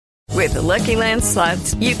With the Lucky Land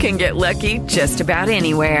Slots, you can get lucky just about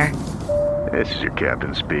anywhere. This is your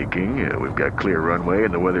captain speaking. We've got clear runway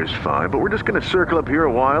and the weather's fine, but we're just going to circle up here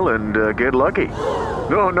a while and get lucky.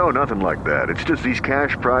 No, nothing like that. It's just these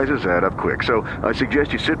cash prizes add up quick. So I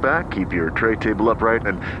suggest you sit back, keep your tray table upright,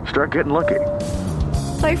 and start getting lucky.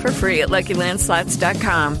 Play for free at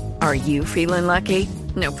LuckyLandSlots.com. Are you feeling lucky?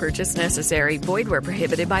 No purchase necessary. Void where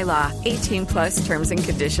prohibited by law. 18+ terms and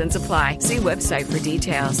conditions apply. See website for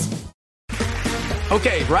details.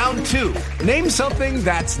 Okay, round two. Name something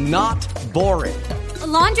that's not boring. A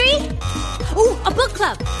laundry? Ooh, a book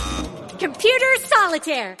club. Computer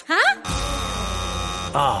solitaire, huh?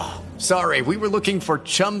 Ah, sorry, we were looking for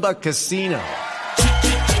Chumba Casino.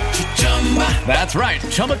 That's right,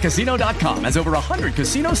 ChumbaCasino.com has over 100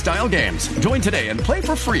 casino-style games. Join today and play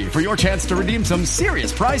for free for your chance to redeem some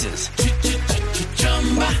serious prizes.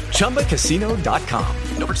 ChumbaCasino.com.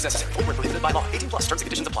 No purchase necessary. Void where prohibited by law. 18+ terms and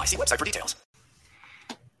conditions apply. See website for details.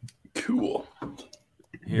 Cool.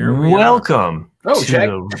 Here we Welcome. Oh, check.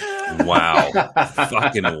 Wow.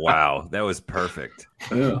 Fucking wow. That was perfect.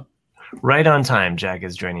 Yeah. Right on time, Jack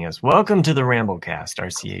is joining us. Welcome to the Ramblecast,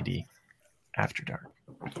 RCAD After Dark.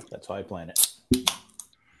 That's how I plan it.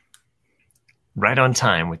 Right on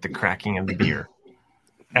time with the cracking of the beer.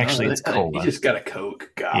 Actually, it's cold. You just got a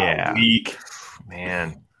Coke. God, yeah. weak.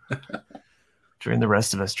 Man. During the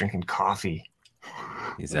rest of us drinking coffee.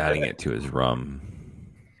 He's adding it to his rum.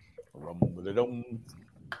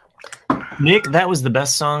 Nick, that was the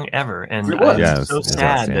best song ever. And I'm so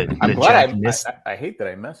sad that I'm glad Jack missed. I hate that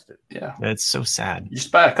I missed it. Yeah. That's so sad.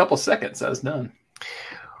 Just by a couple seconds, that was done.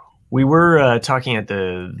 We were talking at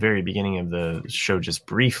the very beginning of the show just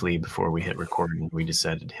briefly before we hit record, and we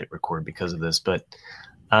decided to hit record because of this. But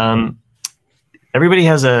everybody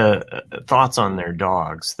has thoughts on their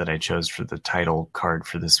dogs that I chose for the title card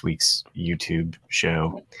for this week's YouTube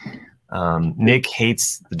show. Nick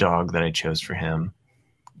hates the dog that I chose for him.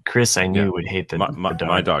 Chris, I knew would hate the dog.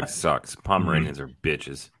 My dog sucks. Pomeranians are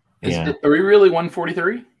bitches. Are we really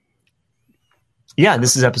 143? Yeah,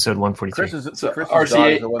 this is episode 143.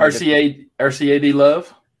 RCAD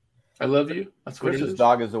love. I love you. That's what Chris's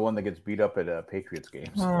dog is the one that gets beat up at Patriots games.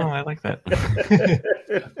 Oh, I like that.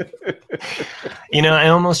 I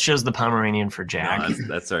almost chose the Pomeranian for Jack. No,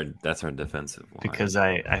 that's our defensive one. Because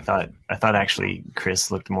I thought actually Chris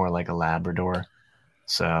looked more like a Labrador.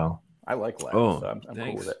 So I like Labs. So I'm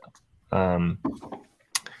cool with it.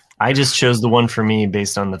 I just chose the one for me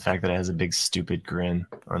based on the fact that it has a big stupid grin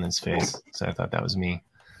on his face. So I thought that was me.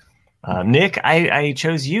 Nick, I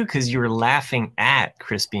chose you because you were laughing at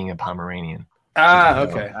Chris being a Pomeranian.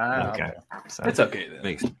 Okay. Okay. So. It's okay then.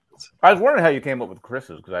 Makes sense. I was wondering how you came up with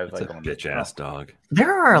Chris's because I was It's like, a bitch-ass dog.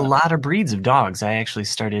 There are a lot of breeds of dogs. I actually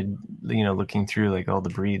started, looking through like all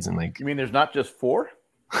the breeds and like. You mean there's not just 4?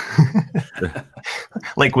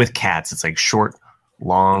 Like with cats, it's like short,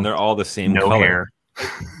 long. And they're all the same no color. hair.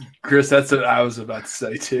 Chris, that's what I was about to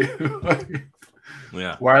say too.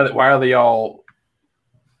 Yeah. Why are they all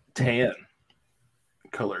tan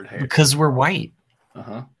colored hair? Because we're white.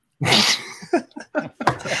 Uh-huh.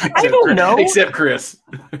 I don't know. Except Chris.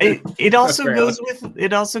 It also goes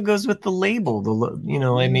with the label.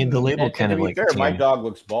 I made the label kind of like fair, my dog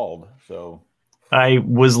looks bald, so I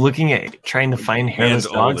was looking at trying to find hairless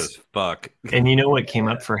And old dogs. as fuck. And you know what came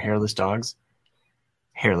up for hairless dogs?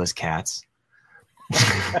 Hairless cats.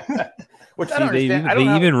 Which See, I don't they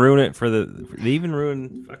understand. even ruin it for they even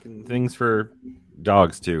ruin fucking things for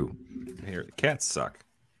dogs too. Here, cats suck.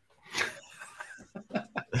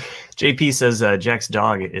 JP says Jack's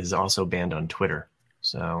dog is also banned on Twitter.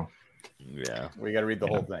 So yeah, we got to read the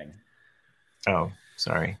whole thing. Oh,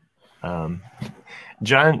 sorry.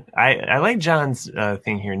 John, I like John's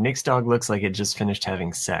thing here. Nick's dog looks like it just finished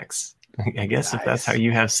having sex. I guess if that's how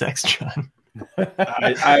you have sex, John.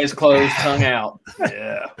 Eyes closed, tongue out.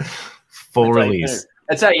 Yeah. Full release.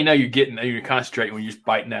 That's how you know you're concentrating when you're just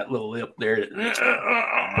biting that little lip there.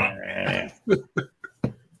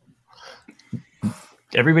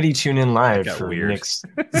 Everybody tune in live for weird. Nick's.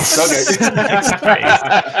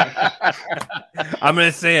 I'm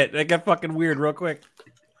gonna say it. That got fucking weird real quick.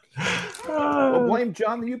 Well, blame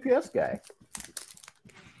John, the UPS guy.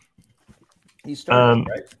 He started,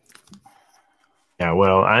 right? Yeah,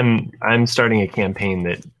 well, I'm starting a campaign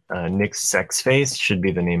that Nick's sex face should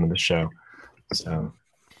be the name of the show. So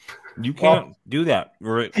you can't do that.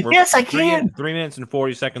 We're yes, I can. 3 minutes and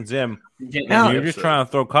 40 seconds in. No, you're just trying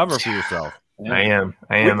to throw cover for yourself. I am.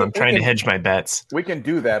 I'm trying to hedge my bets. We can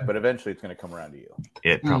do that, but eventually it's going to come around to you.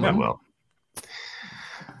 It probably will.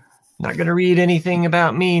 Not going to read anything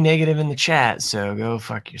about me negative in the chat, so go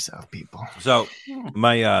fuck yourself, people. So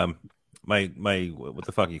my what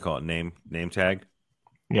the fuck you call it? Name tag?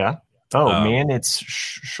 Yeah. Oh, man, it's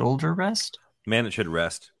shoulder rest? Man, it should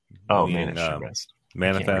rest. Oh, man, it should rest.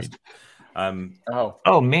 Manifest.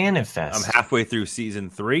 Manifest. I'm halfway through season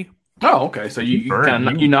 3. Oh, okay. So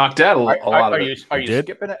you knocked out a lot of it. Are you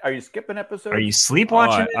skipping it? Are you skipping episodes? Are you sleep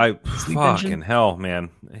watching it? Fucking hell, man.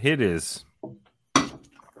 It is.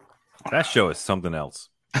 That show is something else.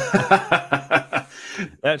 That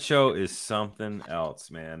show is something else,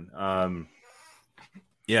 man.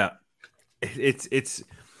 Yeah. It's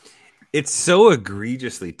so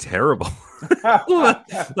egregiously terrible.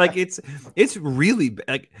 Like it's really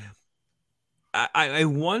like I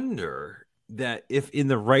wonder that if in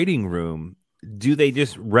the writing room, do they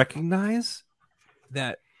just recognize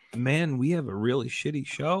that, man, we have a really shitty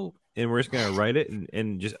show and we're just going to write it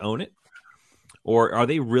and just own it? Or are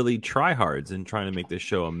they really tryhards and trying to make this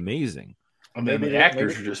show amazing? Maybe the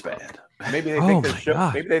actors are just bad. Maybe they think their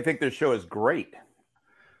show. Maybe they think their show is great.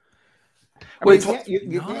 Well, you can't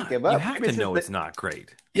give up. You have to know it's not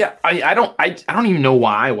great. Yeah, I don't even know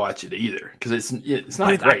why I watch it either, because it's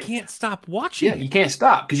not great. I can't stop watching. Yeah, you can't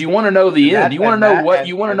stop because you want to know the end. You want to know what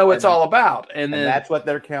you want to know what's all about, and then that's what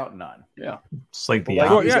they're counting on. Yeah, it's like the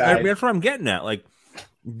that's what I'm getting at. Like,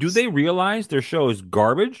 do they realize their show is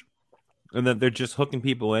garbage, and that they're just hooking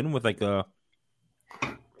people in with like a?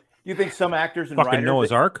 You think some actors and fucking writers,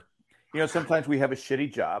 Noah's Ark? You know, sometimes we have a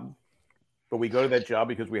shitty job, but we go to that job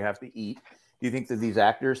because we have to eat. Do you think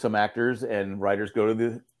that some actors and writers go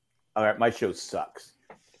to all right, my show sucks.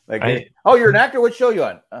 Like, you're an actor? What show you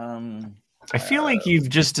on? I feel like you've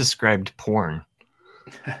just described porn.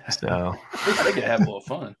 So they could have a little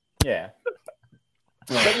fun. Yeah.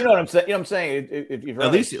 But you know what I'm saying? You know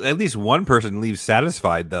what I'm saying? At least one person leaves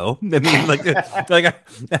satisfied, though. I mean, I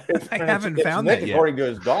haven't found that yet. According to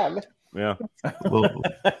his dog. Yeah.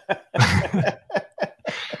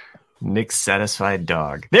 Nick's satisfied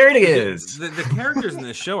dog. There it is. The characters in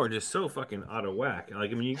this show are just so fucking out of whack. Like,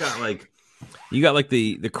 I mean, you got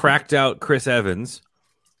the cracked out Chris Evans,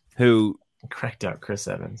 who cracked out Chris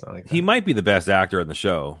Evans. I like that. He might be the best actor in the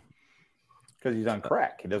show because he's on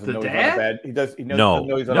crack. He doesn't know he's on a bad. He doesn't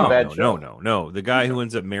know he's on a bad show. No. The guy who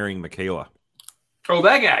ends up marrying Michaela. Oh,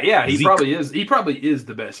 that guy. Yeah, he probably is. He probably is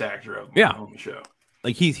the best actor of on the show.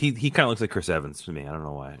 Like he kind of looks like Chris Evans to me. I don't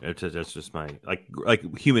know why. That's just my like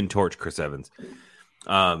Human Torch Chris Evans.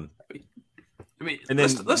 I mean, and then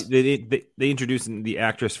they introduced the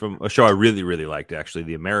actress from a show I really really liked, actually,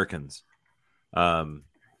 The Americans,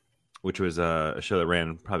 which was a show that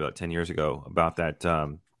ran probably about 10 years ago about that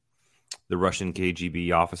the Russian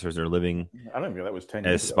KGB officers are living. I don't even know that was 10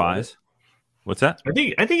 years as spies. Ago, what's that? I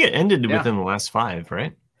think it ended within the last 5,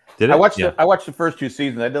 right? Did it? I watched the first 2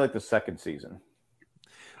 seasons. I did like the second season.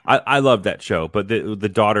 I love that show, but the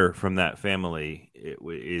daughter from that family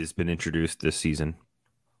has been introduced this season.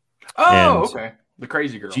 Oh, okay. The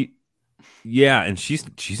crazy girl. And she's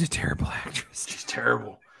a terrible actress. She's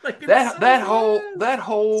terrible. Like that whole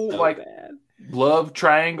like bad love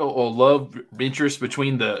triangle or love interest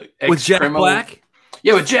between the with Jack Black.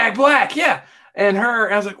 Yeah, with Jack Black. Yeah. And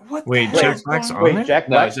her, I was like, "What?" Wait, Jack Black's on it? Jack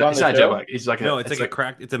Black's no, it's not Jack Black. It's like a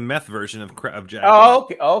cracked. It's a meth version of Jack. Oh,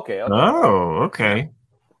 Black. Okay. Oh, okay.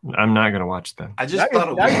 I'm not gonna watch that. I just thought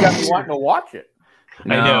you got me wanting to watch it.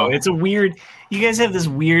 No. I know it's a weird. You guys have this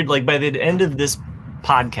weird. Like by the end of this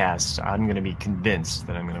podcast, I'm gonna be convinced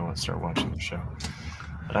that I'm gonna start watching the show.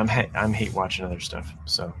 But I'm hate watching other stuff.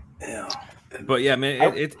 So yeah. But yeah,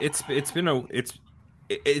 man, it's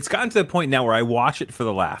gotten to the point now where I watch it for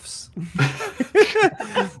the laughs.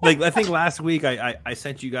 Like I think last week I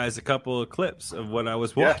sent you guys a couple of clips of what I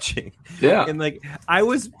was watching. Yeah. And like I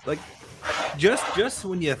was like just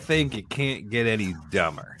when you think it can't get any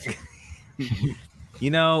dumber. You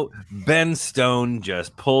know, Ben Stone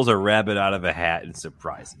just pulls a rabbit out of a hat and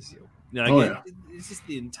surprises you. It's just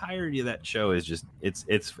the entirety of that show is just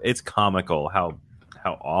it's comical how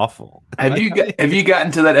awful. Have you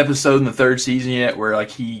gotten to that episode in the 3rd season yet where like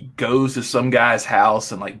he goes to some guy's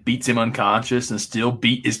house and like beats him unconscious and still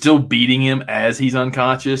beating him as he's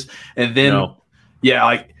unconscious, and then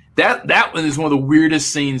like that one is one of the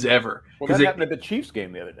weirdest scenes ever. Well, that happened at the Chiefs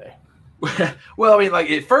game the other day. Well, I mean,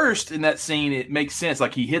 like at first in that scene, it makes sense.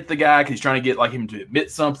 Like he hit the guy because he's trying to get like him to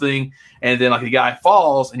admit something, and then like the guy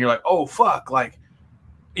falls, and you're like, oh fuck, like,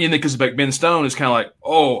 and because like Ben Stone is kind of like,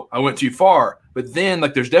 oh, I went too far. But then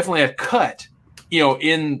like there's definitely a cut,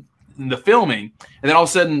 in the filming, and then all of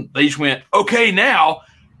a sudden they just went, okay, now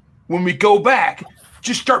when we go back,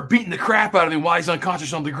 just start beating the crap out of him while he's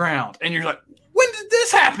unconscious on the ground, and you're like, when did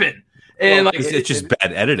this happen? And like it's just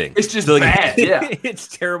bad editing. It's just bad. Yeah, it's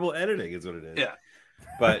terrible editing, is what it is. Yeah,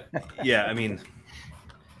 but yeah, I mean,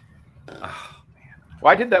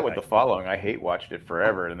 Well, I did that with The Following. I hate watched it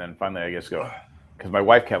forever, and then finally I guess because my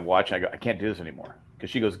wife kept watching. I go, I can't do this anymore because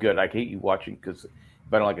she goes, good. I hate you watching because if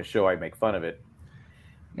I don't like a show, I make fun of it.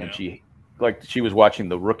 And she was watching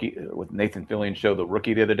The Rookie with Nathan Fillion show, The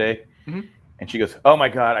Rookie, the other day, and she goes, oh my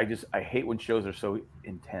god, I hate when shows are so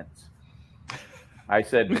intense. I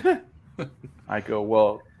said, I go,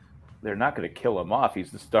 well, they're not going to kill him off. He's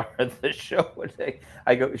the star of the show.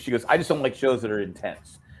 She goes, I just don't like shows that are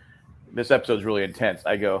intense. This episode's really intense.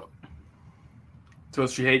 I go, so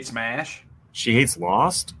she hates MASH. She hates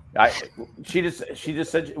Lost. She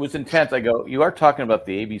just said it was intense. I go, you are talking about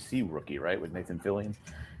the ABC Rookie, right, with Nathan Fillion?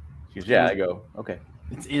 She goes, yeah. I go, okay.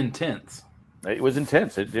 It's intense. It was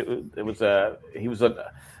intense. It was he was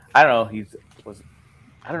a, I don't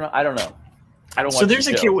know. I don't know. I don't. So there's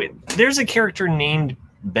a character named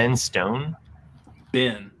Ben Stone.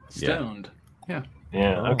 Ben Stoned. Yeah.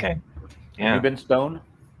 Yeah. Okay. Yeah. Have you been stoned?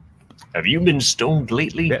 Have you been stoned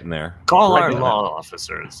lately? Getting there. Call our law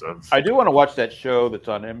officers. I do want to watch that show that's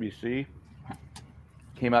on NBC.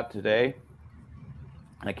 Came out today.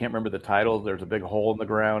 I can't remember the title. There's a big hole in the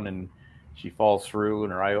ground, and she falls through,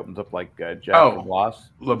 and her eye opens up like Jack from Lost.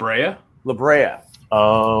 La Brea. La Brea.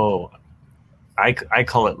 Oh, I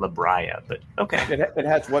call it La Brea, but okay. It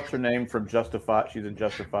has what's her name from Justified. She's in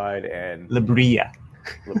Justified and La Brea.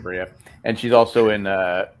 La Brea, and she's also in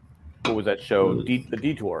what was that show? The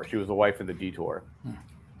Detour. She was the wife in The Detour.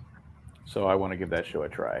 So I want to give that show a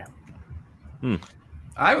try.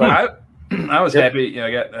 I was happy.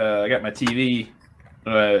 I got my TV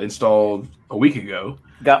installed a week ago.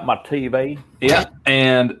 Got my TV. Yeah,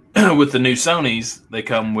 and with the new Sonys, they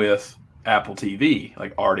come with Apple TV,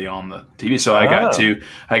 like already on the TV. So I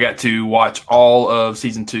got to watch all of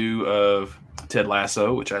season 2 of Ted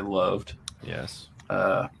Lasso, which I loved. Yes.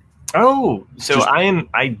 I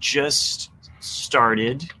just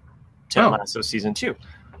started Ted Lasso season 2.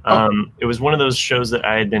 It was one of those shows that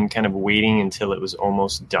I had been kind of waiting until it was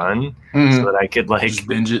almost done so that I could just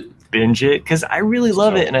binge it because I really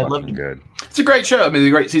love it and I loved it. Good. It's a great show. I mean, the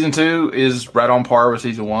great season 2 is right on par with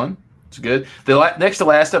season 1. It's good. The next to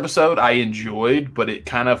last episode I enjoyed, but it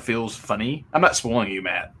kind of feels funny. I'm not spoiling you,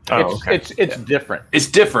 Matt. It's different. It's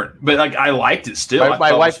different, but like I liked it still.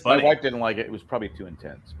 My wife didn't like it. It was probably too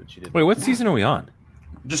intense, but she didn't. Wait, what season are we on?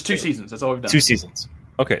 Just 2 seasons. That's all we've done. 2 seasons.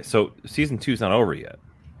 Okay, so season 2's not over yet.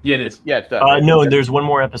 Yeah, it is. Yeah, it's done. No, there's one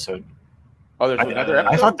more episode. Oh, there's another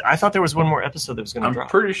episode? I thought there was one more episode that was going to drop. I'm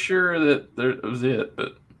pretty sure that was it,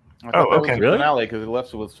 but okay, really? Finale because it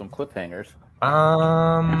left with some cliffhangers.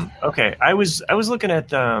 Okay. I was looking at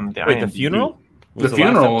the funeral. The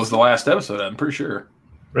funeral was the last episode. I'm pretty sure.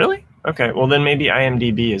 Really? Okay. Well, then maybe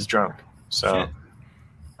IMDb is drunk. So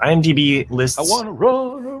IMDb lists. I want to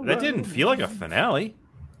run. That didn't feel like a finale.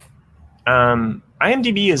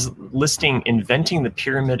 IMDb is listing "Inventing the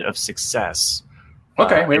Pyramid of Success."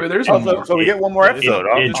 Okay, maybe there's one more. So we get one more episode.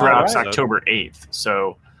 It drops October 8th.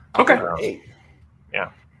 So okay.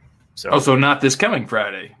 Yeah. So so not this coming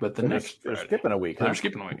Friday, but the next Friday. They're skipping a week. They're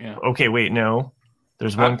skipping a week, yeah. Okay, wait, no.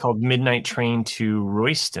 There's one called Midnight Train to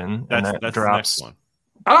Royston, and that drops. The next one.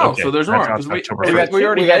 Oh, so there's more. We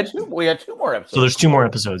already had 2 more episodes. So there's 2 more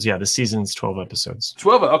episodes. Yeah, the season's 12 episodes.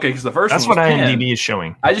 12. Okay, because the first that's one was what 10. IMDb is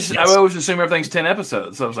showing. I always assume everything's 10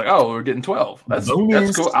 episodes. So I was like, oh, we're getting 12. That's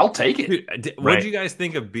cool. I'll take it. What did you guys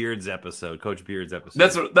think of Beard's episode, Coach Beard's episode?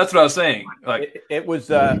 That's what I was saying. Like it was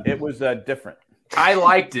different. I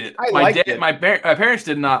liked it. My parents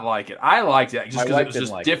did not like it. I liked it just because it was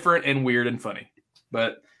just different and weird and funny.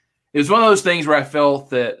 But it was one of those things where I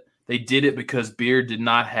felt that they did it because Beard did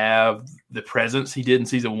not have the presence he did in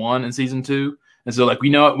season 1 and season 2. And so, like,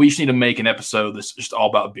 you know what? We just need to make an episode that's just all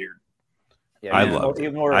about Beard. Yeah, I loved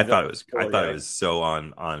it. I thought it was so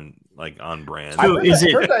on brand.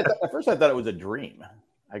 At first I thought it was a dream.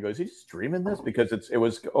 I go, is he just dreaming this? Because it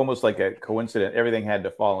was almost like a coincidence. Everything had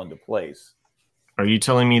to fall into place. Are you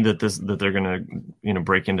telling me that they're gonna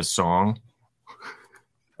break into song?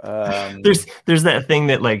 There's that thing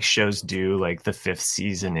that like shows do like the 5th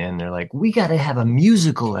season in. They're like, we got to have a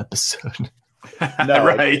musical episode. No,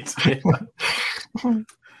 right.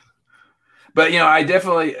 But I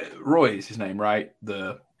definitely Roy's his name, right?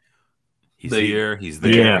 He's here. He's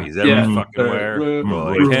there. He's every fucking where.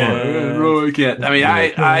 Roy Kent. I mean,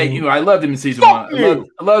 I loved him in season 1.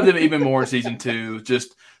 I loved him even more in season 2.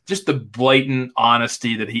 Just the blatant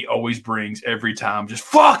honesty that he always brings every time. Just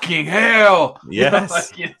fucking hell.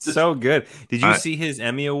 Yes. So good. Did you see his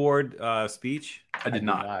Emmy Award speech? I did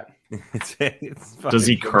not. Does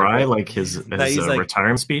he cry like his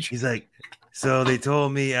retirement speech? He's like, So they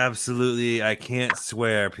told me absolutely I can't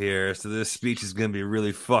swear, Pierre. So this speech is going to be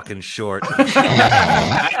really fucking short. Nice.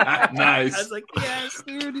 I was like, yes,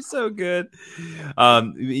 dude, he's so good.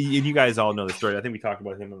 And you guys all know the story. I think we talked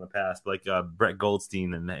about him in the past. But like Brett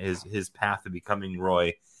Goldstein and his path to becoming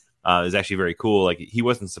Roy is actually very cool. Like he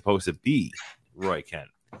wasn't supposed to be Roy Kent.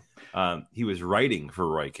 He was writing for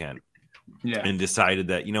Roy Kent. Yeah. And decided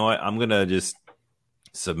that, you know what, I'm going to just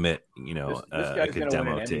submit, this guy's going to win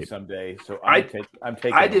an Emmy someday. So I'm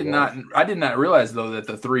taking. I did not realize though that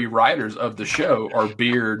the three writers of the show are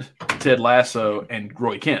Beard, Ted Lasso, and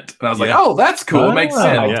Roy Kent. And I was like, oh, that's cool. It makes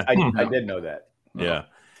sense. I did know that. Yeah,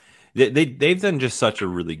 they've done just such a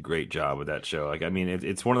really great job with that show. Like, I mean,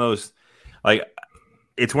 it's one of those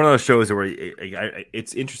it's one of those shows where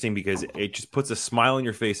it's interesting because it just puts a smile on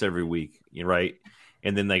your face every week, right?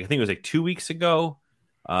 And then like I think it was like 2 weeks ago,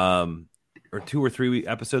 or 2 or 3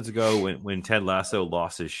 episodes ago when Ted Lasso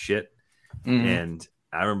lost his shit. And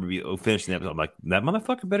I remember finishing the episode. I'm like, that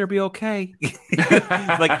motherfucker better be okay.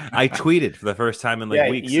 Like I tweeted for the first time in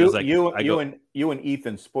weeks. You and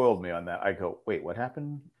Ethan spoiled me on that. I go, wait, what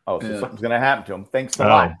happened? Oh, so something's going to happen to him. Thanks a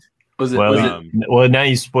lot. Well, now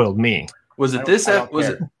you spoiled me. Was it this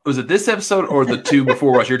episode or the two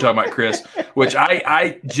before what you're talking about, Chris? Which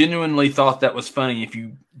I genuinely thought that was funny. If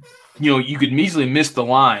you could easily miss the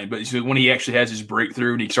line, but when he actually has his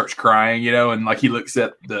breakthrough and he starts crying, and like he looks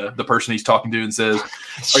at the person he's talking to and says,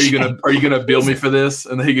 "Are you gonna bill me for this?"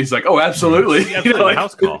 And then he's like, "Oh, absolutely." Like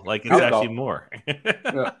house call, like it's actually more.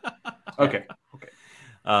 Yeah. Okay.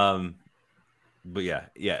 But yeah.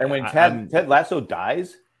 And when Ted Lasso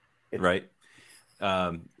dies, right.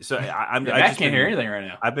 I can't hear anything right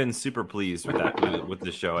now. I've been super pleased with that with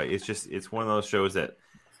this show. It's one of those shows that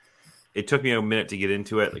it took me a minute to get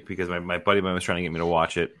into it, like because my buddy was trying to get me to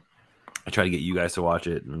watch it. I tried to get you guys to watch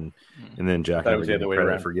it, and then Jack was the other way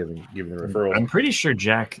around for giving the referral. I'm pretty sure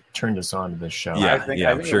Jack turned us on to this show. Yeah,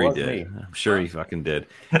 I'm sure he did. I'm sure he fucking did.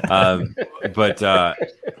 But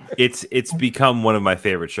it's become one of my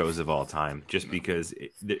favorite shows of all time, just because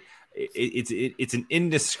it's an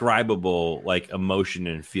indescribable like emotion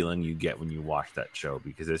and feeling you get when you watch that show,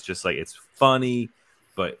 because it's just like it's funny,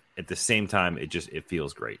 but at the same time it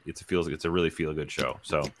feels great. It's a really feel good show.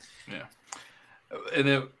 So yeah, and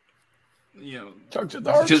then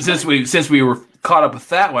since we were caught up with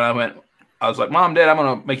that one, I was like, Mom, Dad, I'm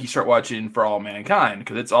gonna make you start watching For All Mankind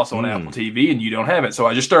because it's also on Apple TV and you don't have it. So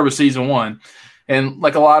I just started with season 1. And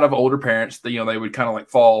like a lot of older parents, they would kind of like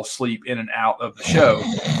fall asleep in and out of the show.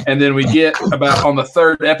 And then we get about on the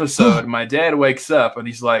 3rd episode, my dad wakes up and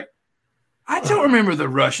he's like, I don't remember the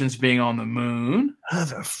Russians being on the moon. How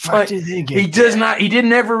the fuck did they get He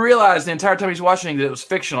didn't ever realize the entire time he's watching that it was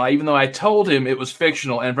fictional, even though I told him it was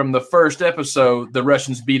fictional. And from the 1st episode, the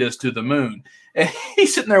Russians beat us to the moon. And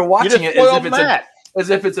he's sitting there watching it as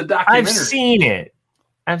if it's a documentary.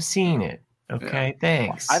 I've seen it. Okay,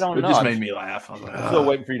 thanks. I don't know. It just made me laugh. I was like, I'm still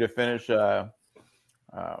waiting for you to finish. I'm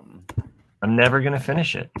never gonna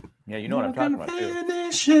finish it. Yeah, you know what I'm talking about too.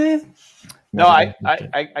 Finish it. No, I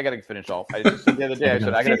got to finish off. I just said the other day. I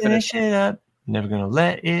said I got to finish it up. Never gonna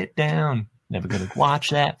let it down. Never gonna watch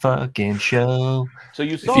that fucking show. So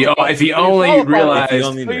you saw. If you only realized.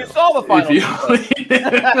 You saw the final.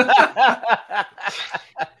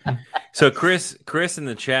 So Chris in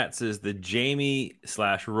the chat says the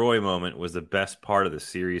Jamie/Roy moment was the best part of the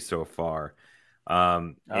series so far.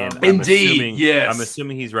 And indeed, yes. I'm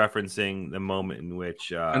assuming he's referencing the moment in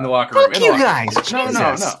which in the locker room. Fuck you guys!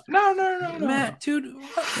 No, Matt, dude.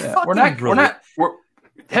 We're not.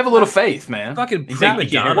 Have a little faith, man. Fucking prima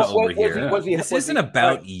donna over here. This isn't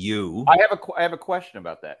about you. I have a question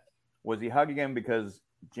about that. Was he hugging him because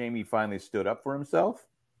Jamie finally stood up for himself?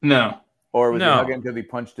 No. Or was he hugging him because he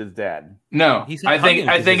punched his dad? No. I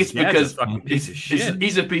think it's because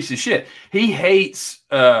he's a piece of shit. He hates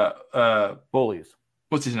bullies.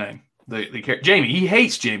 What's his name? The Jamie. He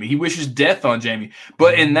hates Jamie. He wishes death on Jamie.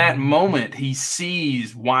 But in that moment, he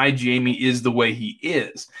sees why Jamie is the way he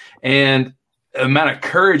is. And the amount of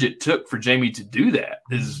courage it took for Jamie to do that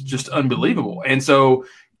is just unbelievable. And so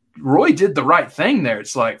Roy did the right thing there.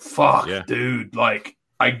 It's like, fuck, dude, like,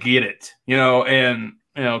 I get it, and,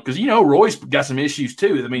 because, Roy's got some issues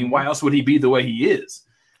too. I mean, why else would he be the way he is?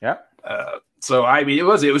 Yeah. So, I mean, it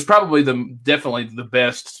was probably definitely the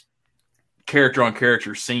best character on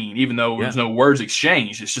character scene, even though there's no words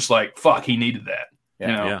exchanged. It's just like, fuck, he needed that.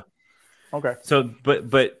 Yeah. Okay. So,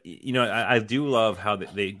 but I do love how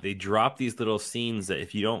they drop these little scenes that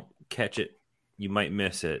if you don't catch it, you might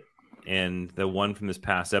miss it. And the one from this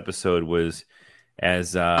past episode was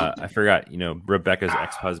as I forgot, Rebecca's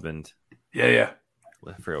ex-husband. Yeah.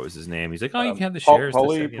 I forgot what was his name. He's like, oh, you can have the shares.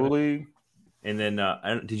 Pulley. And then,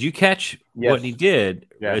 did you catch Yes. what he did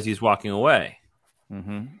Yes. as he's walking away?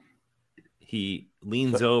 Mm-hmm. He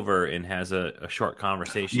leans over and has a short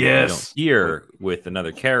conversation Yes. you don't hear with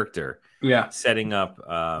another character, Yeah. setting up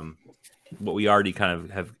what we already kind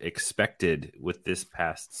of have expected with this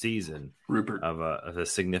past season Rupert. of a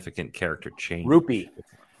significant character change. Rupee.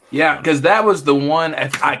 Yeah, because that was the one.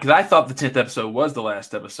 Because I thought the 10th episode was the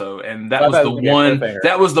last episode, and that I was thought the it was gonna be a one. cliffhanger.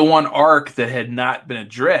 That was the one arc that had not been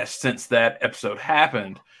addressed since that episode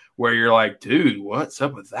happened. Where you're like, dude, what's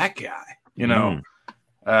up with that guy? You know.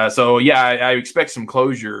 So yeah, I expect some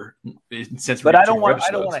closure since. But I don't want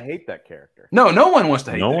to hate that character. No one wants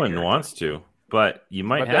to hate. No that one character. wants to, but you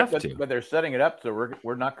might have to. But they're setting it up so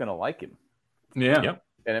we're not going to like him, Yeah. Yep.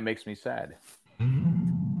 and it makes me sad.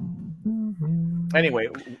 Anyway,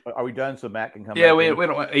 are we done? So Matt can come. Yeah, back we in?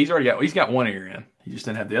 don't. He's got one ear in. He just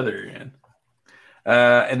didn't have the other ear in.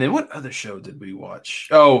 And then what other show did we watch?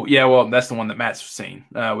 Oh yeah, well that's the one that Matt's seen,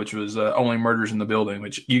 which was Only Murders in the Building,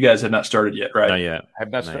 which you guys have not started yet, right? Not yet.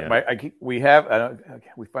 I've not. Not Started, we have.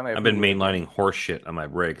 We finally. Have I've been mainlining horse shit on my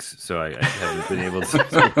breaks, so I haven't been able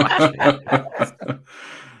to.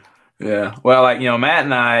 Yeah. Well, Matt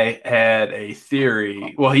and I had a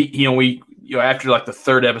theory. Well, after like the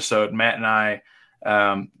third episode, Matt and I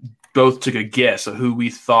both took a guess of who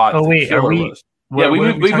we thought the killer was. What we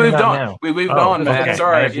are we moved talking about on. now? We moved on, Matt. Okay.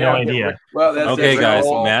 Sorry, I have no idea. Well, that's Okay, guys,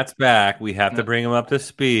 all. Matt's back. We have to bring him up to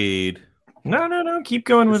speed. No. Keep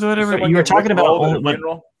going with whatever Someone you were get talking about. rolled at a Only,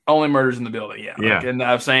 funeral? Only Murders in the Building, yeah. Yeah. And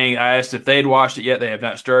I asked if they'd watched it yet. They have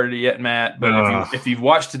not started it yet, Matt. But if you've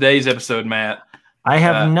watched today's episode, Matt, I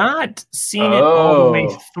have not seen it all the way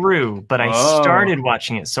through, but I started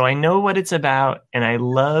watching it, so I know what it's about, and I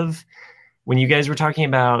love when you guys were talking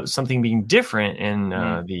about something being different in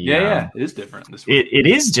it is different this week. It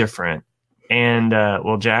is different, and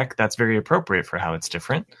well, Jack, that's very appropriate for how it's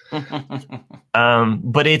different.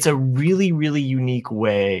 But it's a really, really unique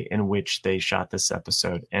way in which they shot this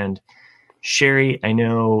episode. And Sherry, I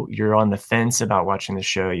know you're on the fence about watching the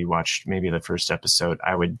show. You watched maybe the first episode.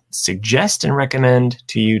 I would suggest and recommend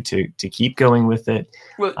to you to keep going with it.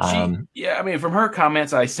 Well, from her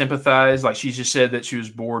comments, I sympathize. Like she just said that she was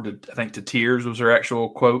bored to tears was her actual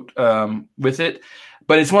quote with it.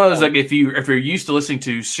 But it's one of those, like, if you're used to listening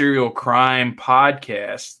to serial crime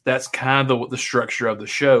podcasts, that's kind of the structure of the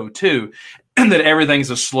show too, and that everything's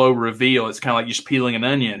a slow reveal. It's kind of like just peeling an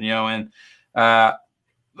onion, and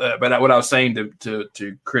but what I was saying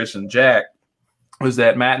to Chris and Jack was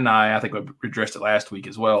that Matt and I think we addressed it last week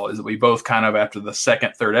as well, is that we both kind of after the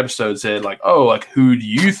second, third episode said like, oh, like who do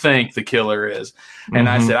you think the killer is? And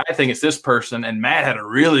I said, I think it's this person. And Matt had a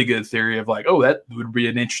really good theory of like, oh, that would be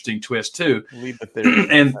an interesting twist too. Leave the theory.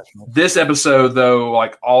 And this episode though,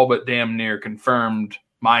 like all but damn near confirmed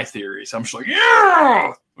my theory. So I'm just like,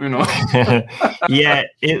 yeah, Yeah,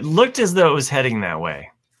 it looked as though it was heading that way.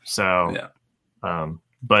 So, yeah.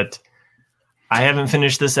 But I haven't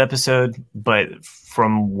finished this episode, but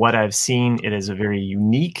from what I've seen, it is a very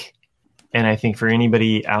unique. And I think for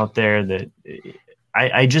anybody out there that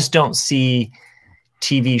I just don't see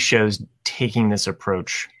TV shows taking this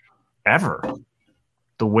approach ever.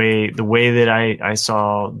 The way that I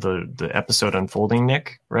saw the episode unfolding,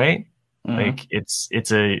 Nick, right? Mm-hmm. Like it's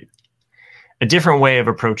a different way of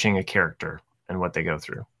approaching a character and what they go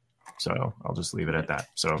through. So I'll just leave it at that.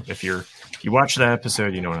 So if you watch that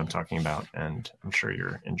episode, you know what I'm talking about, and I'm sure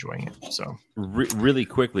you're enjoying it. So really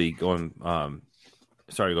quickly going,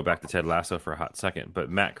 sorry to go back to Ted Lasso for a hot second, but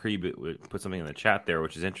Matt Krieb put something in the chat there,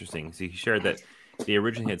 which is interesting. So he shared that they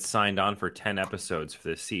originally had signed on for 10 episodes for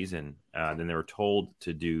this season. Then they were told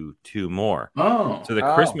to do 2 more. Oh, so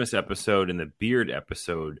the Christmas episode and the Beard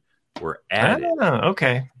episode were added.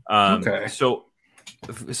 Okay. Okay. So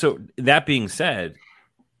that being said,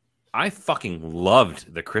 I fucking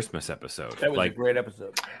loved the Christmas episode. That was a great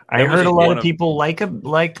episode. I heard a lot of people liked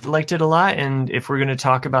it a lot, and if we're going to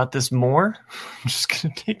talk about this more, I'm just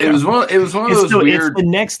going to take it. Was one of those weird. It's the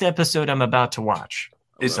next episode I'm about to watch.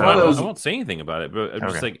 It's one of those. I won't say anything about it, but I'm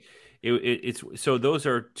just like it's. So those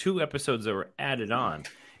are 2 episodes that were added on,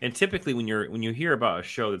 and typically when you hear about a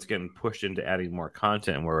show that's getting pushed into adding more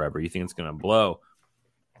content and wherever you think it's going to blow.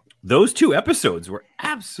 Those 2 episodes were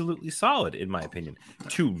absolutely solid, in my opinion.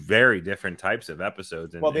 2 very different types of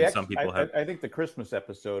episodes, and, some people have. I think the Christmas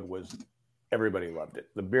episode was everybody loved it.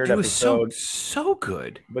 The Beard it was episode so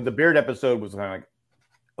good, but the Beard episode was kind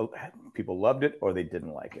of like people loved it or they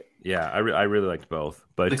didn't like it. Yeah, I really liked both.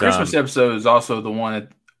 But the Christmas episode is also the one.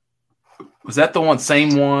 Was that the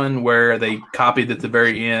same one where they copied at the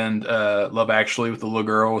very end, Love Actually with the little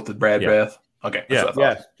girl with the Brad Beth? Okay.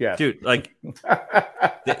 Yes. Dude, like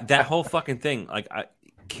that whole fucking thing, like,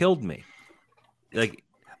 killed me. like,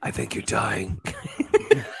 I think you're dying.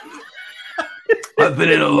 I've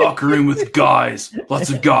been in a locker room with guys,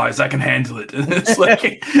 lots of guys. I can handle it. And it's like,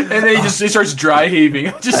 and then he starts dry heaving.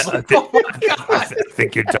 I'm just like, oh my god! I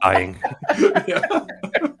think you're dying.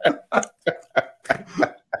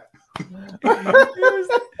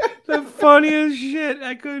 The funniest shit.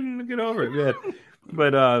 I couldn't get over it, man.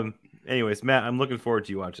 But anyways, Matt, I'm looking forward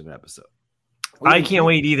to you watching the episode. I can't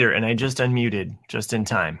wait either, and I just unmuted just in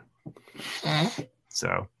time.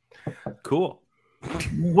 So cool.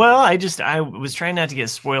 Well, I was trying not to get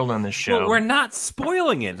spoiled on this show. Well, we're not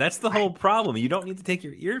spoiling it. That's the whole problem. You don't need to take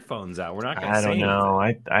your earphones out. We're not going to say anything.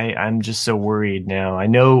 I don't know. I'm just so worried now. I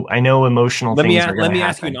know emotional things are going to happen. Let me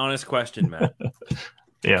ask you an honest question, Matt.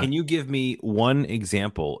 Yeah. Can you give me one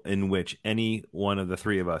example in which any one of the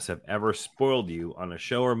three of us have ever spoiled you on a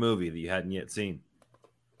show or movie that you hadn't yet seen?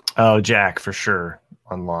 Oh, Jack, for sure.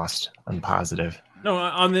 On Lost. I'm positive. No,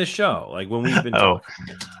 on this show. Like when we've been talking.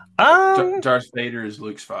 Darth Vader is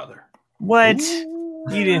Luke's father. What? Ooh.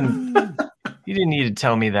 You didn't need to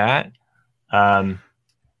tell me that. I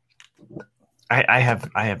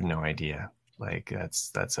have no idea. Like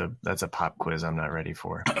that's a pop quiz I'm not ready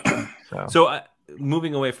for. So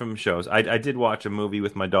moving away from shows, I did watch a movie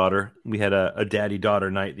with my daughter. We had a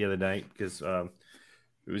daddy-daughter night the other night because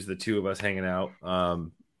it was the two of us hanging out. I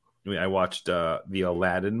watched the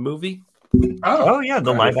Aladdin movie. Oh yeah,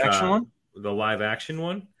 the live action one. The live action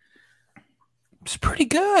one. It's pretty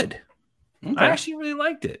good. Okay. I actually really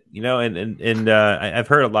liked it, and I've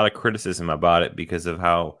heard a lot of criticism about it because of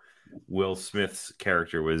how Will Smith's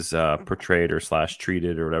character was portrayed or /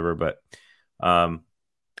 treated or whatever. But I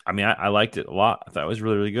liked it a lot. I thought it was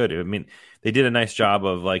really, really good. I mean, they did a nice job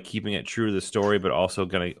of like keeping it true to the story, but also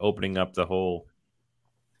kind of opening up the whole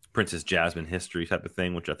Princess Jasmine history type of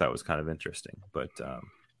thing, which I thought was kind of interesting. But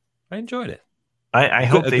I enjoyed it. I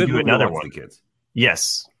hope they do another one. The kids.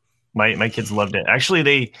 Yes. My kids loved it.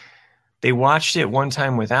 Actually, they watched it one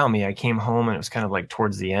time without me. I came home and it was kind of like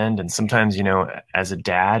towards the end. And sometimes, as a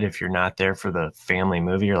dad, if you're not there for the family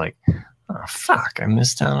movie, you're like, oh, fuck, I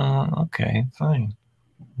missed out on. Okay, fine.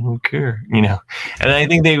 I don't care, And I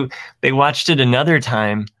think they watched it another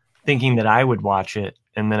time thinking that I would watch it.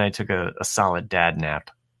 And then I took a solid dad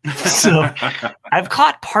nap. So I've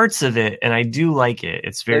caught parts of it and I do like it.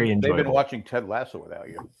 It's very enjoyable. They've been watching Ted Lasso without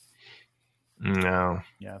you. No.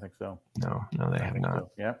 Yeah, I think so. No, they have not.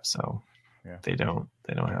 So. Yeah. So they don't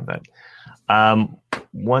have that.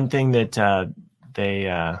 One thing that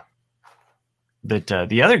the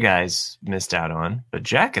other guys missed out on, but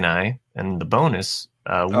Jack and I and the bonus,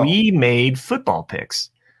 we made football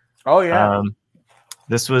picks. Oh yeah.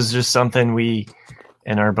 This was just something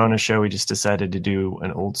in our bonus show, we just decided to do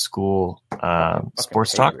an old school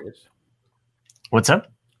sports Patriots. Talk. What's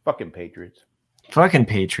up? Fucking Patriots. Fucking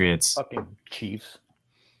Patriots. Fucking Chiefs.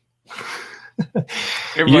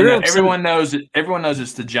 Everyone knows it. Everyone knows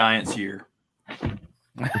it's the Giants year.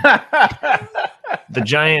 The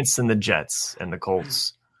Giants and the Jets and the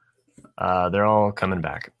Colts. They're all coming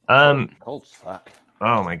back. Colts suck.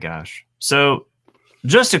 Oh my gosh. So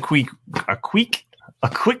just a quick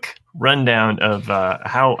rundown of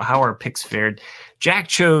how our picks fared. Jack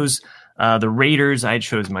chose the Raiders. I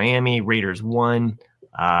chose Miami. Raiders won.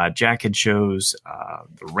 Jack had chose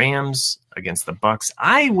the Rams against the Bucks.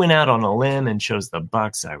 I went out on a limb and chose the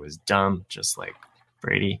Bucks. I was dumb, just like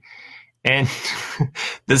Brady. And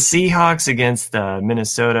the Seahawks against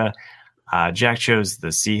Minnesota. Jack chose the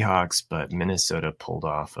Seahawks, but Minnesota pulled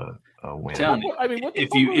off a win.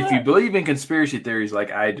 If you believe in conspiracy theories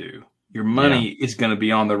like I do, your money is going to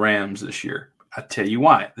be on the Rams this year. I tell you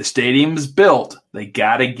why. The stadium's built. They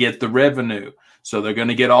got to get the revenue. So they're going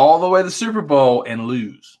to get all the way to the Super Bowl and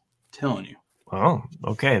lose. I'm telling you. Oh,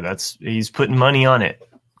 okay. He's putting money on it.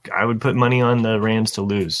 I would put money on the Rams to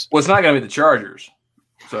lose. Well, it's not going to be the Chargers.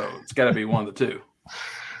 So it's got to be one of the two.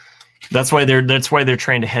 That's why they're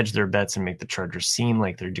trying to hedge their bets and make the Chargers seem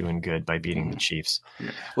like they're doing good by beating the Chiefs.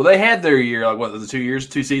 Yeah. Well, they had their year, like what, 2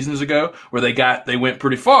 seasons ago, where they went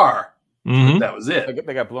pretty far. Mm-hmm. That was it.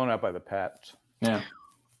 They got blown out by the Pats. Yeah.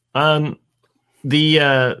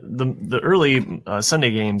 The early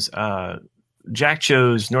Sunday games, Jack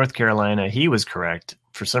chose North Carolina. He was correct.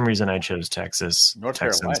 For some reason, I chose Texas. North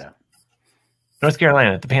Carolina,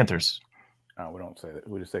 the Panthers. Oh, we don't say that.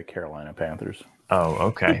 We just say Carolina Panthers. Oh,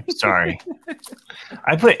 okay. Sorry.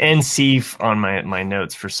 I put NC on my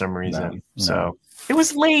notes for some reason. No. So it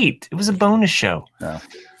was late. It was a bonus show. No.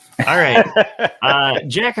 All right.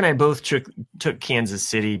 Jack and I both took Kansas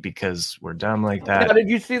City because we're dumb like that. Now, did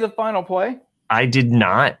you see the final play? I did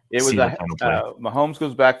not. It was see the final play. Mahomes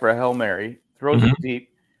goes back for a Hail Mary, throws it deep.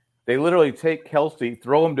 They literally take Kelsey,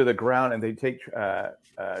 throw him to the ground, and they take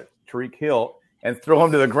Tyreek Hill and throw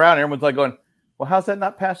him to the ground. Everyone's like going, well, how's that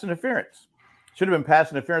not pass interference? Should have been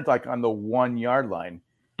pass interference like on the 1 yard line.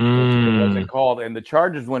 It wasn't called. And the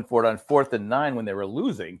Chargers went for it on 4th and 9 when they were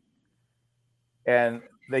losing. And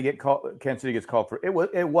they get called. Kansas City gets called for it.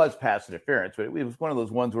 It was pass interference, but it was one of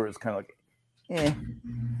those ones where it's kind of like,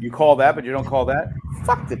 you call that, but you don't call that.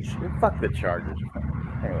 Fuck the Chargers.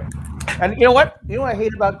 Anyway, and you know what? You know what I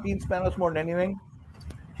hate about Dean Spanos more than anything?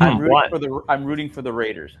 I'm rooting for the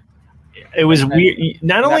Raiders. It was weird.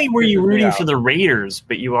 Not only were you rooting for the Raiders,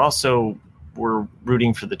 but you also were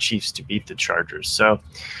rooting for the Chiefs to beat the Chargers. So,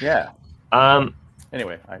 yeah.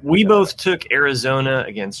 Anyway, we both took Arizona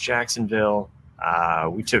against Jacksonville.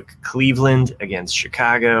 We took Cleveland against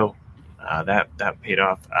Chicago. That paid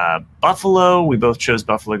off. Buffalo, we both chose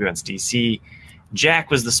Buffalo against DC.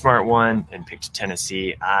 Jack was the smart one and picked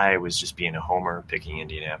Tennessee. I was just being a homer picking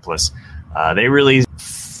Indianapolis. They really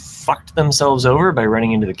fucked themselves over by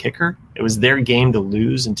running into the kicker. It was their game to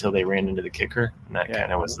lose until they ran into the kicker. And that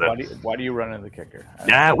kind of was why do you run into the kicker?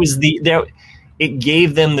 That was it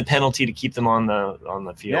gave them the penalty to keep them on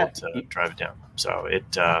the field to drive it down. So it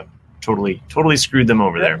totally screwed them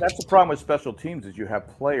over there. That's the problem with special teams is you have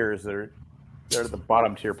players they're the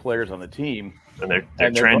bottom tier players on the team, and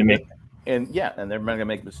they're trying to make. And they're going to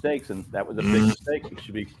make mistakes, and that was a big mistake. He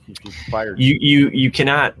should be fired. You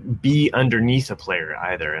cannot be underneath a player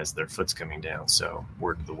either as their foot's coming down. So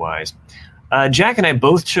word to the wise. Jack and I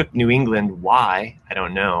both took New England. Why? I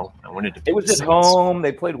don't know. I wanted to. It was at home.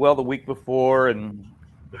 They played well the week before, and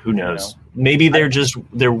who knows? Maybe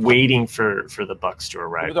they're waiting for the Bucs to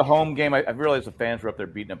arrive. It was a home game. I realized the fans were up there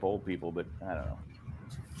beating up old people, but I don't know.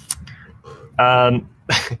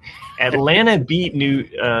 Atlanta beat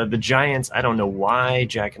the Giants. I don't know why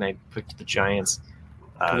Jack and I picked the Giants.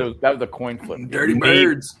 That was a coin flip. Dirty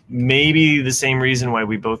birds. Maybe the same reason why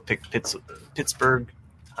we both picked Pittsburgh,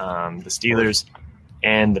 the Steelers,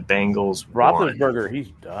 and the Bengals. Roethlisberger, he's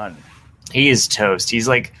done. He is toast. He's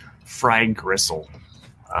like fried gristle.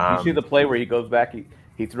 You see the play where he goes back,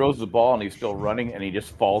 he throws the ball and he's still running and he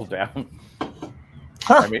just falls down.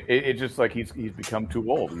 I mean, it's just like he's become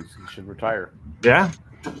too old. He should retire. Yeah.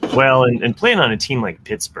 Well, and playing on a team like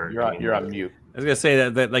Pittsburgh. You're on mute. I was gonna say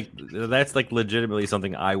that's like legitimately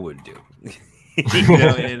something I would do.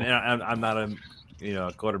 And I'm not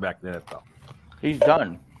a quarterback in the NFL. He's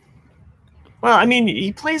done. Well, I mean,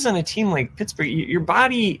 he plays on a team like Pittsburgh. Your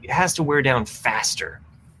body has to wear down faster,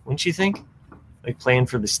 wouldn't you think? Like playing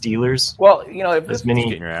for the Steelers. Well, if getting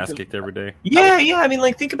your ass kicked every day. Yeah. I mean,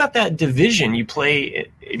 like think about that division. You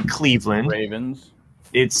play in Cleveland, Ravens.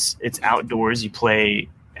 It's outdoors. You play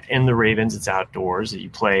in the Ravens. It's outdoors. You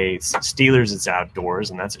play Steelers. It's outdoors,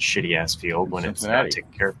 and that's a shitty ass field when it's not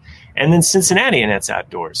taken care of. And then Cincinnati, and that's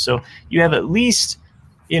outdoors. So you have at least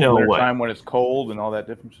what time when it's cold and all that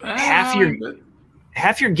different stuff.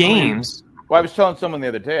 half your games. Well, I was telling someone the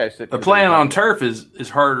other day. I said the playing on turf is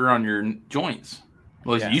harder on your joints.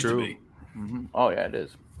 Well, it used to be. Mm-hmm. Oh yeah, it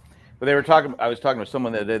is. But they were talking. I was talking to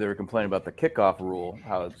someone the other day. They were complaining about the kickoff rule.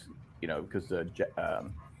 How it's because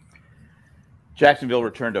Jacksonville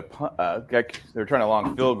returned they returned a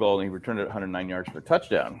long field goal and he returned it 109 yards for a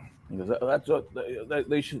touchdown. He goes, that's what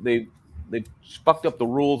they fucked up the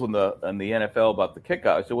rules in the NFL about the kickoff.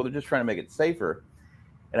 I said, well, they're just trying to make it safer.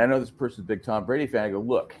 And I know this person's a big Tom Brady fan. I go,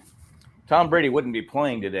 look. Tom Brady wouldn't be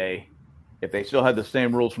playing today if they still had the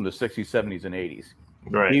same rules from the 60s, 70s, and 80s.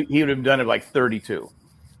 Right. He would have done it like 32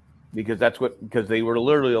 because they were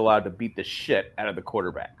literally allowed to beat the shit out of the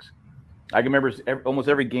quarterbacks. I can remember almost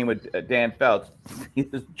every game with Dan Fouts,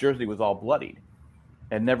 his jersey was all bloodied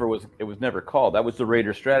and it was never called. That was the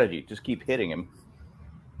Raiders' strategy. Just keep hitting him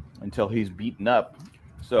until he's beaten up.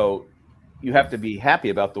 So you have to be happy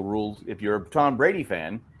about the rules. If you're a Tom Brady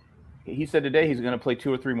fan, he said today he's going to play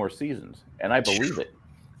 2 or 3 more seasons, and I believe it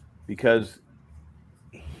because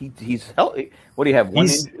he's healthy. What do you have?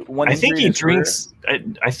 One I think he drinks.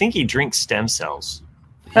 I think he drinks stem cells.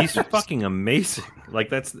 He's fucking amazing. Like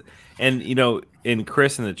that's and and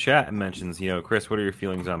Chris in the chat mentions Chris, what are your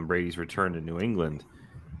feelings on Brady's return to New England?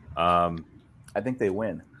 I think they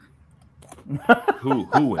win. Who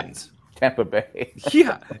wins? Tampa Bay.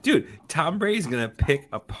 Yeah, dude, Tom Brady's going to pick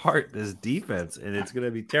apart this defense, and it's going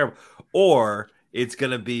to be terrible. Or it's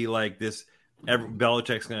going to be like this,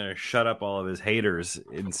 Belichick's going to shut up all of his haters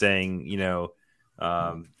in saying,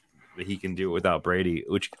 that he can do it without Brady,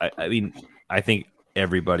 which, I mean, I think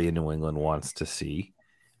everybody in New England wants to see.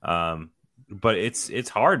 But it's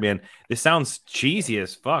hard, man. This sounds cheesy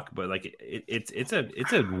as fuck, but like it's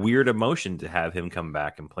a weird emotion to have him come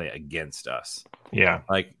back and play against us. Yeah.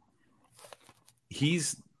 Like,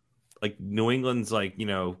 he's like New England's like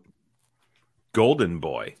golden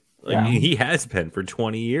boy. Like he has been for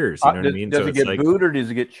 20 years. You know what I mean? Does he get booed or does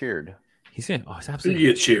he get cheered? He's absolutely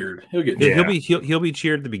get cheered. He'll get he'll be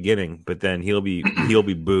cheered at the beginning, but then he'll be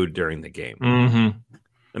booed during the game. Mm-hmm.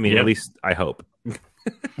 I mean, at least I hope.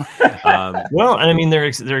 Well, I mean, they're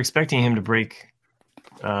expecting him to break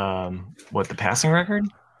the passing record.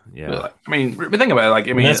 Yeah, I mean, think about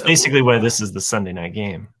it. That's basically why this is the Sunday night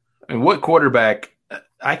game. And what quarterback?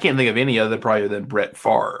 I can't think of any other probably than Brett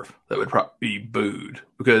Favre that would probably be booed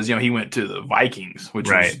because he went to the Vikings, which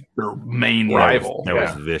was their main rival. That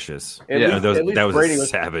was vicious. That was a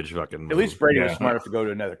savage fucking move. At least Brady was smart enough to go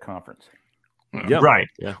to another conference. Yeah. Right.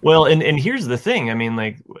 Yeah. Well, and here's the thing. I mean,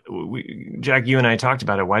 like Jack, you and I talked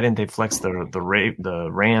about it. Why didn't they flex the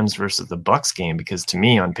Rams versus the Bucks game? Because to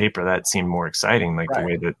me, on paper, that seemed more exciting. Like the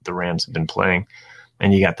way that the Rams have been playing,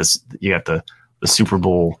 and you got the Super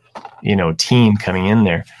Bowl, team coming in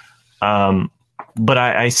there. But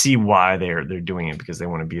I see why they're doing it because they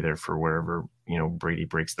want to be there for wherever Brady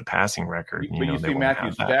breaks the passing record. But you see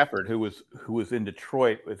Matthew Stafford, who was in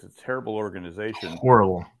Detroit with a terrible organization,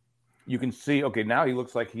 horrible. You can see, okay, now he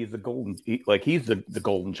looks like he's the golden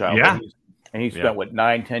child. Yeah. And he spent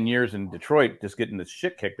 9-10 years in Detroit just getting the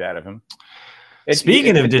shit kicked out of him.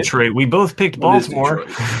 Speaking of Detroit, we both picked Baltimore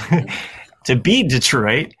to beat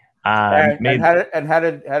Detroit. How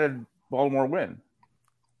did Baltimore win?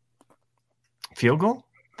 Field goal?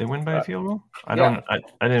 They win by a field goal? I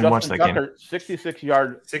didn't watch that game.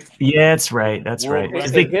 66-yard. Yeah, that's right. That's right.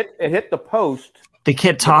 It hit the post. They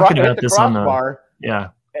kept talking about this on the bar. Yeah.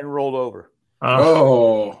 And rolled over.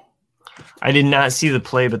 I did not see the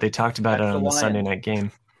play, but they talked about it on the Sunday night game.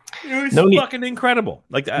 It's fucking incredible.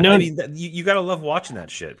 Like, I mean, you gotta love watching that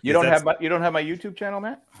shit. You don't have my YouTube channel,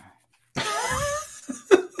 Matt?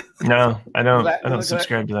 No, I don't. I don't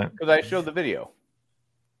subscribe to that because I showed the video.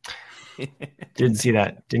 Didn't see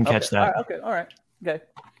that. Didn't catch that. Okay. All right. Okay.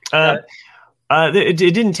 It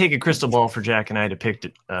didn't take a crystal ball for Jack and I to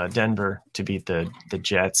pick Denver to beat the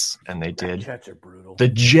Jets, and they did. The Jets are brutal. The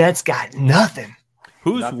Jets got nothing.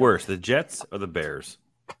 Who's worse, the Jets or the Bears?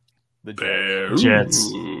 The Jets.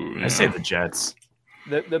 I say the Jets.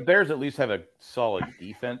 The Bears at least have a solid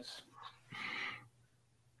defense.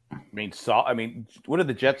 I mean, what do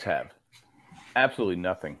the Jets have? Absolutely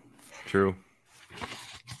nothing. True.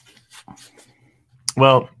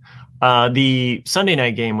 Well, the Sunday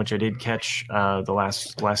night game, which I did catch the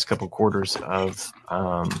last couple quarters of,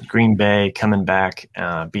 Green Bay coming back,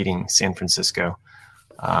 beating San Francisco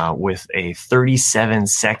with a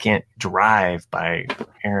 37-second drive by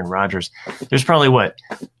Aaron Rodgers. There's probably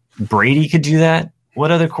Brady could do that.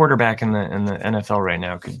 What other quarterback in the NFL right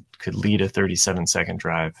now could lead a 37-second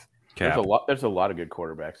drive? Cap. There's a lot of good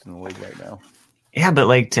quarterbacks in the league right now. Yeah,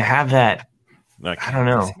 but to have that. I don't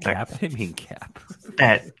know. Cap. I mean, Cap.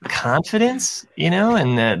 That confidence, and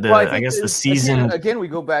I guess the season. Again, we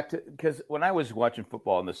go back to because when I was watching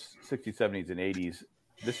football in the 60s, 70s, and 80s,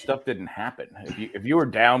 this stuff didn't happen. If you were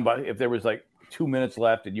down, if there was 2 minutes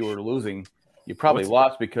left and you were losing, you probably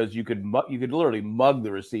lost because you could literally mug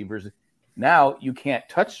the receivers. Now you can't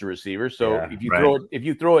touch the receiver, so if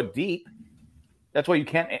you throw it deep, that's why you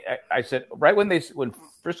can't. I said right when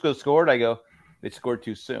Frisco scored, I go, they scored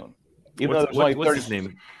too soon. Even though what's his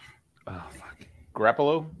name? Oh, fuck.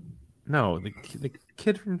 Garoppolo? No, the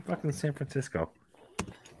kid from fucking San Francisco.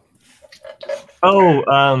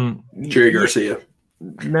 Oh, Jerry Garcia.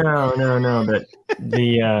 No.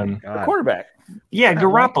 The quarterback. Yeah,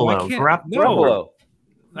 Garoppolo. Garoppolo.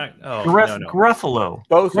 Gruffalo.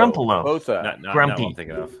 Bosa. Not Grumpy. what I'm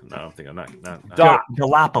thinking of. No, I'm thinking of not.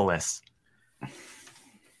 Galapagos.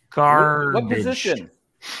 Garbage. What position?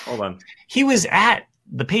 Hold on. He was at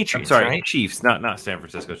the Patriots, I'm sorry, right? Chiefs, not San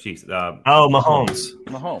Francisco Chiefs. Mahomes.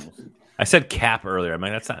 I said Cap earlier. I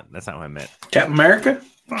mean, that's not what I meant. Captain America?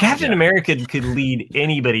 Captain America could lead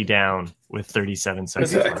anybody down with 37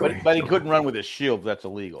 seconds. Exactly. But he couldn't run with his shield. That's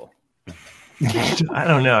illegal. I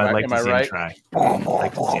don't know. I'd like to see him try.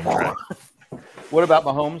 What about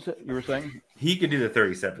Mahomes, you were saying? He could do the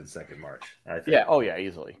 37-second march. I think. Yeah. Oh, yeah,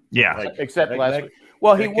 easily. Yeah. Except last week.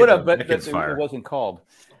 Well, he would have, but it wasn't called.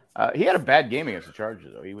 He had a bad game against the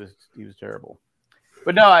Chargers, though. He was terrible.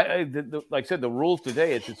 But no, like I said, the rules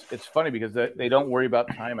today, it's funny because they don't worry about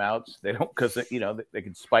timeouts. They don't because they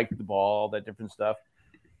can spike the ball, that different stuff.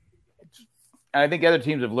 And I think other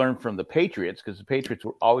teams have learned from the Patriots because the Patriots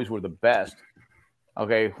always were the best.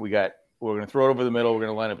 Okay, we're going to throw it over the middle. We're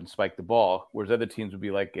going to line up and spike the ball. Whereas other teams would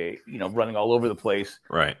be like running all over the place.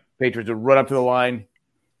 Right. Patriots would run up to the line,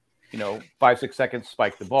 5-6 seconds,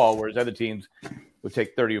 spike the ball. Whereas other teams would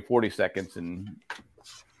take 30 or 40 seconds and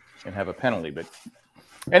have a penalty. But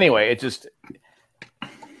Anyway, it just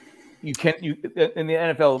you can't. You in the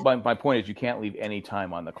NFL. My point is, you can't leave any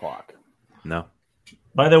time on the clock. No.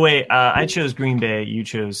 By the way, I chose Green Bay. You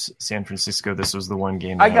chose San Francisco. This was the one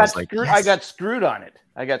game I that got was like, screwed. yes. I got screwed on it.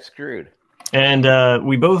 I got screwed. And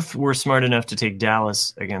we both were smart enough to take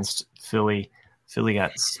Dallas against Philly. Philly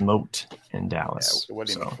got smoked in Dallas. Yeah, it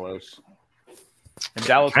wasn't even close. And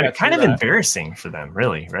Dallas kind of embarrassing for them,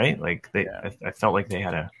 really, right? Like I felt like they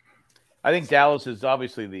had a. I think Dallas is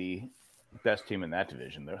obviously the best team in that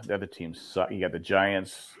division. The other teams suck. You got the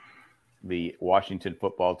Giants, the Washington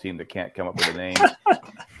football team that can't come up with a name,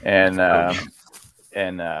 and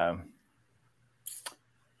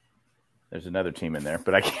there's another team in there,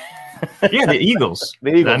 but I can't. Yeah, the Eagles.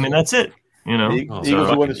 The Eagles. I mean, that's it. You know, the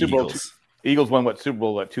Eagles won the Super Bowl. Eagles won Super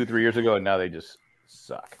Bowl 2-3 years ago, and now they just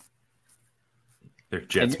suck. They're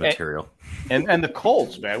Jets material. And the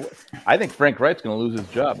Colts, man. I think Frank Wright's going to lose his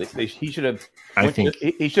job. He should have.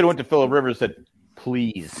 He should have went to Phillip Rivers and said,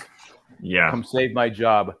 "Please, come save my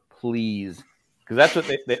job, please," because that's what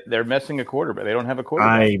they're messing a quarterback. They don't have a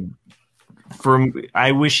quarterback.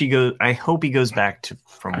 I wish he goes. I hope he goes back to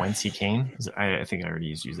from whence he came. I think I already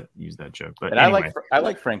used that joke. But anyway. I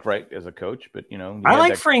like Frank Wright as a coach, but I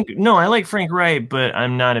like Frank. No, I like Frank Wright, but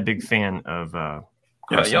I'm not a big fan of.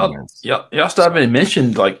 Y'all still haven't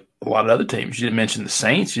mentioned like a lot of other teams. You didn't mention the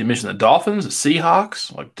Saints. You didn't mention the Dolphins, the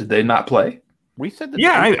Seahawks. Like, did they not play? We said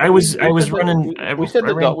I was running. We said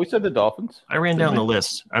the Dolphins. I ran down the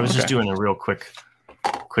list. I was just doing a real quick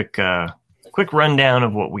rundown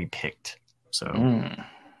of what we picked. So I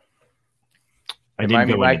didn't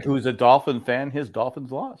go Mike, who's a Dolphin fan, his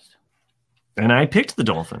Dolphins lost, and I picked the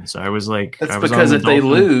Dolphins. I was like, that's because if they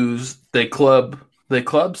lose, they club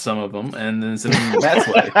some of them, and then it's in Matt's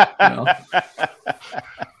way.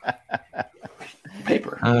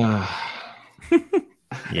 Paper.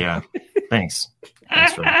 Yeah. Thanks.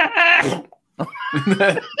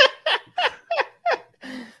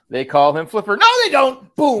 They call him Flipper. No, they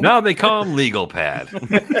don't. Boom. No, they call him Legal Pad.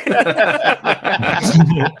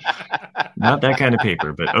 Not that kind of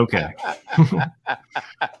paper, but okay.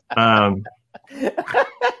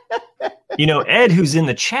 Ed, who's in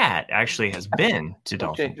the chat, actually has been to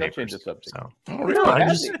Dolphin Papers. Change the subject. So. Oh, really?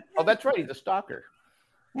 That's right. He's a stalker.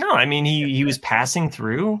 No, I mean he was passing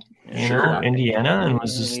through, Indiana, and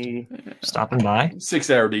was just stopping by.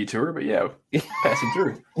 6-hour detour, but yeah, passing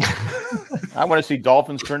through. I want to see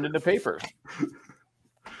Dolphins turned into paper.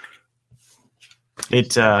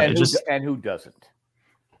 And who doesn't?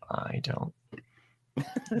 I don't.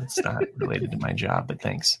 It's not related to my job, but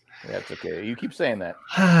thanks. That's okay. You keep saying that.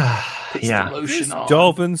 Yeah.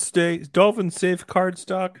 Dolphin safe card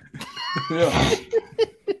stock. Yeah.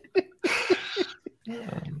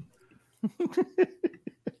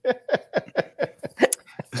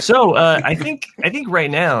 So I think right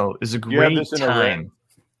now is a great time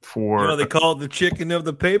for. They call it the chicken of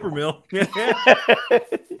the paper mill.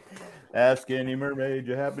 Ask any mermaid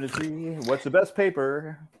you happen to see. What's the best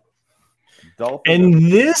paper? Dolphin.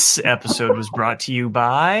 And this episode was brought to you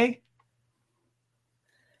by.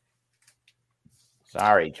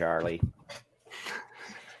 Sorry, Charlie.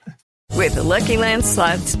 With the Lucky Land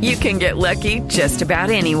Slots, you can get lucky just about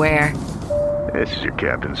anywhere. This is your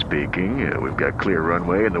captain speaking. We've got clear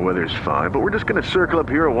runway and the weather's fine, but we're just going to circle up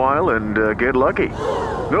here a while and get lucky.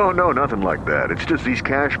 No, nothing like that. It's just these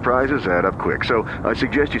cash prizes add up quick. So I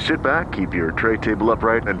suggest you sit back, keep your tray table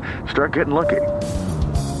upright, and start getting lucky.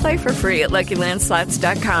 Play for free at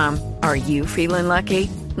LuckyLandSlots.com. Are you feeling lucky?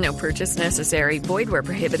 No purchase necessary. Void where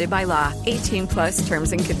prohibited by law. 18+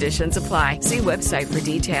 terms and conditions apply. See website for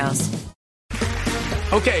details.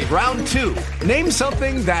 Okay, round 2. Name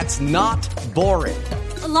something that's not boring.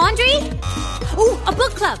 A laundry? Ooh, a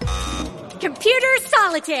book club. Computer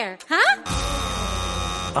solitaire, huh?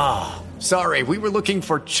 Ah, sorry. We were looking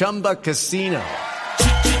for Chumba Casino.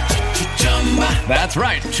 That's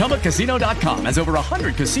right. ChumbaCasino.com has over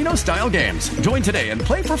 100 casino-style games. Join today and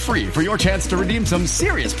play for free for your chance to redeem some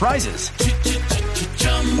serious prizes.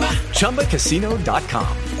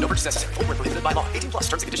 ChumbaCasino.com. No purchase necessary. Void where prohibited by law. 18+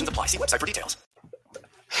 terms and conditions apply. See website for details.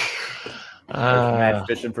 Matt's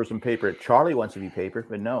fishing for some paper. Charlie wants to be paper,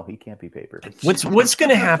 but no, he can't be paper. What's going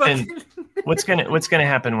to happen? What's going to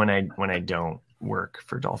happen when I don't work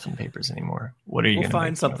for Dolphin Papers anymore? What are you going to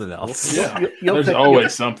find something else? Yeah, there's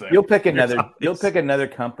always something. You'll pick another. You'll pick another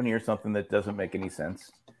company or something that doesn't make any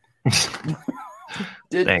sense.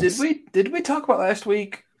 Did we talk about last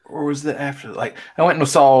week, or was it after? Like, I went and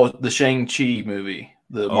saw the Shang-Chi movie,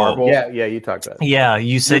 the Marvel. Yeah, you talked about it. Yeah,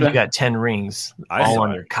 you said you got 10 rings all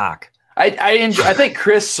on your cock. I think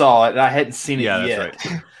Chris saw it, and I hadn't seen it yet. That's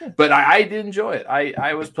right. But I did enjoy it.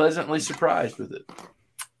 I was pleasantly surprised with it.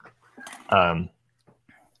 I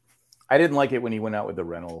didn't like it when he went out with the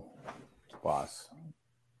rental boss.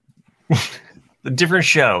 A different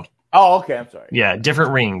show. Oh, okay. I'm sorry. Yeah,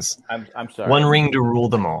 different rings. I'm sorry. One ring to rule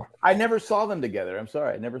them all. I never saw them together. I'm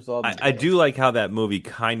sorry. I never saw them. I do like how that movie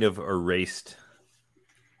kind of erased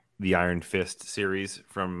the Iron Fist series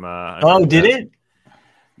from. Did it?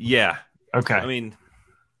 Yeah. Okay. I mean,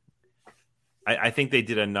 I think they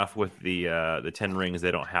did enough with the 10 rings.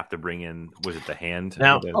 They don't have to bring in. Was it the hand?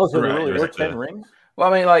 Now, so there really were 10 rings.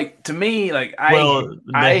 Well, I mean, like to me, like the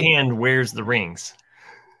hand wears the rings.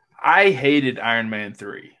 I hated Iron Man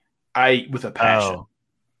 3. With a passion. Oh.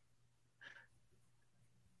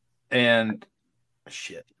 And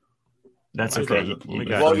shit. That's okay.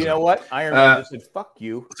 Well, you know what? Iron Man just said, fuck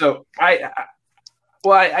you. So I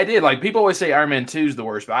did. Like, people always say Iron Man 2 is the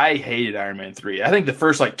worst, but I hated Iron Man 3. I think the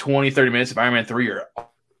first, 20, 30 minutes of Iron Man 3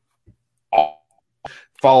 are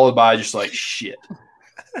followed by just, shit.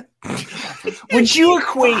 Would you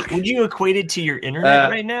equate it to your internet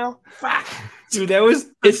right now? Fuck. Dude, that was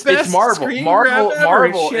it's Marvel.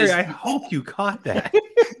 Marvel Sherry, is. I hope you caught that.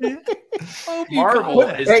 Marvel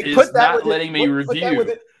is not letting me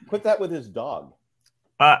review. Put that with his dog.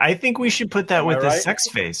 I think we should put that with his sex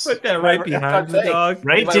face. Put that right behind the dog.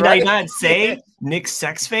 Right? Did I not say Nick's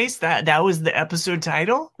sex face? That was the episode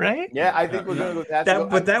title, right? Yeah, I think we're going to go with that.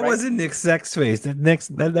 But that wasn't Nick's sex face.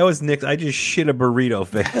 That was Nick's. I just shit a burrito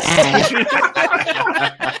face.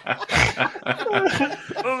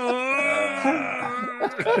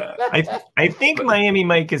 I think Miami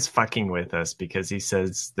Mike is fucking with us because he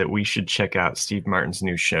says that we should check out Steve Martin's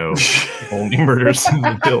new show, Only Murders in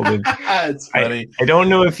the Building. It's funny. I don't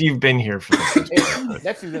know if you've been here for this.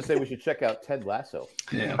 Next, he's going to say we should check out Ted Lasso.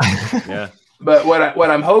 Yeah. Yeah. But what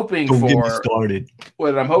I'm hoping Don't get me for, started.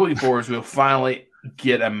 what I'm hoping for is we'll finally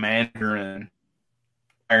get a Mandarin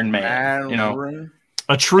Iron Man.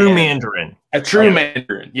 A true Mandarin. A true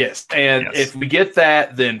Mandarin, yes. And if we get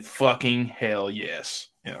that, then fucking hell yes.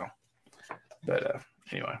 But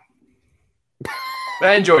anyway.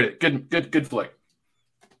 I enjoyed it. Good flick.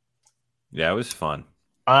 Yeah, it was fun.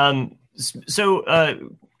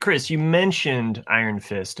 So Chris, you mentioned Iron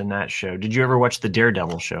Fist in that show. Did you ever watch the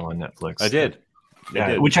Daredevil show on Netflix? I did.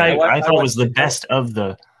 Which I thought was the best of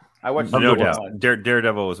the. I watched no doubt.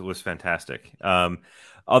 Daredevil was fantastic.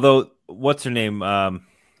 Although, what's her name?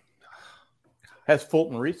 Has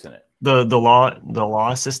Fulton Reese in it? The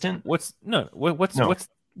law assistant. What's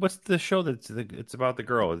the show it's about the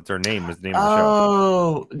girl? It's her name. Is the name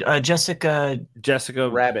of the show? Jessica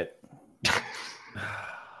Rabbit.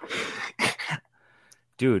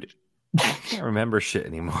 Dude, I can't remember shit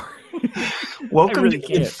anymore. Welcome to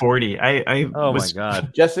Kid 40. Oh my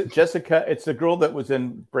god, Jessica. It's the girl that was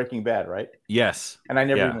in Breaking Bad, right? Yes. And I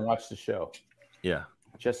never even watched the show. Yeah.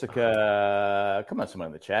 Jessica, come on, someone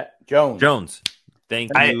in the chat. Jones.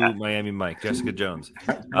 Thank you, Miami Mike. Jessica Jones.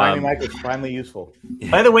 Miami Mike is finally useful.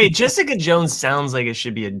 By the way, Jessica Jones sounds like it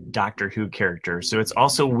should be a Doctor Who character, so it's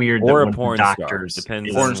also weird or that a porn star.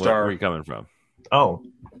 Depends on where you're coming from. Oh,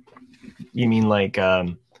 you mean like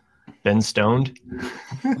Ben Stoned?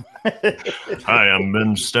 Hi, I'm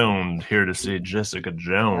Ben Stoned, here to see Jessica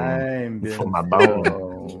Jones for my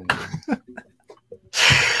bone.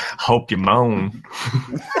 Hope you moan.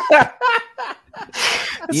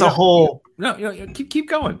 It's a whole. No, keep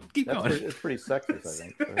going. Keep going. It's pretty sexist, I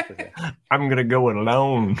think. Okay. I'm gonna go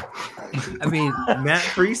alone. I mean, Matt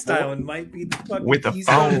freestyling might be the fucking with a easiest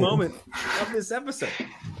phone moment of this episode.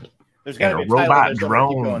 There's got to be a robot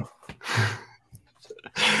drone.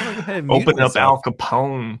 Open up Al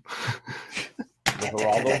Capone.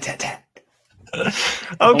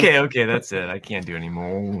 Okay, that's it. I can't do any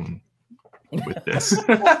more with this.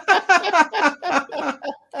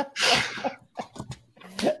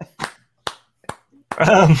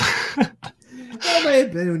 That may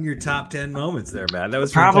have been in your top 10 moments there, Matt. That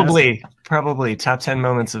was probably top 10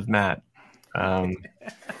 moments of Matt.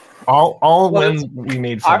 All when we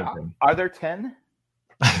made fun of him. Are there 10?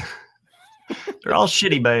 They're all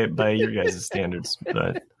shitty by your guys' standards,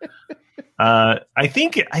 but I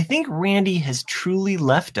think Randy has truly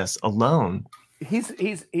left us alone. He's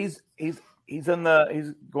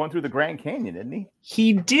going through the Grand Canyon, isn't he?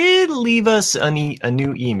 He did leave us a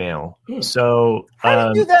new email. So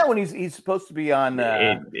how do you do that when he's supposed to be on?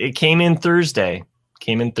 It came in Thursday.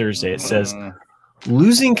 It says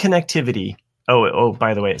losing connectivity. Oh,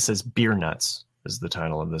 by the way, it says beer nuts is the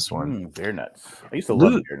title of this one. Beer nuts. I used to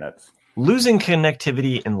love beer nuts. Losing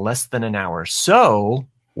connectivity in less than an hour. So,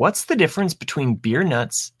 what's the difference between beer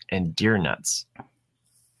nuts and deer nuts?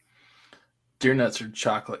 Deer nuts are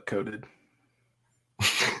chocolate coated.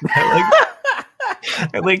 I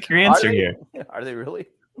like your answer here. Are they really?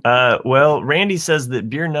 Well, Randy says that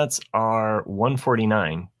beer nuts are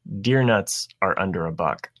 $1.49. Deer nuts are under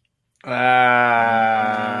 $1. Not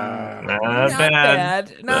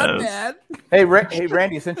bad. Not bad. Hey,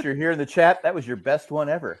 Randy, since you're here in the chat, that was your best one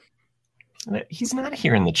ever. He's not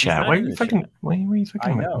here in the chat. Why are you fucking? Why are you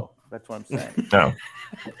fucking? I know. That's what I'm saying. No.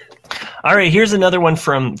 All right. Here's another one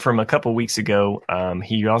from a couple weeks ago.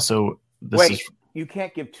 He also. You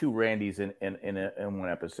can't give 2 Randys in one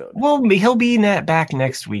episode. Well, he'll be back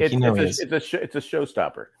next week. It's a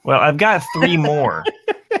showstopper. Well, I've got 3 more.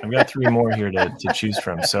 I've got 3 more here to choose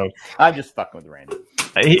from. So I'm just fucking with Randy.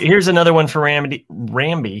 Here's another one for Ramby.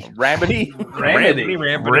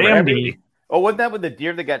 Ramby. Oh, wasn't that with the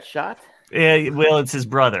deer that got shot? Yeah. Well, it's his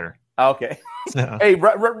brother. Okay. So. Hey,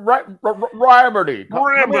 Ramberty.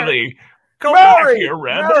 Come back here,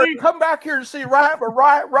 Mary, come back here and see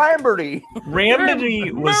Ramberty.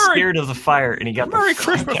 Ramberty was scared of the fire, and he got Merry the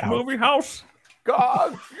Christmas out. movie house.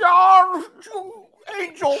 God,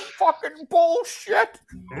 angel fucking bullshit.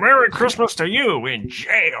 Merry Christmas to you in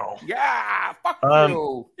jail. Yeah, fuck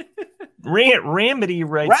you. Ramberty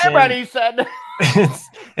writes Ramberty said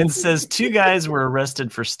and says 2 guys were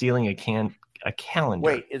arrested for stealing a calendar.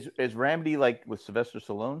 Wait, is Ramberty like with Sylvester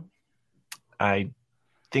Stallone? I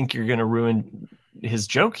think you're going to ruin his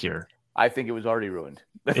joke here. I think it was already ruined.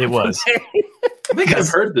 It was. I think I've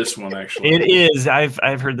heard this one actually. It is.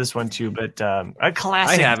 I've heard this one too, but a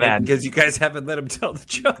classic. I haven't because you guys haven't let him tell the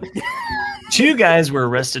joke. 2 guys were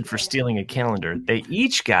arrested for stealing a calendar. They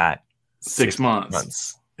each got 6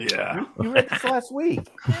 months. Yeah, you read this last week.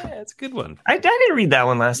 Yeah, it's a good one. I didn't read that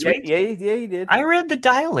one last week. Yeah, you did. I read the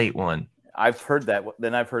Dilate one. I've heard that.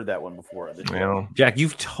 Then I've heard that one before. Well, Jack,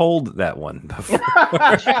 you've told that one before.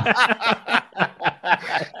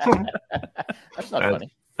 That's not funny.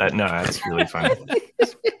 No, that's really funny.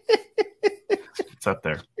 It's up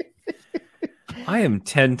there. I am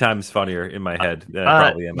 10 times funnier in my head than I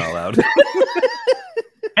probably am out loud.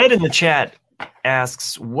 Ed in the chat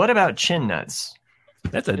asks, "What about chin nuts?"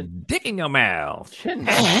 That's a dick in your mouth. Chin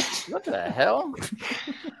nuts? What the hell?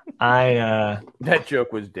 That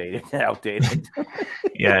joke was outdated.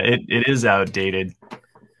 Yeah, it is outdated.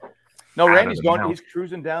 No, Randy's going. He's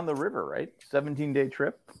cruising down the river, right? 17-day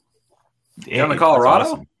trip. Down to Colorado.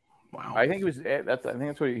 Awesome. Wow. I think it was. I think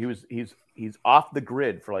that's what he was. He's off the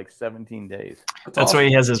grid for like 17 days. That's awesome. why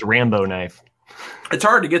he has his Rambo knife. It's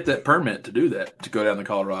hard to get that permit to do that, to go down to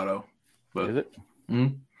Colorado. But, is it?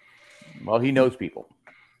 Well, he knows people.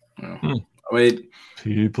 Yeah. I mean,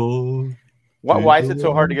 people. Why is it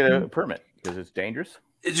so hard to get a permit? Because it's dangerous.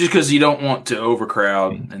 It's just because you don't want to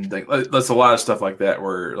overcrowd and think. That's a lot of stuff like that.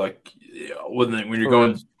 Where like when you're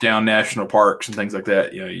going down national parks and things like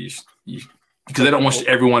that, you because they don't want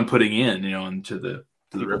everyone putting in, into the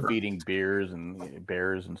river, feeding bears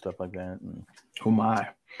and stuff like that. And, oh my!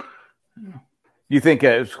 You think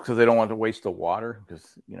it's because they don't want to waste the water? Because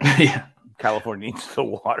yeah. California needs the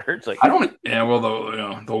water. It's like I don't. Yeah, well,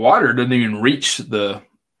 the water doesn't even reach the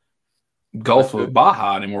Gulf of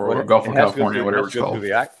Baja anymore, or Gulf of California, whatever it's called. Through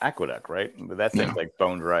the aqueduct, right? But that thing's like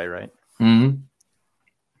bone dry, right? Mm-hmm.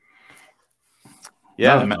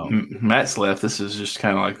 Yeah, Matt's left. This is just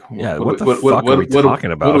kind of like, what the fuck are we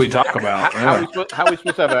talking about? What do we talk about? How are we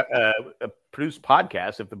supposed to have a produced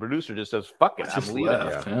podcast if the producer just says "fuck it"? I'm leaving.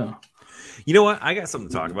 Yeah. You know what? I got something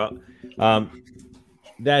to talk about.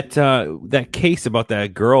 That case about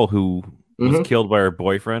that girl who was killed by her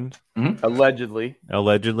boyfriend, allegedly,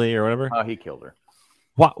 or whatever. He killed her.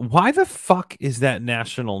 Why the fuck is that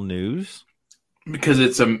national news? Because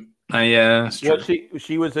it's yeah. Well,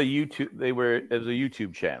 she was a YouTube. It was a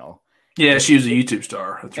YouTube channel. Yeah, she was a YouTube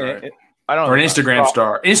star. That's right. I don't know, or an Instagram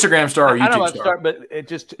star. Instagram star or YouTube I don't know star. But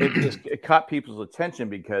it caught people's attention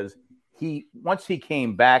because once he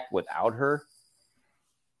came back without her,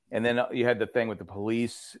 and then you had the thing with the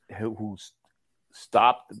police who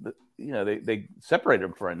stopped. They separated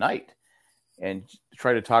him for a night and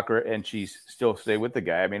tried to talk her, and she still stayed with the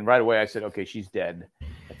guy. I mean, right away I said, okay, she's dead.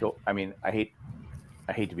 I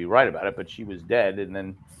hate to be right about it, but she was dead, and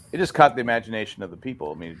then it just caught the imagination of the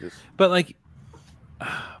people. I mean, but like,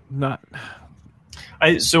 not.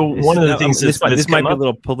 So one of the things this might be a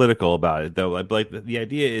little political about it, though. Like the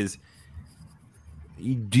idea is,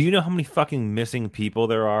 do you know how many fucking missing people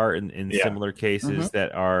there are in similar cases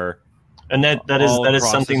that are? And that is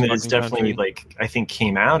something that is definitely like I think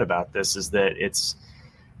came out about this is that it's.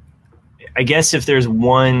 I guess if there's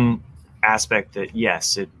one aspect that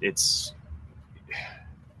yes, it's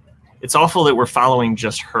awful that we're following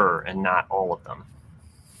just her and not all of them.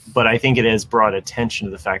 But I think it has brought attention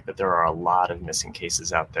to the fact that there are a lot of missing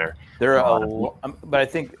cases out there. There are but I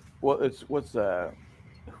think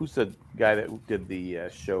who's the guy that did the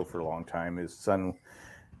show for a long time? His son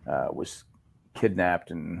was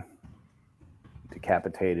kidnapped and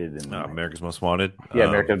decapitated, and America's Most Wanted. Yeah,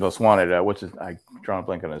 America's Most Wanted. What's his? I drawn a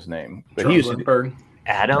blank on his name, but he used to.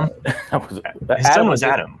 Adam. His son was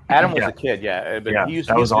Adam. Adam was a kid, yeah. But yeah, he used,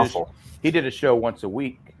 that was awful. He did a show once a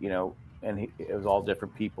week, and it was all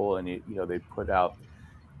different people, and they put out,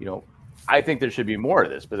 I think there should be more of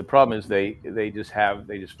this, but the problem is they just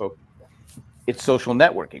focus. It's social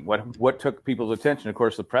networking. What took people's attention? Of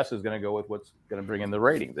course, the press is going to go with what's going to bring in the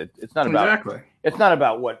ratings. It's not about It's not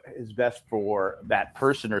about what is best for that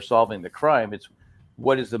person or solving the crime. It's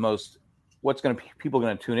what's people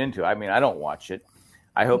going to tune into. I mean, I don't watch it.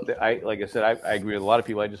 I hope that like I said, I agree with a lot of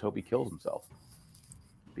people. I just hope he kills himself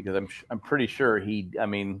because I'm pretty sure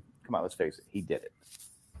come on, let's face it, he did it.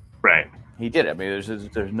 Right. He did it. I mean,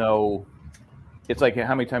 there's no. It's like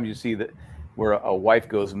how many times you see that where a wife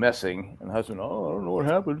goes missing and the husband, I don't know what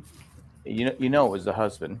happened. You know, it was the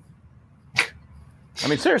husband. I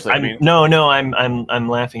mean, seriously. No, I'm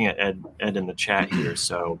laughing at Ed in the chat here,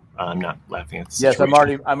 so I'm not laughing at the situation.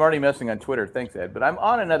 Yes, I'm already messing on Twitter. Thanks, Ed. But I'm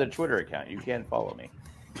on another Twitter account. You can follow me.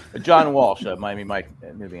 John Walsh, Miami Mike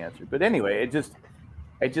knew the answer. But anyway, it just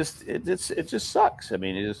sucks. I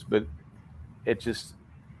mean, it's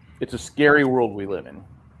a scary world we live in.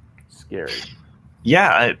 Scary.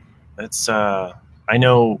 Yeah, I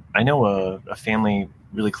know a family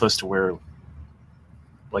really close to where,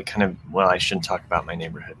 like, kind of. Well, I shouldn't talk about my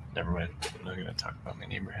neighborhood. Never mind. I'm not going to talk about my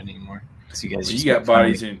neighborhood anymore. So you guys, got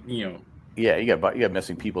bodies in, Yeah, you got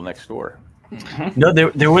missing people next door. No,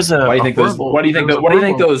 there was a. Why do you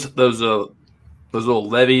think those little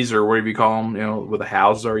levees or whatever you call them, where the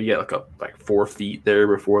houses are? You get like 4 feet there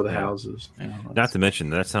before the houses. Not to mention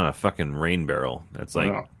that's not a fucking rain barrel. That's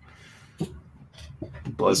like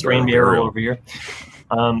blood rain barrel over here.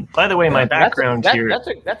 By the way, my background here.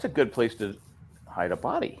 That's a good place to hide a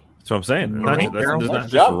body. That's what I'm saying. There's not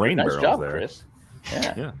just rain barrels there. Chris.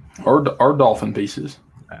 Yeah. Or dolphin pieces.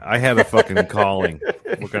 I have a fucking calling.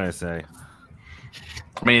 What can I say?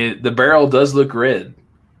 I mean, the barrel does look red.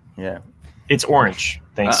 Yeah. It's orange.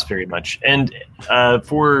 Thanks very much. And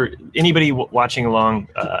for anybody watching along,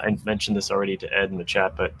 I mentioned this already to Ed in the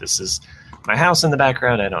chat, but this is my house in the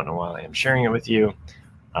background. I don't know why I'm sharing it with you.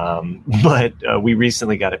 But we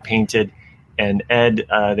recently got it painted. And Ed,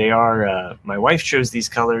 my wife chose these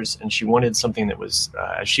colors, and she wanted something that was,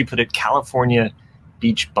 as she put it, California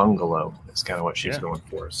beach bungalow. That's kind of what she's going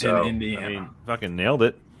for. So, in Indiana. I mean, fucking nailed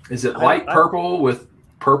it. Is it light purple with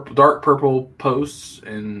dark purple posts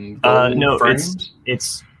and gold frames?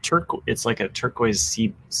 It's turquoise. It's like a turquoise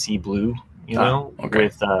sea blue, okay.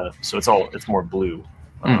 with so it's more blue,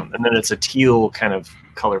 and then it's a teal kind of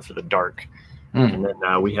color for the dark, and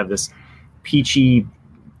then we have this peachy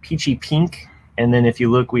pink, and then if you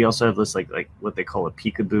look, we also have this like what they call a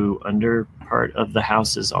peekaboo under part of the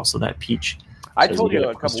house is also that peach. I told you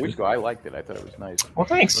a couple weeks ago I liked it. I thought it was nice. Well,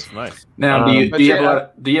 thanks. That's nice. Now, do you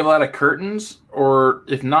have a lot of curtains, or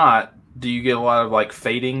if not, do you get a lot of like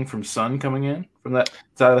fading from sun coming in from that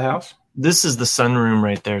side of the house? This is the sunroom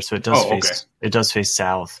right there, so it does face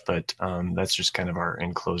south, but that's just kind of our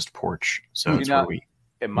enclosed porch. So it's where we.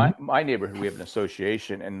 In my neighborhood, we have an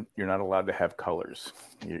association, and you're not allowed to have colors.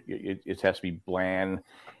 It has to be bland.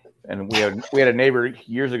 And we had a neighbor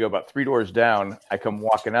years ago, about 3 doors down. I come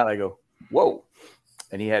walking out, I go, "Whoa!"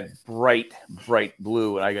 And he had bright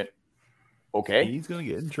blue, and I go, "Okay, he's gonna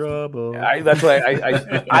get in trouble." That's why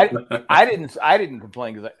I didn't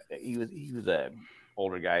complain because he was an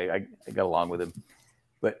older guy. I got along with him,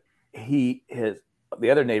 but the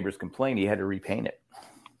other neighbors complained he had to repaint it.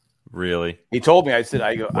 Really? He told me. I said,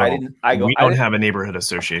 we don't have a neighborhood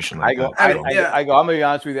association like that. I go, I'm going to be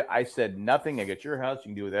honest with you. I said nothing. I got your house. You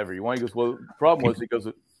can do whatever you want. He goes, well, the problem was, it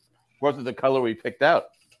wasn't the color we picked out.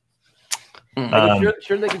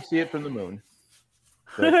 Sure they can see it from the moon.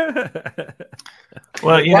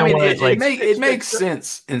 Well, it makes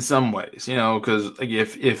sense in some ways, because like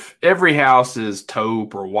if every house is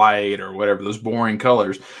taupe or white or whatever, those boring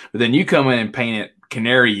colors, but then you come in and paint it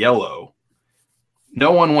canary yellow.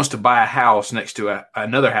 No one wants to buy a house next to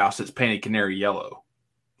another house that's painted canary yellow.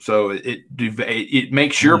 So it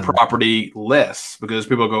makes your property less because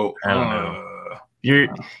people go, I don't know.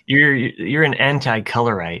 You're an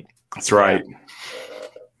anti-colorite. That's right.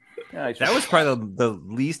 Yeah, that was probably the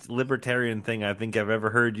least libertarian thing I think I've ever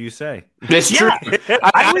heard you say. It's true.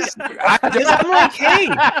 I'm like, hey,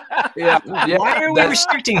 why are we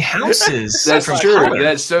restricting houses? That's true. Color?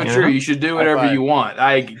 That's so true. You should do whatever you want.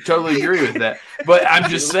 I totally agree with that. But I'm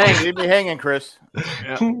just saying, leave me hanging, Chris.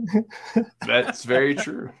 Yeah. That's very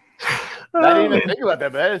true. I didn't even think about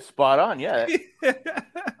that, but that is spot on. Yeah.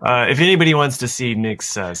 If anybody wants to see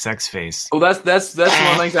Nick's sex face, Well, that's one of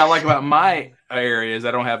the things I like about my area is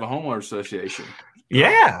I don't have a homeowner association.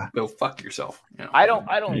 yeah, Go fuck yourself. You know? I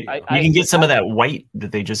don't. you can get some of that white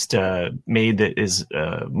that they just made that is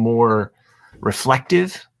more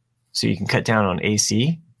reflective, so you can cut down on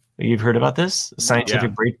AC. You've heard about this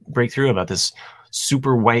scientific breakthrough about this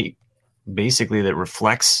super white, basically that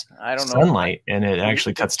reflects sunlight, and it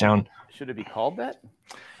actually cuts down. Should it be called that?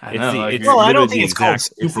 I know. I don't think it's called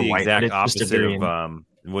super it's the white. exact It's just a opposite very, of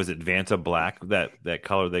was it Vanta Black, that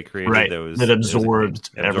color they created right that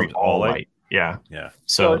absorbed all light. Yeah.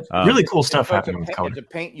 So really cool stuff happening with color. It's a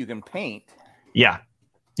paint you can paint. Yeah,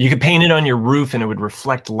 you could paint it on your roof, and it would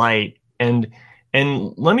reflect light. And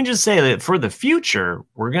let me just say that for the future,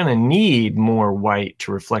 we're going to need more white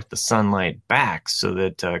to reflect the sunlight back, so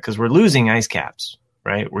that because we're losing ice caps,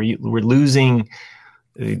 right? We're losing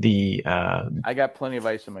the. I got plenty of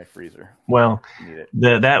ice in my freezer. Well,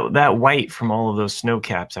 that white from all of those snow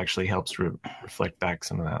caps actually helps reflect back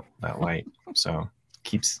some of that light, so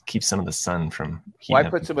keeps some of the sun from. Well, I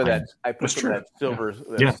put some of that. I put some of that silver.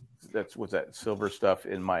 That's what's that silver stuff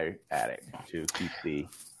in my attic to keep the.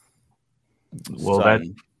 Well,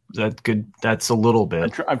 sun. That's good. That's a little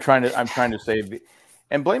bit. I'm trying to save,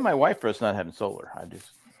 and blame my wife for us not having solar.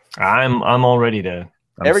 I'm all ready to.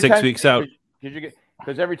 I'm 6 weeks out.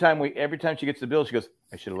 Because every time she gets the bill, she goes,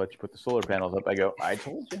 "I should have let you put the solar panels up." I go, "I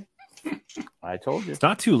told you. It's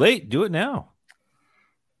not too late. Do it now."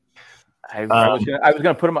 I was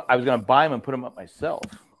gonna put them. I was gonna buy them and put them up myself.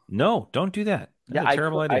 No, don't do that. That's a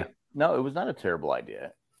terrible idea. No, it was not a terrible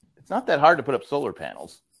idea. It's not that hard to put up solar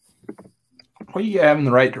panels. Well, you have in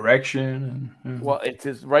the right direction. Well, it's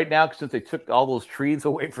just right now, since they took all those trees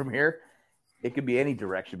away from here, it could be any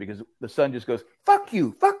direction because the sun just goes, fuck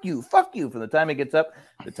you, fuck you, fuck you, from the time it gets up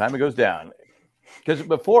to the time it goes down. Because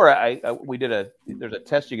before there's a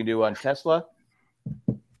test you can do on Tesla.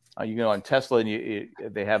 You go on Tesla and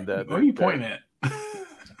they have the. What are you pointing at?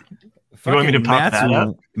 You want me to pop that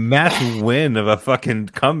up? Matt's win of a fucking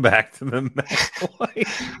comeback to the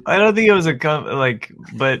I don't think it was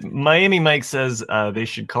but Miami Mike says they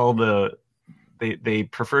should call they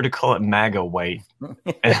prefer to call it MAGA white,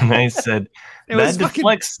 and I said that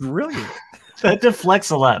deflects brilliant. That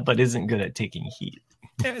deflects a lot, but isn't good at taking heat.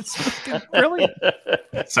 Yeah, it's fucking brilliant.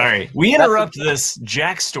 Sorry, we interrupt this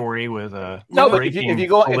Jack story with a But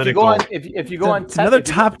if you go on another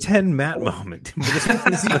top 10 Matt moment. This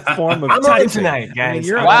is a form of I'm on tonight, guys.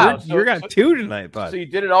 I mean, you got two tonight, bud. So you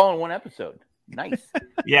did it all in one episode. Nice.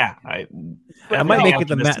 Yeah, I might make it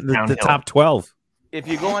the top 12. If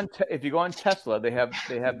you go on Tesla, they have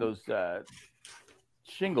those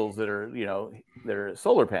shingles that are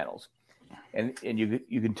solar panels. And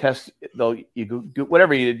you can test, though, you do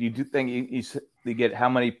whatever you do thing, you get how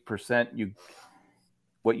many percent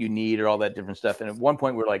what you need or all that different stuff. And at one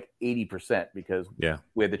point we're like 80% because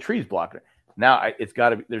we had the trees blocking it. Now it's got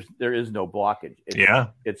to be, there is no blockage.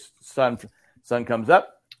 It's sun comes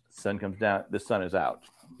up, sun comes down, the sun is out.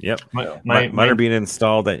 Yep. Mine are being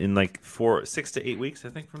installed in like 6 to 8 weeks, I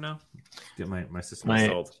think, from now. Get my system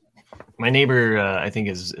installed. My neighbor, I think,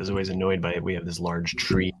 is always annoyed by it. We have this large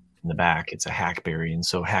tree in the back. It's a hackberry, and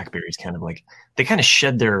so hackberries kind of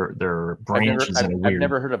shed their branches in a weird. I've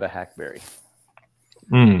never heard of a hackberry.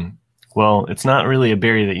 Well, it's not really a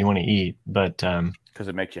berry that you want to eat, but because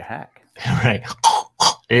it makes you hack. Right.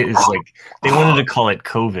 It is like they wanted to call it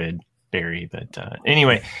COVID berry, but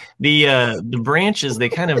anyway, the branches, they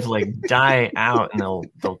kind of like die out and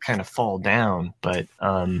they'll kind of fall down, but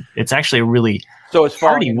it's actually a really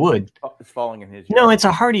hardy wood. It's falling in his yard. No, it's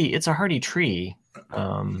a hardy tree.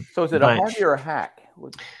 So is it a hardy or a hack?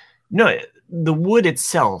 No, the wood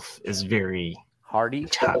itself is very hardy.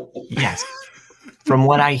 Tough. Yes, from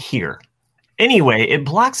what I hear. Anyway, it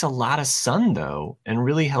blocks a lot of sun though, and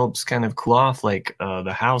really helps kind of cool off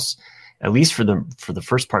the house, at least for the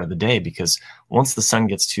first part of the day. Because once the sun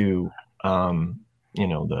gets to the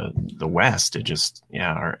west, it just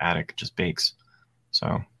our attic just bakes.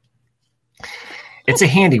 So it's a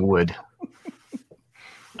handy wood.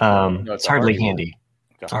 It's hardly handy.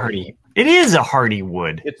 It's a hardy. It is a hardy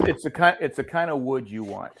wood. It's the kind of wood you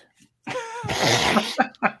want.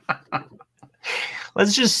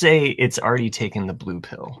 Let's just say it's already taken the blue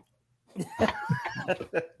pill.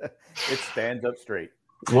 It stands up straight.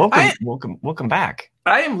 Welcome back.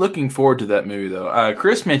 I am looking forward to that movie, though.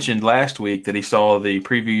 Chris mentioned last week that he saw the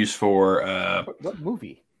previews for what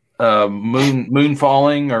movie? Moon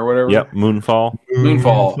Falling or whatever. Yep, Moonfall.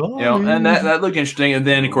 And that looked interesting. And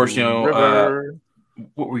then, of course,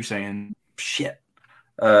 what were you saying? Shit.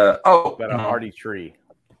 About a hardy tree.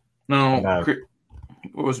 No,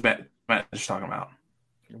 what was Matt just talking about?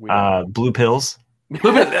 Blue pills.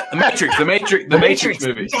 The Matrix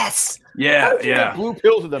movie. Yes. Yeah. Blue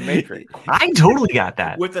pills in the Matrix. I totally got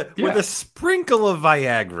that. With a sprinkle of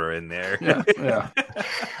Viagra in there. Yeah.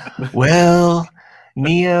 Well,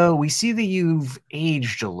 Neo, we see that you've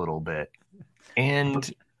aged a little bit, and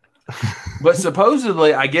but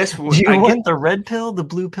supposedly, I guess do you want the red pill, the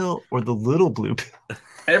blue pill, or the little blue pill?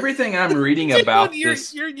 Everything I'm reading about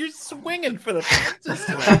this, you're swinging for the fences.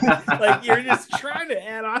 Like you're just trying to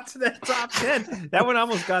add on to that top 10. That one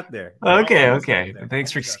almost got there. Okay.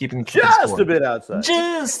 Thanks for keeping just a bit outside,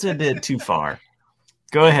 just a bit too far.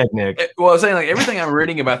 Go ahead, Nick. Well, I was saying, like, everything I'm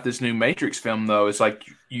reading about this new Matrix film, though, is like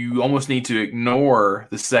you almost need to ignore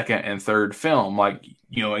the second and third film. Like,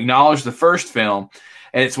 acknowledge the first film,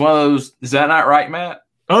 and it's one of those. Is that not right, Matt?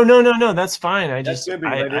 Oh no, that's fine. I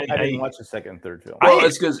didn't watch the second and third film. Well,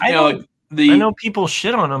 it's because I know people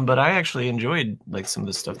shit on them, but I actually enjoyed like some of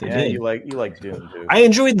the stuff they did. You like Doom too. I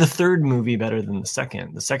enjoyed the third movie better than the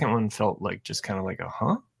second. The second one felt like just kind of like a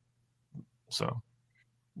So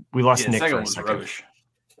we lost Nick for a second. Rubbish.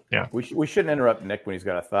 Yeah, we shouldn't interrupt Nick when he's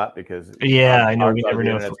got a thought because I know we never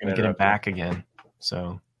know if we're gonna get him back again.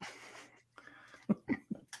 So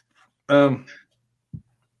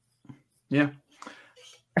yeah.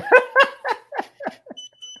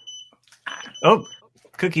 Oh,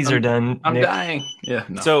 cookies are done. I'm Nick. dying. Yeah.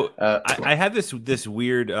 No. So I had this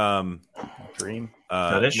weird dream.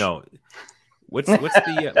 No. What's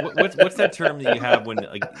that term that you have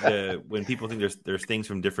when people think there's things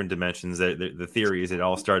from different dimensions? The theory is it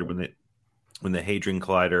all started when the Hadron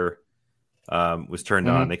Collider was turned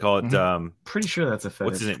on. They call it. Pretty sure that's a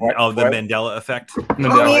fetish. What's it? Oh, the Mandela effect. Or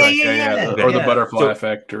the butterfly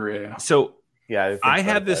effect, So yeah, I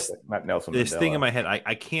have this Mandela. thing in my head.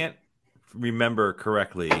 I can't remember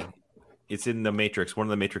correctly. It's in the Matrix, one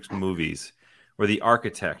of the Matrix movies, where the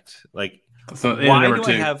architect, like,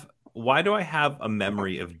 why do I have a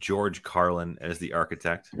memory of George Carlin as the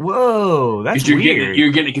architect? Whoa, that's weird.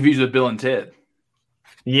 You're getting confused with Bill and Ted.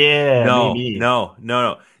 Yeah, no.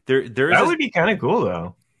 There that would be kind of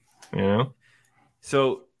cool though.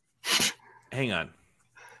 So, hang on.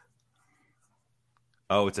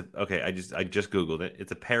 Oh, okay. I just googled it.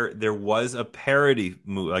 It's there was a parody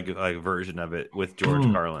movie, like a version of it with George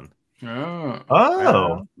Carlin.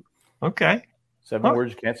 Oh, okay. 7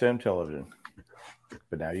 words you can't say on television,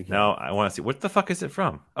 but now you can. No, I want to see. What the fuck is it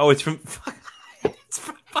from? Oh, it's from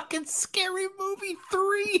fucking Scary Movie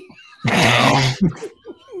 3.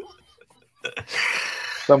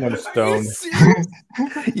 Someone's stoned.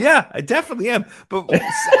 Yeah, I definitely am. But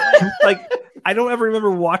like, I don't ever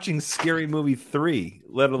remember watching Scary Movie 3.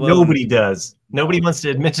 Let alone nobody does. Nobody wants to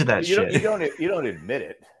admit to that shit. You don't admit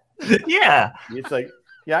it. Yeah, it's like,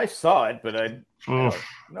 yeah, I saw it, but no.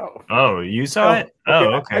 Oh, you saw it?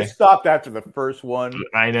 Okay. I stopped after the first one.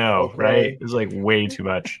 I know, right? It was like way too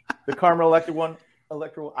much. The Carmel Electra one.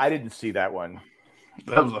 I didn't see that one.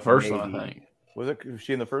 That was the first one, I think. Was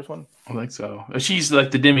she in the first one? I think so. She's like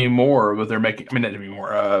the Demi Moore, but they're making. I mean, not Demi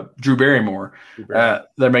Moore. Drew Barrymore.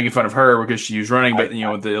 They're making fun of her because she was running, but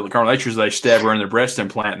the Carmel Electras, they stab her in the breast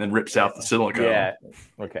implant and then rips out the silicone. Yeah.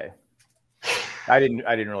 Okay. I didn't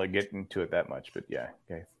really get into it that much, but yeah.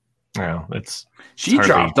 Okay. No, she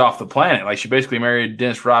dropped off the planet. Like, she basically married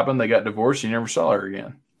Dennis Rodman. They got divorced. You never saw her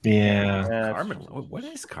again. Yeah. What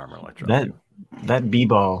is Carmel Electra? That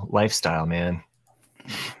b-ball lifestyle, man.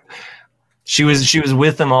 She was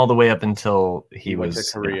with him all the way up until he went was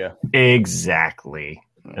to Korea. Exactly.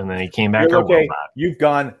 And then he came back. Okay, you've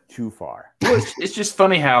gone too far. It's just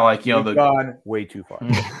funny how, like, you've gone way too far.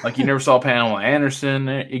 Like, you never saw Pamela Anderson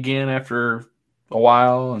again after a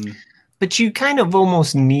while, but you kind of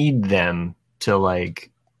almost need them to,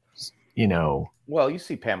 like, Well, you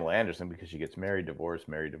see Pamela Anderson because she gets married, divorced,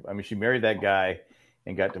 married. I mean, she married that guy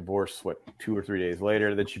and got divorced 2 or 3 days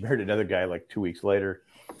later. Then she married another guy like 2 weeks later.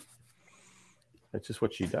 That's just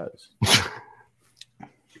what she does.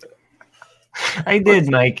 I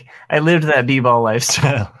did, Mike. I lived that b-ball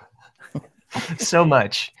lifestyle so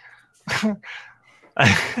much. Did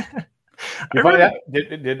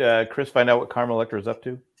Chris find out what Carmel Electra is up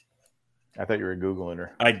to? I thought you were Googling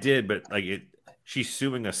her. I did, but she's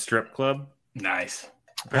suing a strip club. Nice.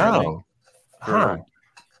 Oh.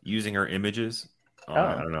 Using her images.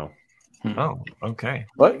 I don't know. Oh, okay.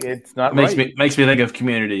 But it's not makes me think of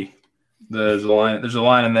Community. There's a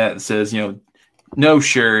line in that says, no,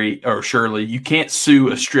 Shirley, you can't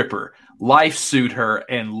sue a stripper. Life sued her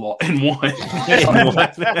and won.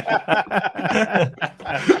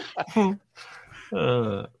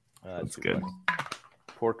 That's good.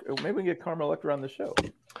 Maybe we can get Carmel Electra on the show.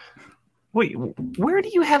 Wait, where do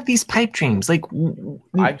you have these pipe dreams? Like,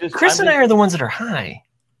 Chris and I are the ones that are high.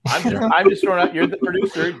 I'm just throwing out. You're the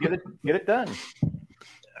producer. Get it done.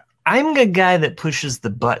 I'm the guy that pushes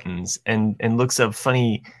the buttons and looks up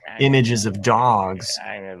funny images of dogs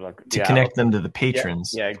to connect them to the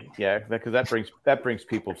patrons. Yeah, because that brings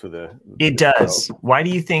people to the. It does. Show. Why do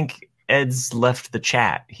you think Ed's left the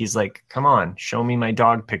chat? He's like, "Come on, show me my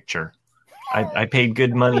dog picture. I paid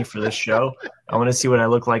good money for this show. I want to see what I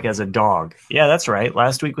look like as a dog." Yeah, that's right.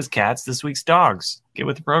 Last week was cats. This week's dogs. Get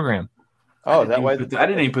with the program. Oh, I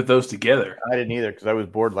didn't even put those together. I didn't either because I was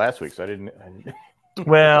bored last week, so I didn't.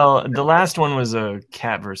 Well, the last one was a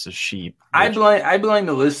cat versus sheep. I blame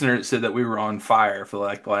the listener that said that we were on fire for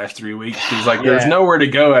like the last 3 weeks because there's nowhere to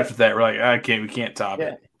go after that. We're like, we can't top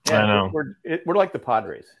it. Yeah, I know. We're like the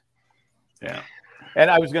Padres. Yeah. And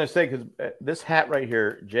I was going to say because this hat right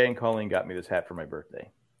here, Jay and Colleen got me this hat for my birthday.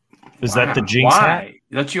 Is that the Jinx hat?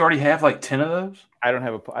 Don't you already have like 10 of those? I didn't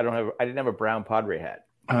have a brown Padre hat.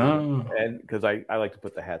 Oh. And because I like to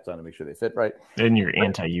put the hats on to make sure they fit right. And you're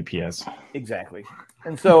anti-UPS. Exactly.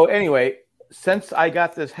 And so anyway, since I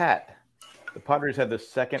got this hat, the Padres had the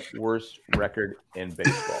second worst record in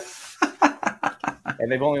baseball. And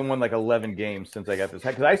they've only won like 11 games since I got this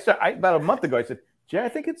hat. Because about a month ago, I said, Jay, I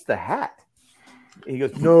think it's the hat. He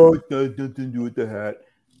goes, no, it does nothing to do with the hat.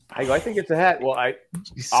 I go, I think it's a hat. Well,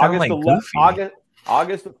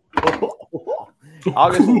 August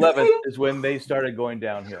 11th is when they started going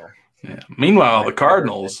downhill. Yeah. Meanwhile, the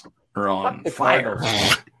Cardinals are on fire.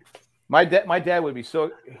 My dad would be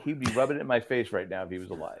he'd be rubbing it in my face right now if he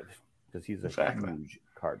was alive because he's a huge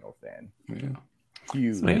Cardinal fan. Yeah.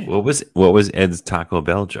 Huge. Wait, what was Ed's Taco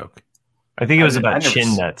Bell joke? I think it was about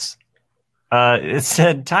chin nuts. It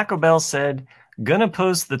said Taco Bell said, "Gonna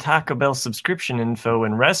post the Taco Bell subscription info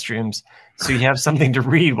in restrooms so you have something to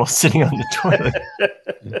read while sitting on the toilet."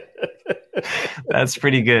 That's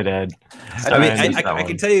pretty good, Ed. I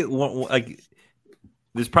can tell you,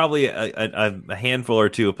 there's probably a handful or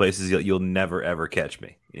two of places you'll never ever catch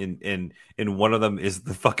me. And one of them is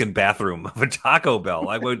the fucking bathroom of a Taco Bell.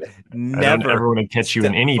 I would never I don't ever want to catch you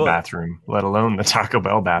in any bathroom, let alone the Taco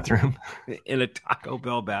Bell bathroom. In a Taco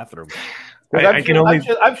Bell bathroom.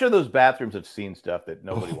 I'm sure those bathrooms have seen stuff that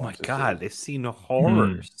nobody wants to see. Oh my God, they've seen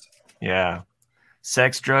horrors. Yeah.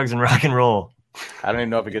 Sex, drugs, and rock and roll. I don't even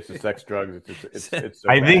know if it gets to sex, drugs. It's so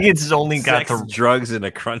I think it's only got sex, drugs, and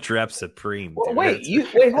a Crunchwrap Supreme. Well, wait,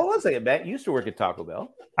 hold on a second, Matt. You used to work at Taco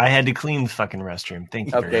Bell. I had to clean the fucking restroom.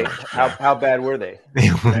 Thank you. Okay, how bad were they?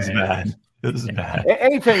 It was bad. It was bad.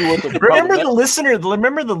 Anytime you work with remember the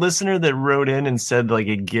listener that wrote in and said like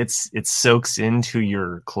it soaks into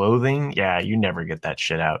your clothing. Yeah, you never get that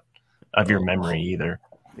shit out of your memory either.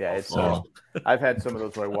 Yeah, it's so. I've had some of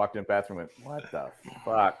those where I walked in the bathroom and went, what the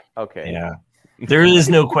fuck? Okay. Yeah. There is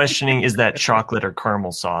no questioning, is that chocolate or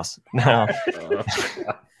caramel sauce? No.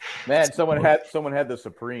 Man, someone had the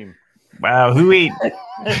Supreme. Wow, who ate?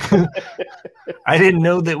 I didn't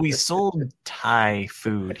know that we sold Thai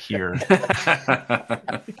food here.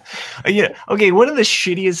 Yeah. Okay. One of the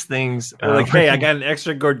shittiest things. Like, hey, I got an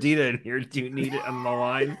extra gordita in here. Do you need it on the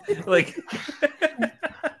line? Like,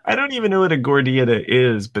 I don't even know what a gordita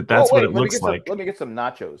is, but that's what it looks like. Let me get some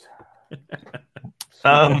nachos.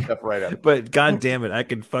 Stuff right up. But god damn it, I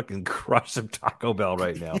can fucking crush some Taco Bell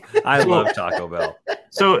right now. I love Taco Bell.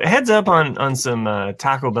 So heads up on some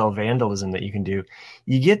Taco Bell vandalism that you can do.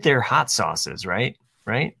 You get their hot sauces, right?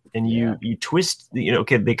 And you twist,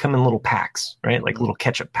 okay, they come in little packs, right? Like little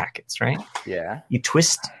ketchup packets, right? Yeah. You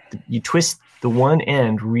twist the one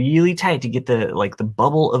end really tight to get the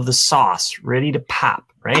bubble of the sauce ready to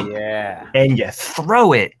pop, right? Yeah. And you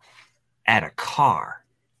throw it at a car.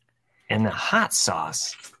 And the hot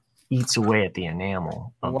sauce eats away at the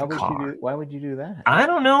enamel of the car. Why would you do that? I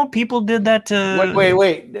don't know. People did that to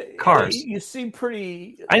wait. Cars. You seem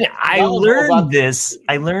pretty. I learned this.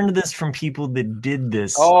 I learned this from people that did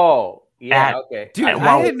this. Oh, yeah. Okay, dude.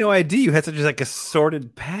 I had no idea you had such a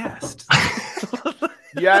sordid past.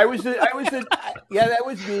 Yeah, I was. Yeah, that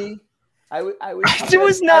was me. It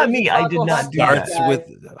was not me. I did not do that. Starts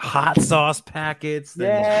with hot sauce packets,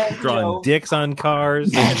 then drawing dicks on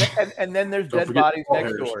cars, and then there's dead bodies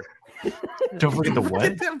next door. Don't forget the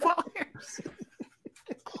what?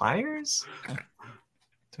 Pliers?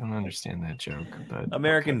 Don't understand that joke. But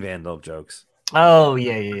American Vandal jokes. Oh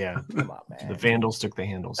yeah. Come on, man. The Vandals took the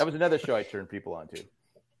handles. That was another show I turned people on to.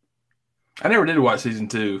 I never did watch season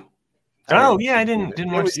 2. Oh yeah, I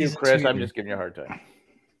didn't watch season 2. Chris, I'm just giving you a hard time.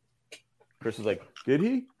 Chris is like, did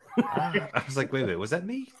he? I was like, wait, was that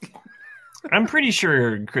me? I'm pretty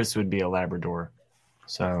sure Chris would be a Labrador.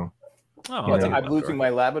 So I'm losing my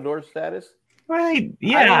Labrador status? Right?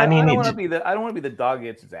 Yeah, I don't want to be the dog that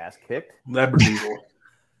gets his ass kicked. Labradoodle.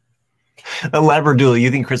 A Labradoodle.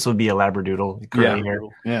 You think Chris would be a Labradoodle? Curly hair.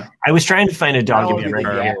 Yeah. I was trying to find a dog with red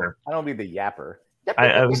hair. I don't be the yapper.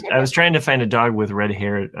 I was trying to find a dog with red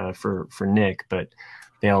hair for Nick, but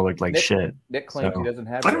they all looked like shit. Nick claims he doesn't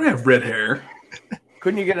have. I don't have red hair.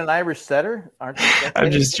 Couldn't you get an Irish setter? I'm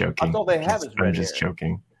just joking. That's all they have is red hair. I'm just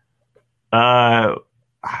joking.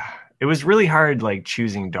 It was really hard, like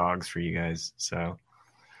choosing dogs for you guys. So,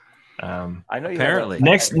 I know you apparently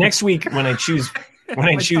next week when I choose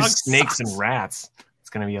snakes and rats,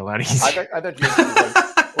 it's gonna be a lot easier. I thought you were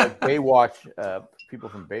like Baywatch. People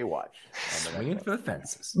from Baywatch. Swinging for the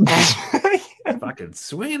fences. Fucking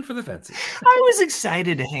swinging for the fences. I was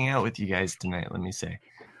excited to hang out with you guys tonight, let me say.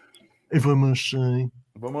 If I must say.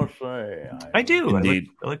 I do. Indeed.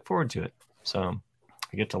 I look forward to it. So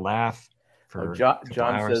I get to laugh for John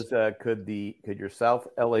hours. says, could your South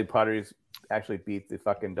LA Padres actually beat the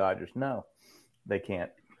fucking Dodgers? No, they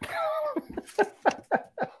can't.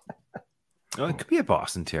 Well, it could be a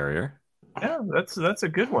Boston Terrier. Yeah, that's a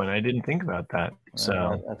good one. I didn't think about that.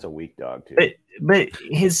 So that's a weak dog too. But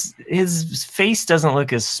his face doesn't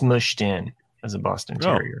look as smushed in as a Boston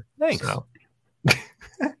Terrier. Thanks. So.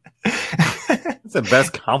 That's the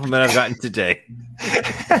best compliment I've gotten today.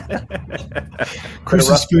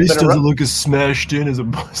 Chris's face doesn't look as smashed in as a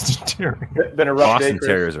Boston Terrier. Been a rough Boston day,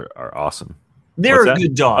 Terriers are awesome. They're a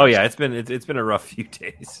good dog. Oh yeah, it's been a rough few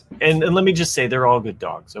days. And let me just say, they're all good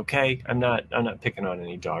dogs. Okay, I'm not picking on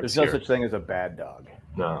any dogs. There's no such thing as a bad dog.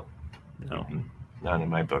 No, not in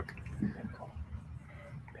my book.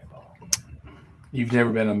 You've never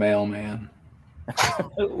been a mailman.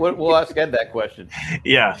 We'll ask Ed that question.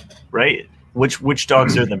 Yeah, right. Which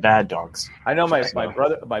dogs are the bad dogs? I know my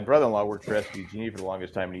brother-in-law worked for SDG for the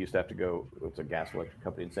longest time, and he used to have to go. It's a gas electric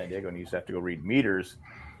company in San Diego, and he used to have to go read meters.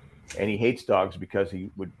 And he hates dogs because he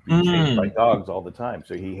would be chased by dogs all the time.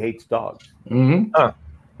 So he hates dogs. Mm-hmm.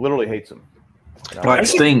 Literally hates them. Like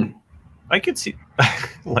Sting. I could see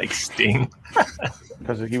like Sting.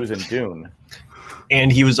 Because he was in Dune.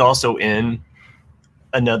 And he was also in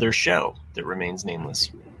another show that remains nameless.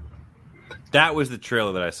 That was the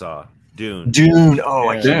trailer that I saw. Dune.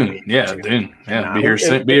 Oh, yeah. Dune. Yeah, Dune. Yeah, be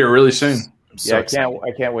here really soon. So I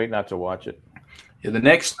can't wait not to watch it. Yeah, the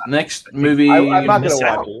next movie. I'm not going to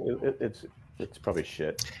watch it. It's probably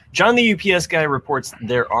shit. John, the UPS guy, reports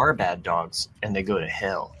there are bad dogs and they go to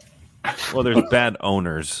hell. Well, there's bad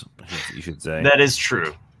owners, you should say. That is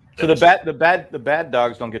true. So the bad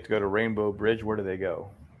dogs don't get to go to Rainbow Bridge. Where do they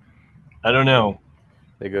go? I don't know.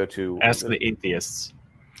 They go to ask the atheists.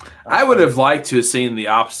 I would have liked to have seen the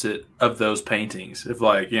opposite of those paintings. If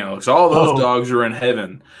so all those dogs are in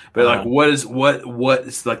heaven, but what is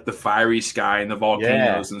like the fiery sky and the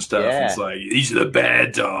volcanoes and stuff? Yeah. It's like these are the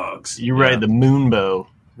bad dogs. You ride the moonbow.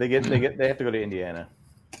 They have to go to Indiana.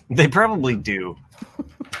 They probably do.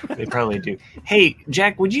 They probably do. Hey,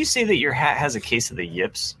 Jack, would you say that your hat has a case of the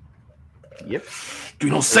yips? Yips? Dude,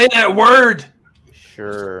 don't say that word.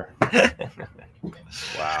 Sure.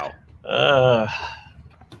 Wow.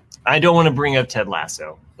 I don't want to bring up Ted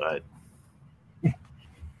Lasso, but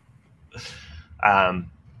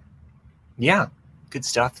yeah, good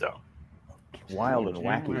stuff though. Wild and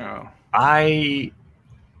wacky. Yeah. I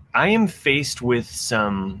am faced with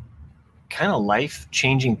some kind of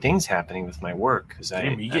life-changing things happening with my work because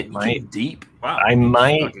you get deep. Wow, I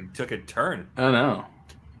might took a turn. I know.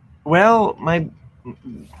 Well,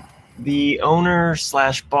 the owner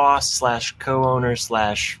 / boss / co-owner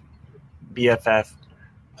 / BFF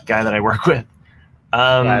guy that I work with,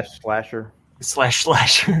 slasher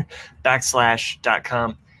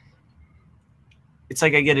 // it's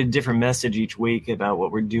like I get a different message each week about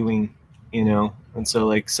what we're doing, and so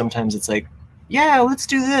like sometimes it's like, yeah, let's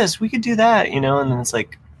do this, we could do that, and then it's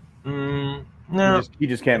like, no, he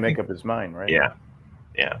just can't make up his mind, right? Yeah.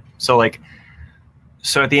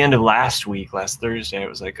 So at the end of last Thursday, it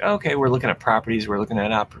was like, okay, we're looking at properties, we're looking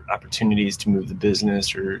at opportunities to move the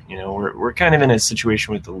business, or we're kind of in a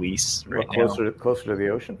situation with the lease right now, closer to the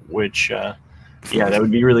ocean. Which, that would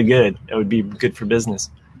be really good. That would be good for business.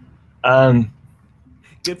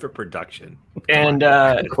 Good for production, and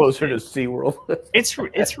closer to SeaWorld.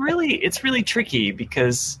 it's really tricky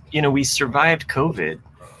because we survived COVID.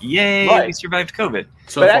 Yay, right. We survived COVID.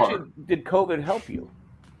 So actually, did COVID help you?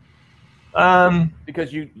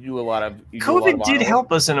 Because you do a lot of COVID did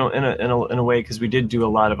help us in a way, because we did do a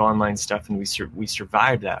lot of online stuff and we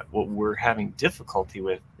survived that. What we're having difficulty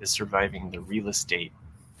with is surviving the real estate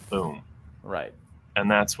boom. Right. and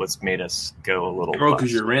that's what's made us go a little. Oh,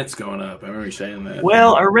 because your rent's going up. I remember you saying that.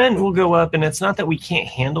 Well, our rent will go up, and it's not that we can't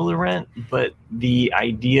handle the rent, but the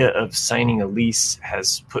idea of signing a lease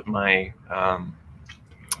has put my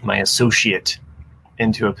my associate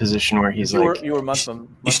into a position where he's You like, were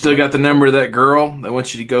You still got the number of that girl that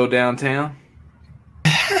wants you to go downtown?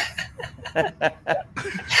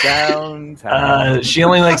 downtown. She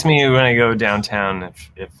only likes me when I go downtown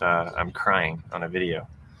if I'm crying on a video.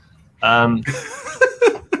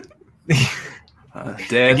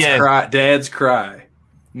 Dad's cry. Dad's cry.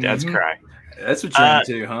 Dad's cry. That's what you're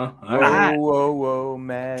into, huh? Whoa, whoa, whoa,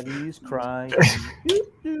 Maddie's crying.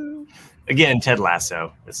 Again, Ted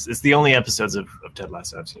Lasso. It's the only episodes of Ted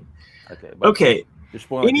Lasso I've seen. Okay.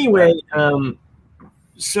 Anyway,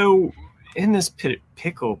 so in this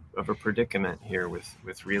pickle of a predicament here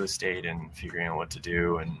with real estate and figuring out what to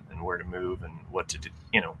do and where to move and what to do,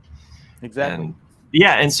 Exactly.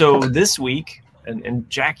 And so this week, and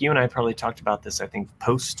Jack, you and I probably talked about this, I think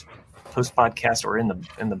post podcast or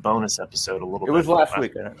in the bonus episode a little bit. It was last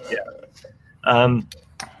week. Yeah.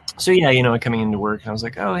 So coming into work, and I was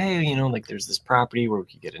like, oh, hey, like there's this property where we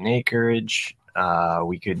could get an acreage.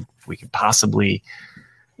 We could possibly,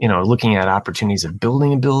 looking at opportunities of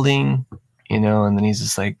building a building, and then he's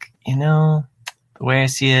just like, the way I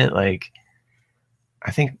see it, like,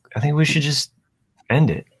 I think we should just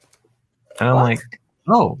end it. And I'm like,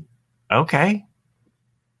 oh, okay.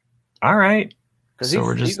 All right. Because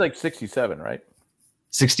he's like 67, right?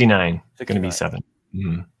 69. Going to be 7.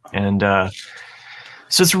 Mm-hmm. And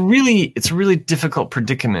so it's a really difficult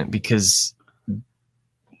predicament because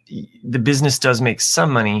the business does make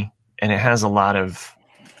some money and it has a lot of,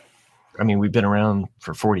 we've been around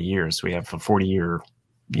for 40 years. We have a 40-year,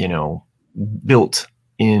 built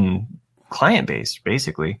in client base,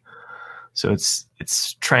 basically. So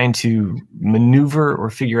it's trying to maneuver or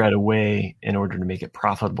figure out a way in order to make it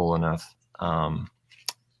profitable enough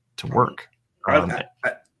to work. I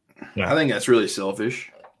think that's really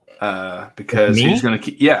selfish because who's going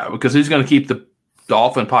to keep the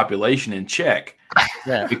dolphin population in check?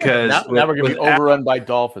 Yeah. Because now we're going to be overrun by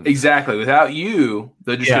dolphins. Exactly. Without you,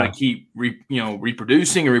 they're just going to keep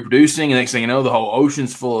reproducing, and next thing you know, the whole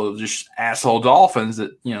ocean's full of just asshole dolphins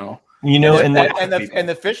that and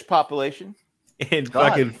the fish population. And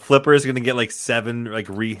fucking Flipper is going to get like 7 like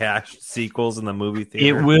rehashed sequels in the movie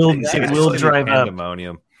theater. It will drive up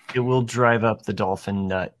pandemonium. It will drive up the dolphin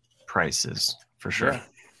nut prices for sure.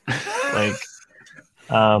 Yeah. Like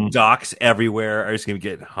docks everywhere are just going to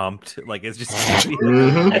get humped. Like it's just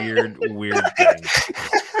gonna be a weird thing.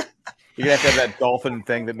 You're going to have that dolphin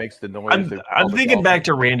thing that makes the noise. I'm thinking back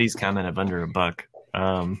to Randy's comment of under $1.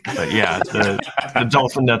 But yeah, the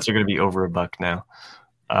dolphin nuts are going to be over $1 now.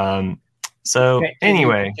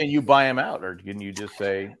 Anyway, can you buy him out, or can you just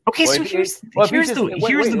say? Okay, so here's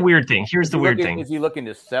the weird thing. Here's the weird thing. Is he looking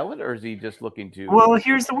to sell it, or is he just looking to? Well,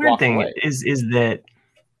 here's the weird thing: is that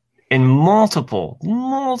in multiple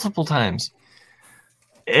times,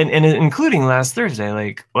 and including last Thursday,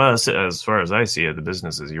 like, well, as far as I see it, the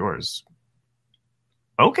business is yours.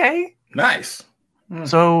 Okay, nice.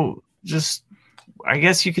 So just, I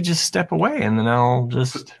guess you could just step away, and then I'll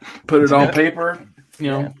just put it on paper.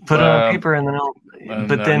 Put it on paper, and then I'll.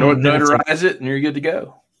 But then notarize it, and you're good to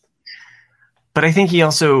go. But I think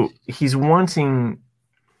he's wanting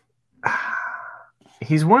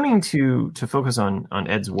to focus on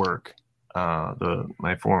Ed's work,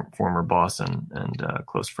 my former boss and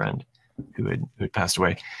close friend who had passed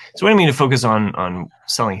away. So wanting me to focus on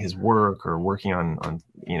selling his work or working on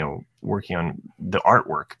the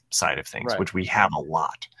artwork side of things, which we have a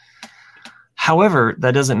lot. However,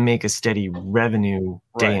 that doesn't make a steady revenue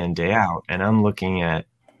day in, day out. And I'm looking at,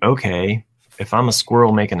 okay, if I'm a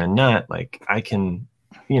squirrel making a nut, like I can,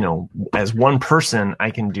 as one person,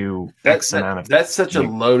 I can do X amount of. That's such a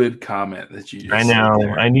loaded comment that you just I know.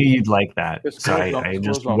 There. I knew you'd like that. So I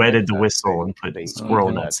just wetted the whistle and put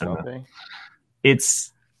squirrel nuts in it.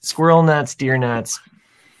 It's squirrel nuts, deer nuts,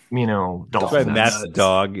 dolphin nuts. Matt's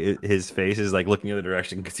dog, his face is like looking in the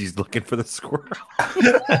direction because he's looking for the squirrel.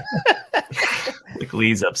 Like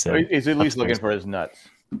Lee's upset. He's at least looking for his nuts.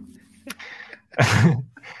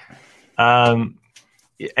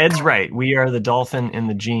 Ed's right. We are the dolphin, and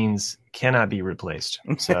the jeans cannot be replaced.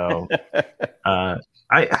 So,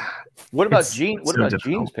 what about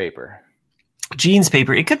jeans paper? Jeans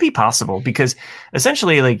paper. It could be possible because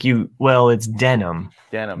essentially, like it's denim,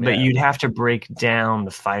 but you'd have to break down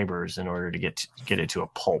the fibers in order to get it to a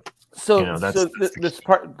pulp. So, this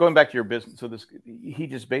part, going back to your business, so he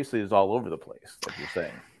just basically is all over the place, like you're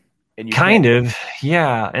saying. And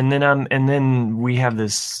yeah. And then we have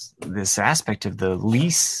this aspect of the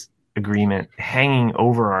lease agreement hanging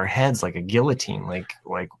over our heads like a guillotine,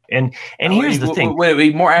 and here's the thing. Would it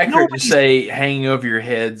be more accurate to say hanging over your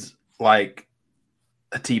heads like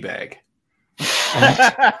a tea bag?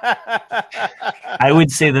 I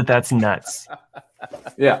would say that's nuts.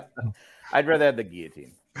 Yeah. I'd rather have the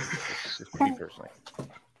guillotine, just me personally.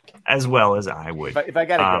 As well as I would. If I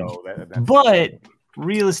gotta go. But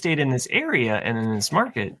real estate in this area and in this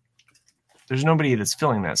market, there's nobody that's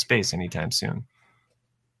filling that space anytime soon.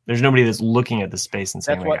 There's nobody that's looking at the space and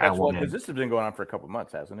saying, because this has been going on for a couple of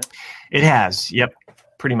months, hasn't it? It has. Yep.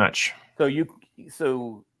 Pretty much.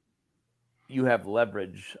 So you have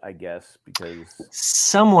leverage, I guess, because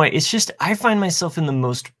somewhat. It's just I find myself in the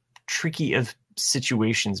most tricky of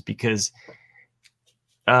situations because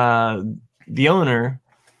the owner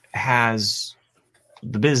has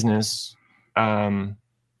the business and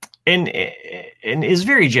is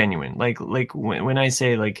very genuine. Like when I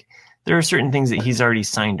say like there are certain things that he's already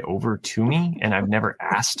signed over to me and I've never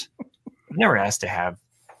asked to have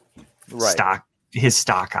his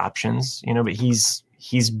stock options, but he's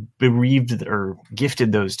bereaved or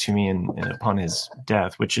gifted those to me upon his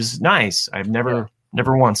death, which is nice. I've never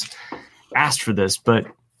once asked for this, but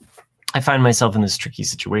I find myself in this tricky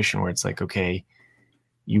situation where it's like, okay,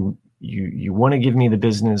 you want to give me the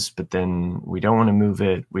business, but then we don't want to move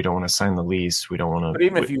it. We don't want to sign the lease. We don't want to. But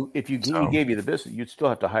even if he gave you the business, you'd still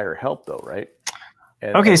have to hire help, though, right?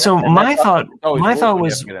 My thought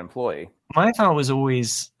was an employee. My thought was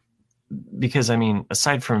always, because I mean,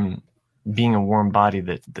 aside from being a warm body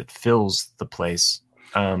that fills the place,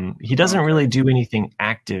 he doesn't really do anything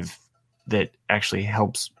active that actually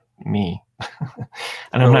helps me.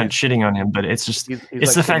 And I'm not shitting on him, but it's just it's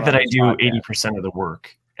like the fact that I do 80% of the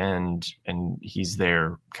work and he's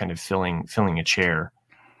there kind of filling a chair.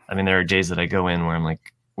 I mean, there are days that I go in where I'm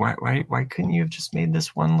like, why couldn't you have just made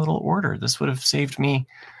this one little order? This would have saved me,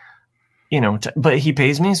 but he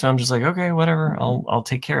pays me, so I'm just like, okay, whatever, I'll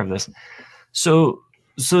take care of this. So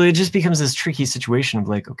it just becomes this tricky situation of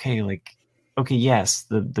like, okay, yes,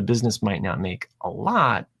 the business might not make a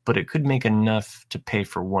lot, but it could make enough to pay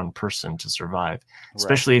for one person to survive,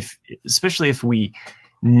 especially if we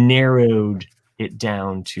narrowed it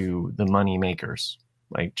down to the money makers.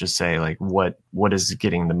 Like, just say like what is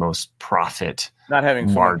getting the most profit? Not having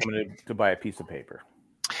someone come to buy a piece of paper.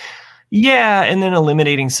 Yeah, and then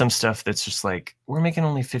eliminating some stuff that's just like, we're making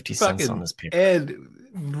only 50 cents on this paper. Ed,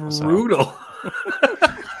 brutal.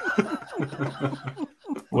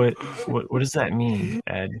 What does that mean,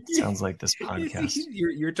 Ed? Sounds like this podcast.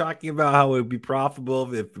 You're talking about how it would be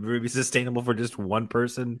profitable if it would be sustainable for just one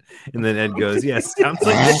person, and then Ed goes, "Yes, sounds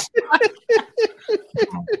like this."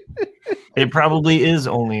 It probably is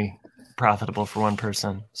only profitable for one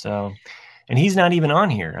person. So, and he's not even on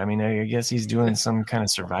here. I mean, I guess he's doing some kind of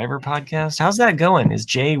Survivor podcast. How's that going? Is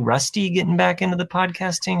Jay Rusty getting back into the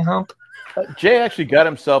podcasting hump? Jay actually got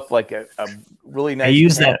himself like a really nice. I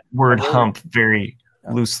use that word hump very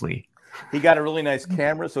loosely. He got a really nice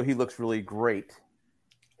camera, so he looks really great.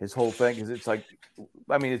 His whole thing is, it's like,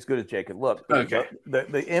 I mean, as good as Jay could look. Okay.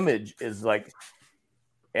 The image is like,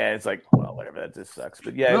 and it's like, well, whatever, that just sucks.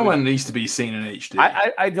 But yeah, no one needs to be seen in HD.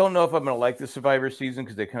 I don't know if I'm going to like the Survivor season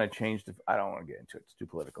because they kind of changed it. I don't want to get into it; it's too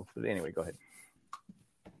political. But anyway, go ahead.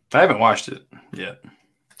 I haven't watched it yet.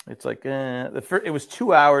 It's like it was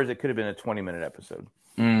 2 hours. It could have been a 20-minute episode.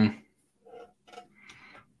 I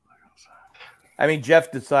mean,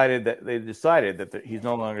 Jeff decided that he's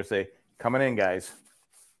no longer say coming in, guys.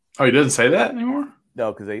 Oh, he doesn't say that anymore?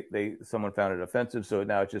 No, because someone found it offensive, so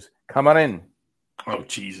now it's just come on in. Oh,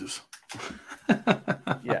 Jesus.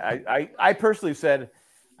 Yeah, I personally said,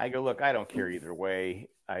 I go, look, I don't care either way.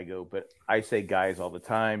 I go, but I say guys all the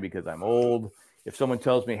time because I'm old. If someone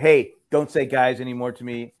tells me, hey, don't say guys anymore to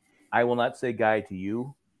me, I will not say guy to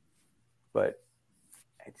you. But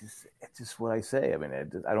it's just what I say. I mean,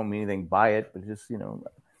 I don't mean anything by it, but just,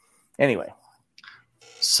 anyway.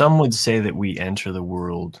 Some would say that we enter the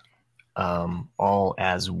world all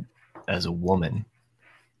as a woman.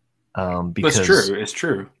 Because that's true. It's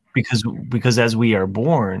true. Because as we are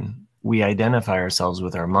born, we identify ourselves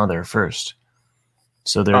with our mother first.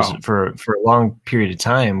 So there's for a long period of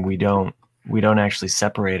time, we don't actually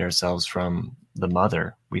separate ourselves from the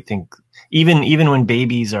mother. We think even when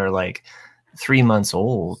babies are like 3 months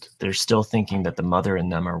old, they're still thinking that the mother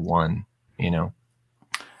and them are one. You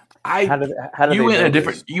went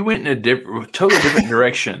in a totally different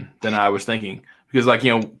direction than I was thinking,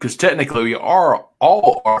 because technically we are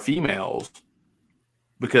all are females,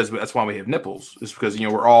 because that's why we have nipples. It's because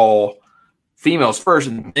we're all females first,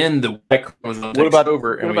 and then the Y chromosome takes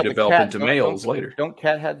over, and we develop into males later. Don't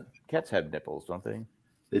cats have nipples? Don't they?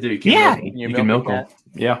 They do. You can milk them.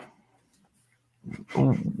 Yeah.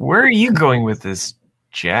 Where are you going with this,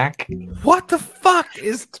 Jack? What the fuck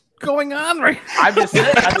is going on right now? I'm just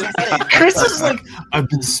saying. Chris is like, I've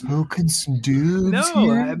been smoking some dudes. No,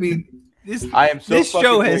 here. I mean, this This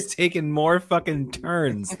show has taken more fucking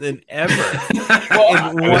turns than ever Well,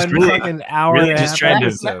 in one really- fucking hour really and a just half trying to-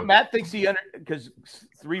 episode. Matt thinks because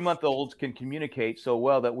 3-month-olds can communicate so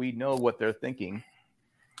well that we know what they're thinking.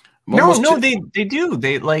 No, they do.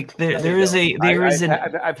 They like there is an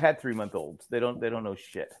I've had 3-month-olds. They don't know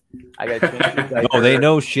shit. I got to Oh, they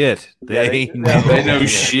know shit. They know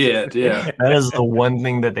shit. Yeah. that is the one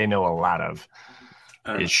thing that they know a lot of.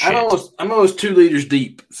 Is shit. I'm almost 2 liters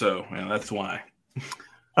deep, so that's why.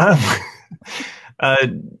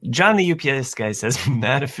 John the UPS guy says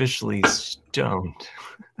Matt officially stoned.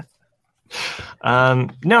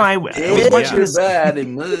 No, I was watching this.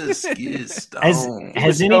 Has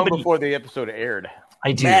anybody before the episode aired?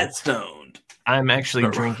 I do. Matt stoned. I'm actually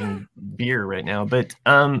drinking beer right now, but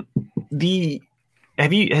has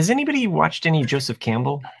anybody watched any Joseph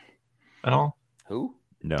Campbell at all? Who?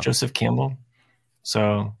 No. Joseph Campbell.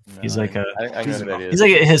 So he's like I know who that is. he's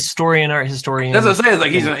like a art historian. That's what I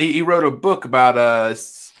say. It's like he wrote a book about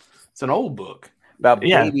it's an old book About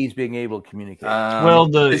babies being able to communicate. Well,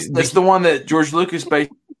 it's the one that George Lucas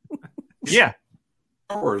based yeah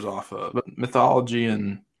Star Wars off of mythology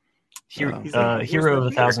and Hero of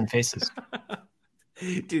 1,000 Faces.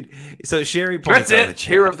 Dude, so Sherry points that's out it.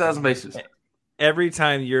 Hero of 1,000 Faces. every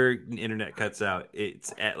time your internet cuts out,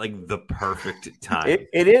 it's at like the perfect time.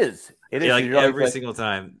 It is. It is. Yeah, like You're every like, single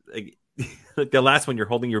time. Like the last one, you're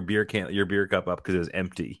holding your beer cup up because it was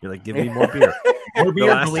empty. You're like, give me more beer. More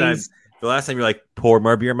beer, please. The last time you're like, pour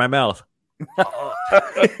more beer in my mouth.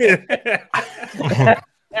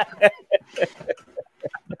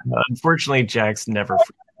 Unfortunately, Jack's never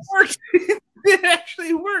Worked. It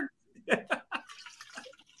actually worked. Sounds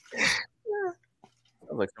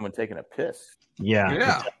like someone taking a piss.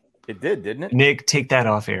 Yeah. It did, didn't it? Nick, take that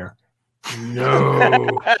off air. No.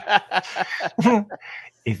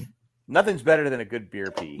 Nothing's better than a good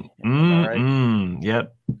beer pee. Right?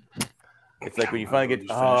 Yep. It's like when you finally get.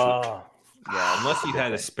 Yeah, unless you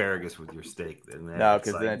had asparagus with your steak, then no,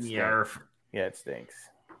 because then it stinks. Yeah, it stinks.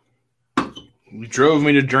 You drove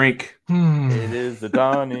me to drink. It is the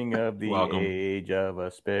dawning of the age of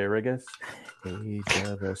asparagus. Age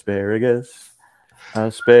of asparagus.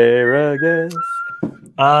 Asparagus.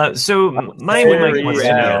 So Mike wants to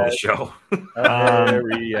know the show.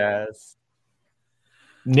 Asparagus.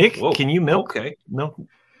 Nick, Whoa. can you milk? Okay. Milk,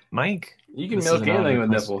 Mike. You can This milk is an anything honor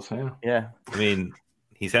with question. nipples. Yeah. I mean,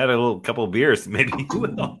 he's had a couple of beers. Maybe he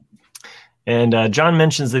will. And John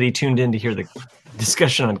mentions that he tuned in to hear the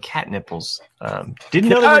discussion on cat nipples. Didn't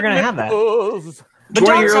know that we were going to have that. But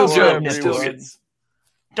 20-year-old Joe nipples. still gets.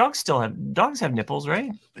 Dogs have nipples,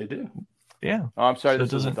 right? They do. Yeah. Oh, I'm sorry. So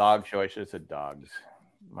This is a dog show. I should have said dogs.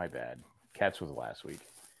 My bad. Cats was last week.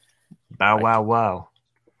 Bow wow wow.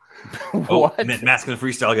 What? Matt's gonna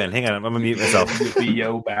freestyle again. Hang on, I'm gonna mute myself. Yippee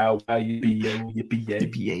yo bow wow yippee yo yippee yay.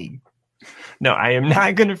 Yippee. No, I am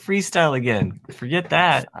not going to freestyle again. Forget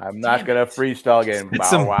that. I'm not going to freestyle again. Spit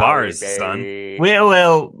some bars, son.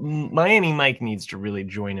 Well, Miami Mike needs to really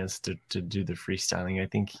join us to do the freestyling. I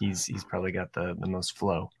think he's probably got the most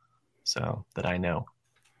flow, so that I know,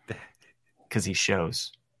 because he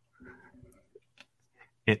shows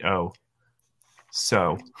it. Oh,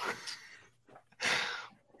 so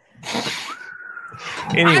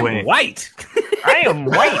anyway, I'm white. I am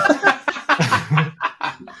white.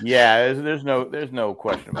 Yeah, there's no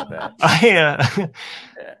question about that.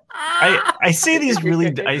 I say these really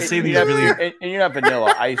and you're not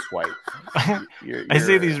vanilla ice white. I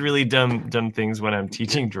say these really dumb things when I'm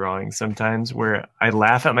teaching drawing sometimes, where I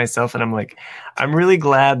laugh at myself and I'm like, I'm really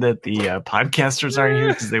glad that the podcasters aren't here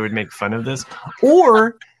because they would make fun of this,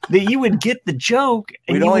 or that you would get the joke.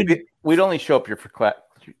 And we'd only show up to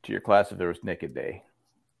your class if there was naked day.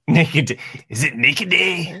 Naked day. Is it naked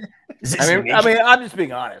day? I mean, I'm just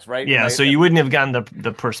being honest, right? Yeah, like, so you wouldn't have gotten the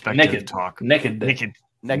perspective naked talk. Naked day.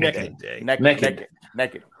 Naked.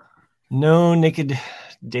 No naked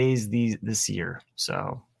days this year.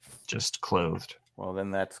 So just clothed. Well,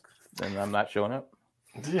 then I'm not showing up.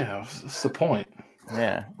 Yeah, that's the point.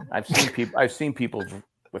 Yeah, I've seen people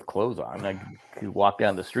with clothes on. I could walk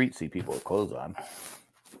down the street, see people with clothes on.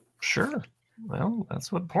 Sure. Well,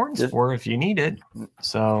 that's what porn's for if you need it.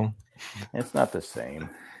 So it's not the same.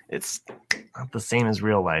 It's not the same as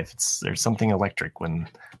real life. There's something electric when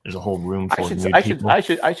there's a whole room full of nude people. I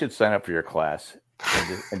should sign up for your class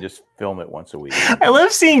and just film it once a week. I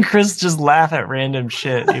love seeing Chris just laugh at random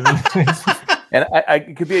shit. Even and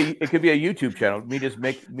it could be a YouTube channel. Me just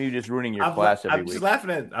ruining your class every week.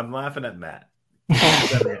 I'm laughing at Matt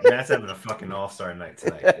Matt's having a fucking all-star night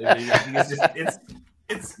tonight.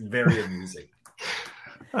 It's very amusing.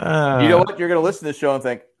 You know what? You're going to listen to the show and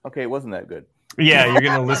think, okay, it wasn't that good. Yeah, you're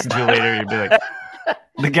going to listen to it later. You'll be like,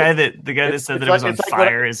 the guy that said that it was on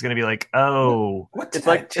fire is going to be like, oh, What's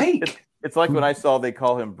that take? It's like when I saw they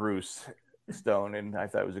call him Bruce Stone, and I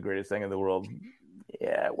thought it was the greatest thing in the world.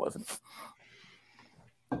 Yeah, it wasn't.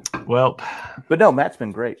 Well, but no, Matt's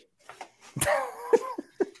been great.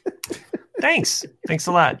 Thanks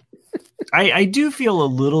a lot. I do feel a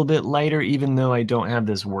little bit lighter, even though I don't have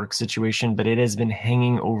this work situation, but it has been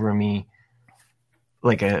hanging over me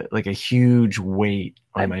like a huge weight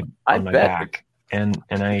on my back. And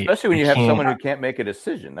I especially when you have someone who can't make a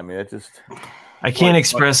decision. I mean, it just I can't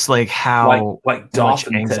express like how like much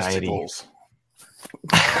dolphin anxiety. testicles.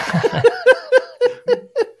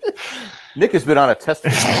 Nick has been on a test.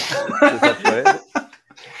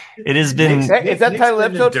 It has been. Is that title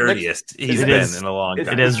episode? The dirtiest he's been in a long time.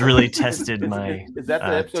 It has really tested my. Is that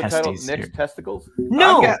the episode title? Nick's here. testicles?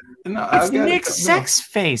 No, it's Nick's sex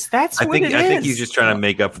face. That's what it is. I think he's just trying to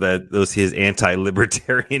make up for his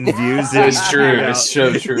anti-libertarian views. It's true. It's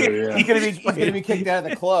so true. Yeah. He's gonna be kicked out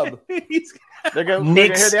of the club. They're gonna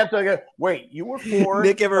hear the episode and go, wait, you were for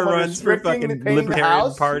Nick ever runs for fucking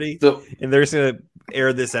Libertarian Party, and they're just gonna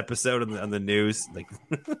air this episode on the news. Like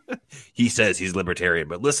he says he's libertarian,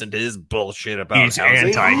 but listen to his bullshit about he's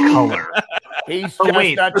anti-color. He's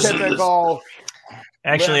just not typical.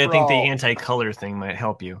 Actually, I think the anti-color thing might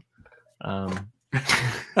help you. No,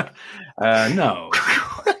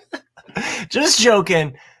 just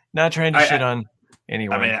joking. Not trying to shit on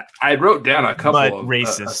anyone. I mean, I wrote down a couple of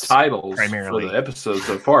racist titles primarily for the episode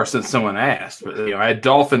so far since someone asked. But I had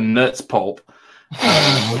Dolphin Nut Pulp.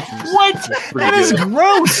 What? That is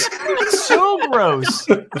gross. That's so gross.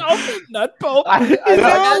 Dolphin Nut Pulp. I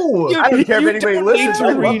don't care if anybody listens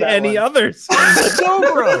to read any others.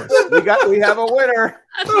 So gross. We have a winner.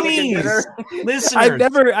 Please, listeners.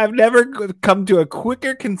 I've never come to a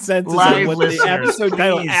quicker consensus on what the episode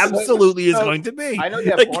title absolutely is going to be. I know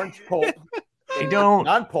you have orange pulp. I don't.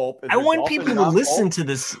 Non-pulp. I want people to listen to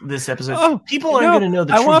this episode. People aren't going to know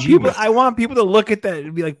the true genius. I want people to look at that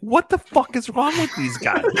and be like, "What the fuck is wrong with these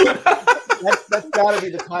guys?" That's got to be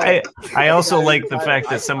the title. I also like the fact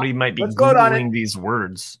that somebody might be Googling these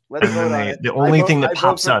words. The only thing that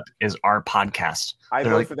pops up is our podcast. I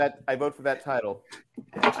vote for that. I vote for that title.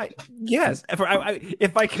 Yes,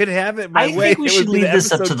 if I could have it I think we should leave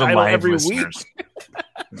this up to the live listeners.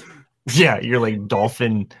 Yeah, you're like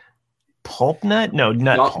Dolphin Pulp Nut? No,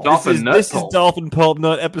 Nut Pulp. This is Dolphin Pulp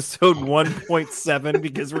Nut episode 1.7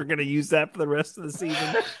 because we're going to use that for the rest of the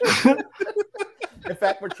season. In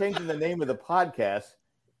fact, we're changing the name of the podcast.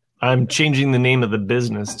 I'm changing the name of the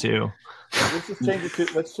business too. Let's just change it to.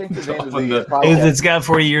 Let's change the name of the podcast. It's got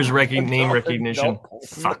 40 years name recognition.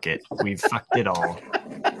 Fuck it, we fucked it all.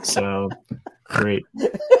 So great.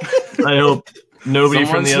 I hope nobody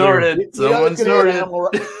from the other. Someone snorted.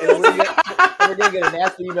 We're gonna get a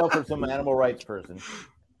nasty email from some animal rights person.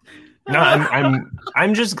 No,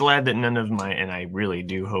 I'm just glad that none of my, and I really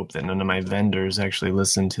do hope that none of my vendors actually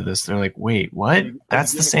listen to this. They're like, wait, what?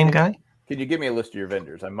 That's the same guy? Can you give me a list of your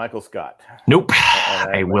vendors? I'm Michael Scott. Nope.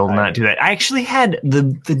 I will not do that. I actually had the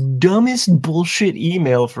dumbest bullshit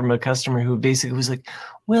email from a customer who basically was like,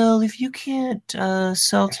 well, if you can't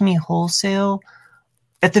sell to me wholesale,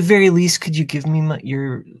 at the very least, could you give me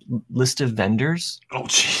your list of vendors? Oh,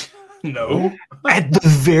 gee. No. At the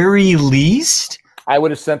very least? I would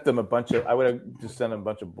have sent them I would have just sent them a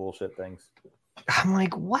bunch of bullshit things. I'm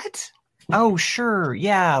like, what? Oh, sure.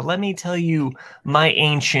 Yeah. Let me tell you my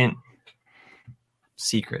ancient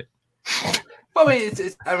secret. Well, I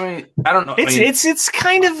mean, I don't know. It's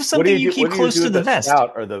kind of something you keep close to the vest.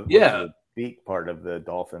 Or the beak part of the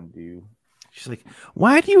dolphin? Do you? She's like,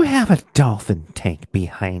 why do you have a dolphin tank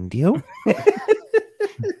behind you?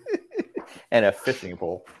 And a fishing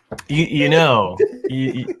pole. You know.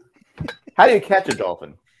 How do you catch a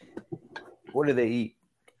dolphin? What do they eat?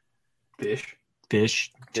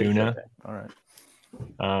 Fish, tuna. Okay. All right.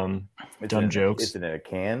 Dumb jokes. Is it in a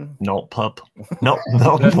can? Nut pup. No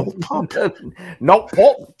pup. Nut pulp.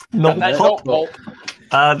 Nut pulp.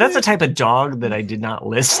 That's a type of dog that I did not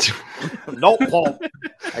list. Nut pulp.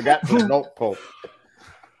 I got some nut pulp.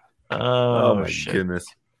 Oh my goodness.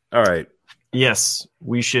 All right. Yes,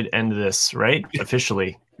 we should end this, right?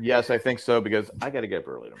 Officially. Yes, I think so, because I got to get up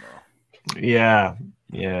early tomorrow.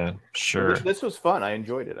 Yeah, sure. This was fun. I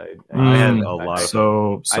enjoyed it. I had a lot.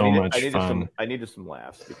 So much fun. I needed some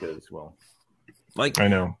laughs because, well, Like I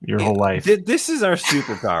know your whole life. This is our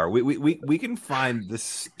superpower. We can find the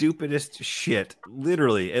stupidest shit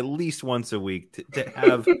literally at least once a week to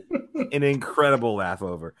have an incredible laugh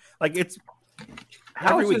over. Like it's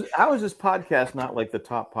how is this podcast not like the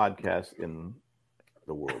top podcast in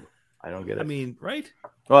the world? I don't get it. I mean, right?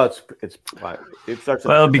 Well, it starts.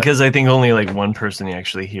 Well, because I think only like one person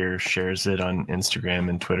actually here shares it on Instagram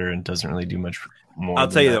and Twitter and doesn't really do much more. I'll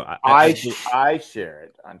tell you though, I share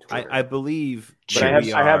it on Twitter. I believe, but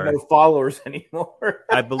I have no followers anymore.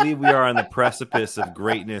 I believe we are on the precipice of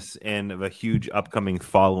greatness and of a huge upcoming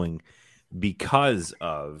following because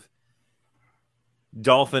of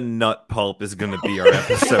Dolphin Nut Pulp is going to be our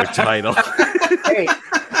episode title. Hey,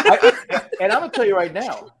 and I'm going to tell you right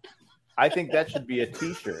now, I think that should be a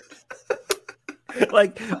T-shirt.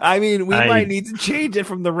 Like, I mean, we might need to change it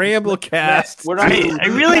from the Ramblecast. I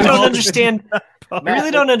really don't understand. I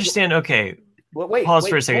really don't understand. Okay, pause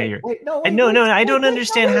for a second here. No, I don't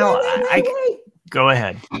understand how. Go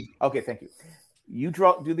ahead. Okay, thank you. You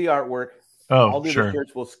do the artwork. Oh, I'll do sure. the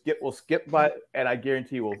shirts. We'll skip by, and I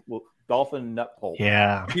guarantee we'll Dolphin Nut Pulp.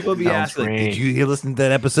 Yeah, people be asking, did you listen to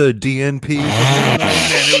that episode of DNP? Man,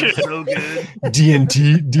 it was so good.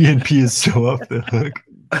 DNP is so off the hook.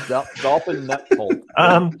 Dolphin Nut Pulp.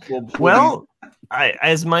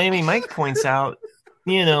 As Miami Mike points out,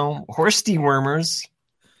 horse dewormers,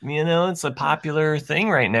 it's a popular thing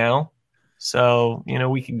right now. So,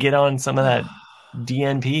 we could get on some of that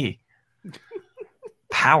DNP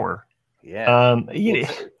power. Yeah.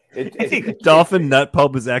 I think Dolphin Nut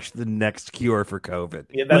Pulp is actually the next cure for COVID.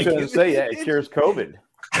 Yeah, that's what I was going to say. Yeah, it cures COVID.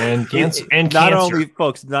 And cancer.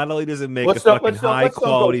 Not only does it make a fucking high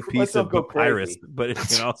quality piece of papyrus, but it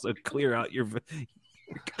can also clear out your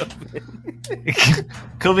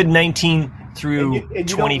COVID-19 through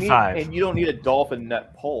 25. And you don't need a Dolphin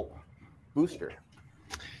Nut Pulp booster.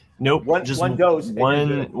 Nope. One dose.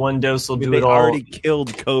 One dose will do it it all. They already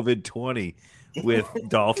killed COVID-20 with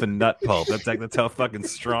Dolphin Nut Pulp. That's how fucking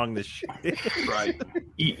strong this shit is. Right.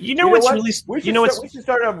 You know what's really? We should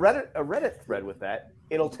start a Reddit thread with that.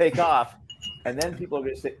 It'll take off, and then people are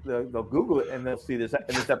going to say they'll Google it and they'll see this. And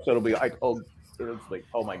this episode will be like, oh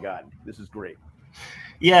my god, this is great.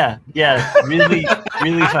 Yeah, really,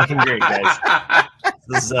 really fucking great, guys.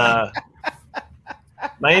 This is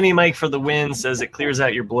Miami Mike for the win says it clears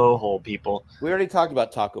out your blowhole, people. We already talked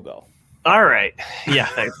about Taco Bell. All right, yeah,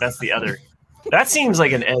 that's the other. That seems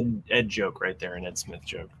like an Ed joke right there, an Ed Smith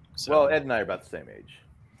joke. So. Well, Ed and I are about the same age,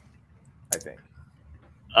 I think.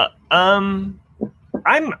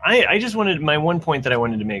 I just wanted my one point that I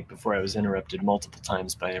wanted to make before I was interrupted multiple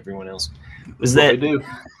times by everyone else was that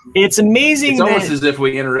it's amazing. It's almost as if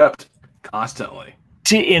we interrupt constantly.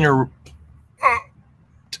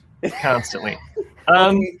 Constantly.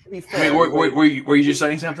 Were you just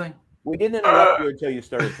saying something? We didn't interrupt you until you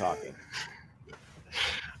started talking.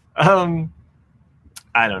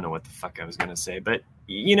 I don't know what the fuck I was going to say, but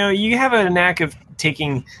you have a knack of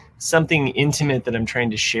taking something intimate that I'm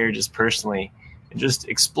trying to share just personally and just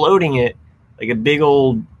exploding it like a big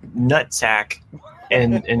old nutsack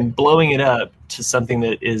and blowing it up to something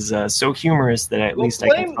that is so humorous that at least I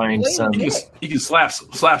can find some. You can slap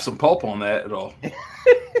some pulp on that at all.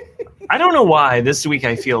 I don't know why this week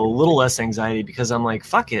I feel a little less anxiety because I'm like,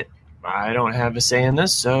 fuck it. I don't have a say in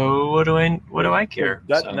this, so what do I care?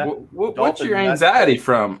 What's your anxiety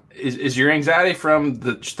from? Is your anxiety from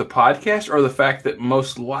the podcast or the fact that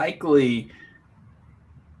most likely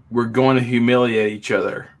we're going to humiliate each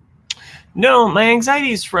other? No, my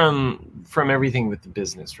anxiety is from everything with the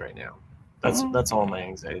business right now. That's all my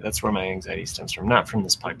anxiety. That's where my anxiety stems from, not from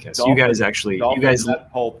this podcast. You guys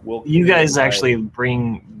actually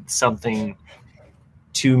bring something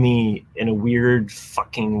to me in a weird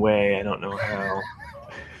fucking way. I don't know how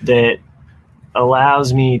that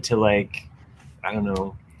allows me to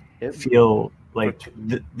feel like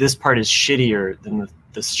this part is shittier than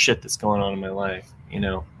the shit that's going on in my life,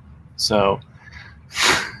 So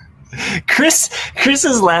Chris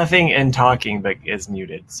is laughing and talking, but is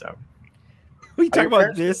muted. So we talk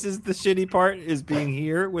about this is the shitty part is being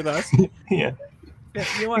here with us. Yeah.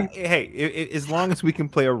 You know what? Hey, as long as we can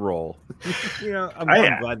play a role, I'm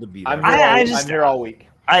glad to be there. I'm here all week.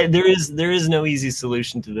 There is no easy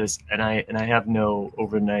solution to this, and I have no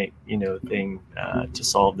overnight thing to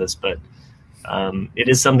solve this, but it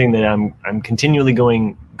is something that I'm continually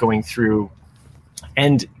going through,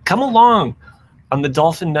 and come along on the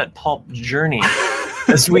Dolphin Nut Pulp journey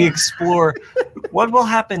as we explore what will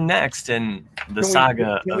happen next in the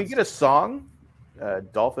saga. Can we get a song?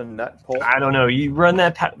 Dolphin Nut Pulp. I don't know. You run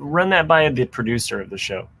that by the producer of the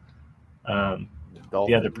show.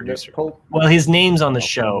 The other producer. Well, his name's on the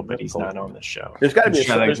show, but he's not on the show. There's got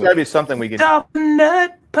to be something we can. Dolphin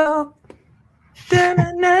Nut Pulp.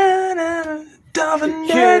 Dolphin Nut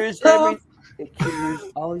Pulp. It cures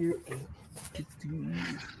all your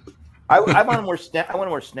I want a more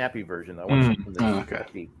snappy version though. I want something that's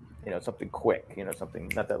snappy, something quick,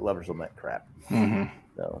 something not that Lover's Lament crap.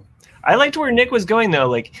 So I liked where Nick was going though,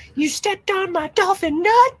 like you stepped on my dolphin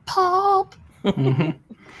nut pulp.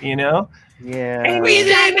 Yeah. And we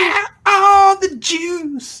let out all the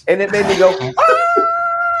juice. And it made me go.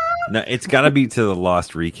 No, it's got to be to the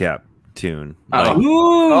Lost recap tune.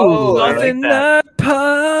 Dolphin Nut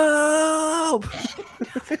Pulp.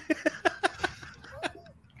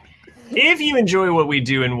 If you enjoy what we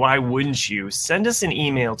do, and why wouldn't you, send us an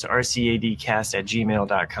email to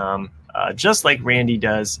rcadcast@gmail.com, just like Randy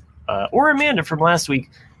does, or Amanda from last week,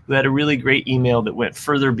 who had a really great email that went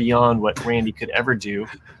further beyond what Randy could ever do.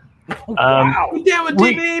 Wow. Yeah, with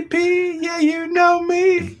DVP, yeah, you know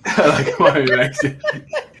me.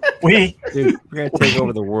 We're gonna take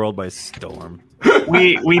over the world by storm.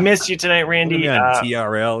 We missed you tonight, Randy.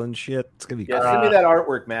 TRL and shit. It's gonna be. Yeah, send me that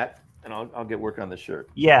artwork, Matt. And I'll get working on the shirt.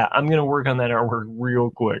 Yeah, I'm gonna work on that artwork real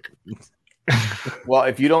quick. Well,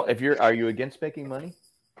 are you against making money?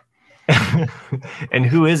 And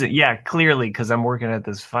who is it? Yeah, clearly, because I'm working at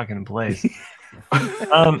this fucking place.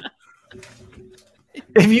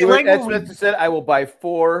 If you like, as Spencer said, I will buy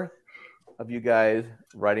 4 of you guys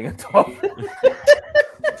riding a dolphin.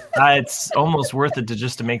 It's almost worth it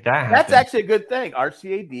to make that happen. That's actually a good thing.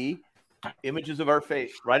 RCAD, images of our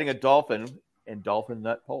face, riding a dolphin, and Dolphin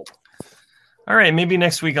Nut Pulp. All right, maybe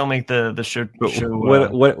next week I'll make the show.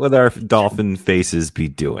 What would our dolphin faces be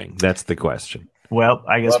doing? That's the question. Well,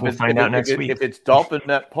 I guess we'll find out next week. If it's Dolphin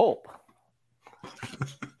Nut Pulp,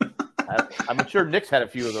 I'm sure Nick's had a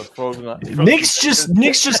few of those frozen. Nick's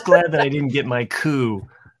just glad that I didn't get my coup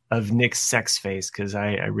of Nick's sex face because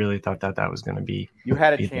I really thought that was going to be. You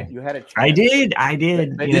had a chance. You had a chance. I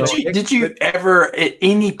did. Did you ever at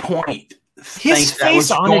any point? His face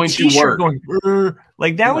on a t-shirt going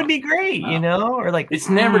like that would be great, or like it's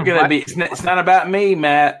never gonna be. It's not about me,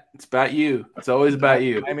 Matt. It's about you. It's always about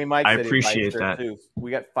you. I mean, I appreciate that. Too. We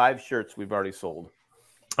got 5 shirts we've already sold.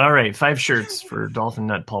 All right, 5 shirts for Dolphin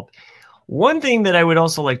Nut Pulp. One thing that I would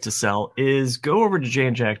also like to sell is go over to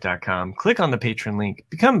jandjack.com, click on the patron link,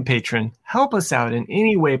 become a patron, help us out in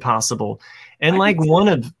any way possible, and like one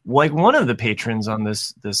of the patrons on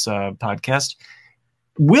this podcast.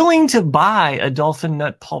 Willing to buy a Dolphin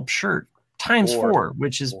Nut Pulp shirt times 4,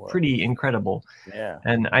 which is pretty incredible. Yeah.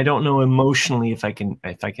 And I don't know emotionally if I can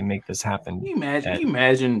make this happen. Can you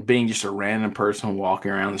imagine being just a random person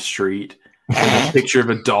walking around the street with a picture of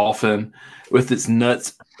a dolphin with its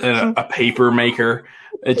nuts and a paper maker.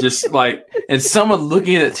 It just and someone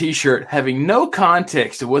looking at that t-shirt having no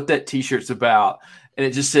context to what that t-shirt's about. And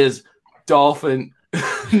it just says Dolphin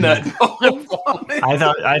Nut Pulp.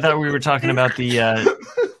 I thought we were talking about the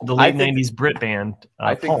late '90s Brit band.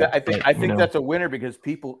 I think that's a winner because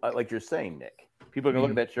people, like you're saying, Nick, people are gonna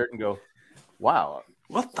look at that shirt and go, "Wow,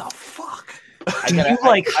 what the fuck?" Do you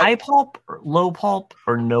like high pulp, or low pulp,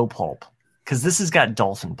 or no pulp? Because this has got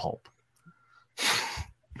dolphin pulp.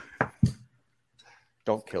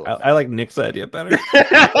 Don't kill it. I like Nick's idea better.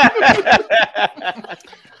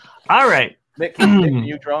 All right. Nick, can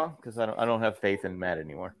you draw? Because I don't have faith in Matt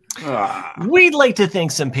anymore. We'd like to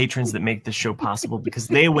thank some patrons that make this show possible because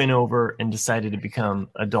they went over and decided to become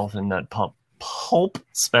a Dolphin Nut Pulp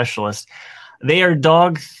specialist. They are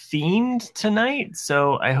dog themed tonight,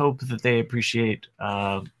 so I hope that they appreciate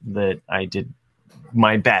that I did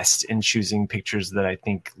my best in choosing pictures that I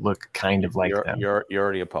think look kind of like them. You're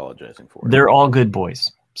already apologizing for it. They're all good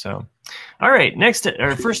boys. So, all right.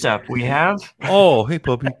 First up, we have. Oh, hey,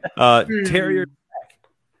 puppy. Terrier.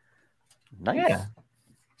 Nice. Yeah.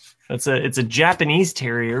 It's a Japanese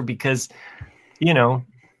terrier because,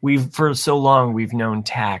 for so long we've known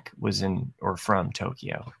Tak was in or from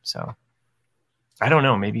Tokyo. So, I don't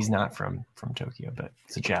know. Maybe he's not from Tokyo, but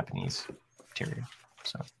it's a Japanese terrier.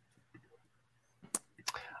 So,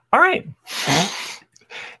 all right.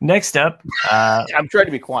 Next up, I'm trying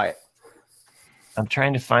to be quiet. I'm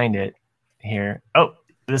trying to find it here. Oh,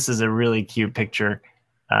 this is a really cute picture.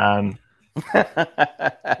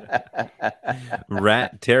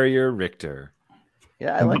 Rat Terrier Richter.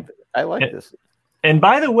 Yeah, I like this. And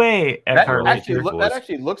by the way, that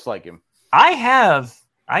actually looks like him.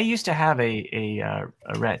 I used to have a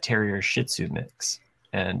Rat Terrier Shih Tzu mix,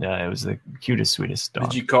 and it was the cutest, sweetest dog.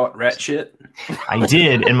 Did you call it rat shit? I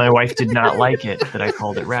did, and my wife did not like it that I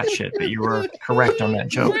called it rat shit, but you were correct on that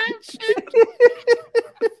joke.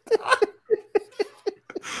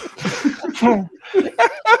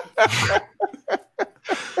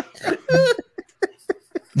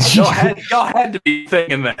 Y'all had to be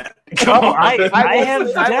thinking that. Come on. I have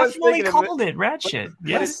was definitely thinking of called it rat shit. But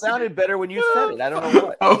it Yes. sounded better when you said it. I don't know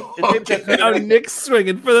what. Oh, It's maybe that Now southern Nick's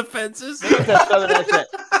swinging for the fences. maybe it's that southern accent.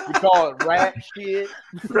 You call it rat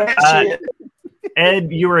shit.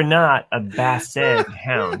 Ed, you are not a Basset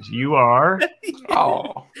hound. You are.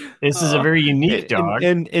 Oh, This is a very unique dog.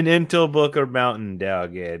 An Intel Booker Mountain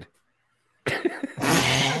dog, Ed.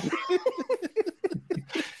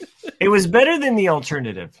 It was better than the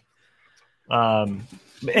alternative. And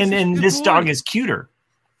this dog is cuter.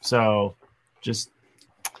 So just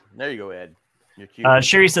There you go, Ed. You're cute.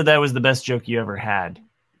 Sherry said that was the best joke you ever had.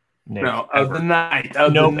 Nick. no, of the night.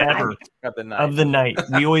 Of Nope, the night. ever. Got the knife. Of the night.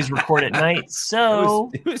 We always record at night.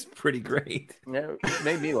 So It was pretty great. Yeah, it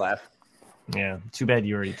made me laugh. yeah, too bad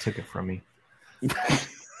you already took it from me.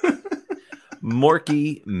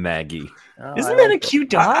 Morky Maggie. Oh, Isn't I that a like it. cute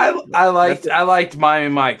dog? I liked Miami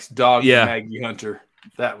Mike's dog, Yeah. Maggie Hunter.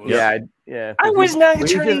 That was Yeah. I was not Well,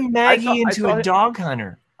 you turning just- Maggie I into saw a him- dog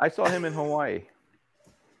hunter. I saw him in Hawaii.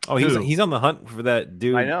 Oh, he's on the hunt for that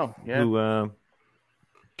dude. I know. Yeah. Who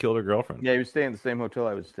killed her girlfriend. Yeah, he was staying at the same hotel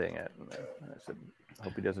I was staying at. And I said, I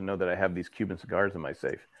hope he doesn't know that I have these Cuban cigars in my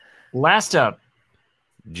safe. Last up,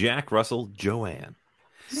 Jack Russell Joanne.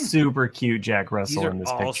 super cute Jack These Russell are in this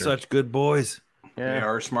all picture. such good boys. they Yeah.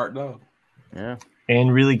 are a smart dog. Yeah.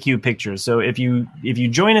 And really cute pictures. So if you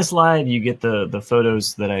join us live, you get the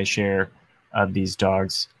photos that I share of these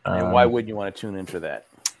dogs. And why wouldn't you want to tune in for that?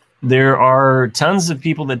 There are tons of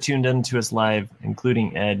people that tuned in to us live,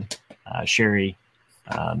 including Ed, Sherry,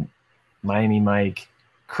 Miami Mike,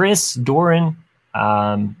 Chris, Doran,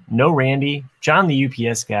 No Randy, John the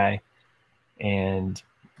UPS guy, and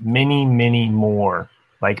many, many more.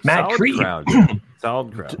 Like Matt Solid Cree. crowd. Yeah.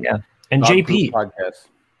 Solid crowd. Yeah. And Dog JP. Poop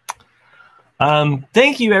Podcast.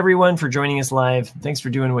 Thank you, everyone, for joining us live. Thanks for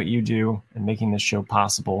doing what you do and making this show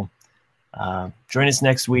possible. Join us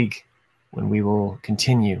next week when we will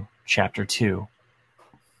continue Chapter 2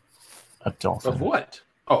 of Dolphin Of what?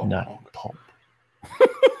 Oh, Nut Pulp.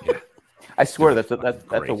 I swear that's a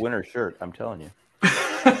Great. winner shirt. I'm telling you.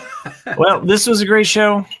 Well, this was a great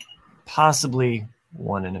show. Possibly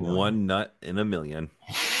one in a million. One nut in a million.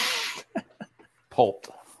 Pulp.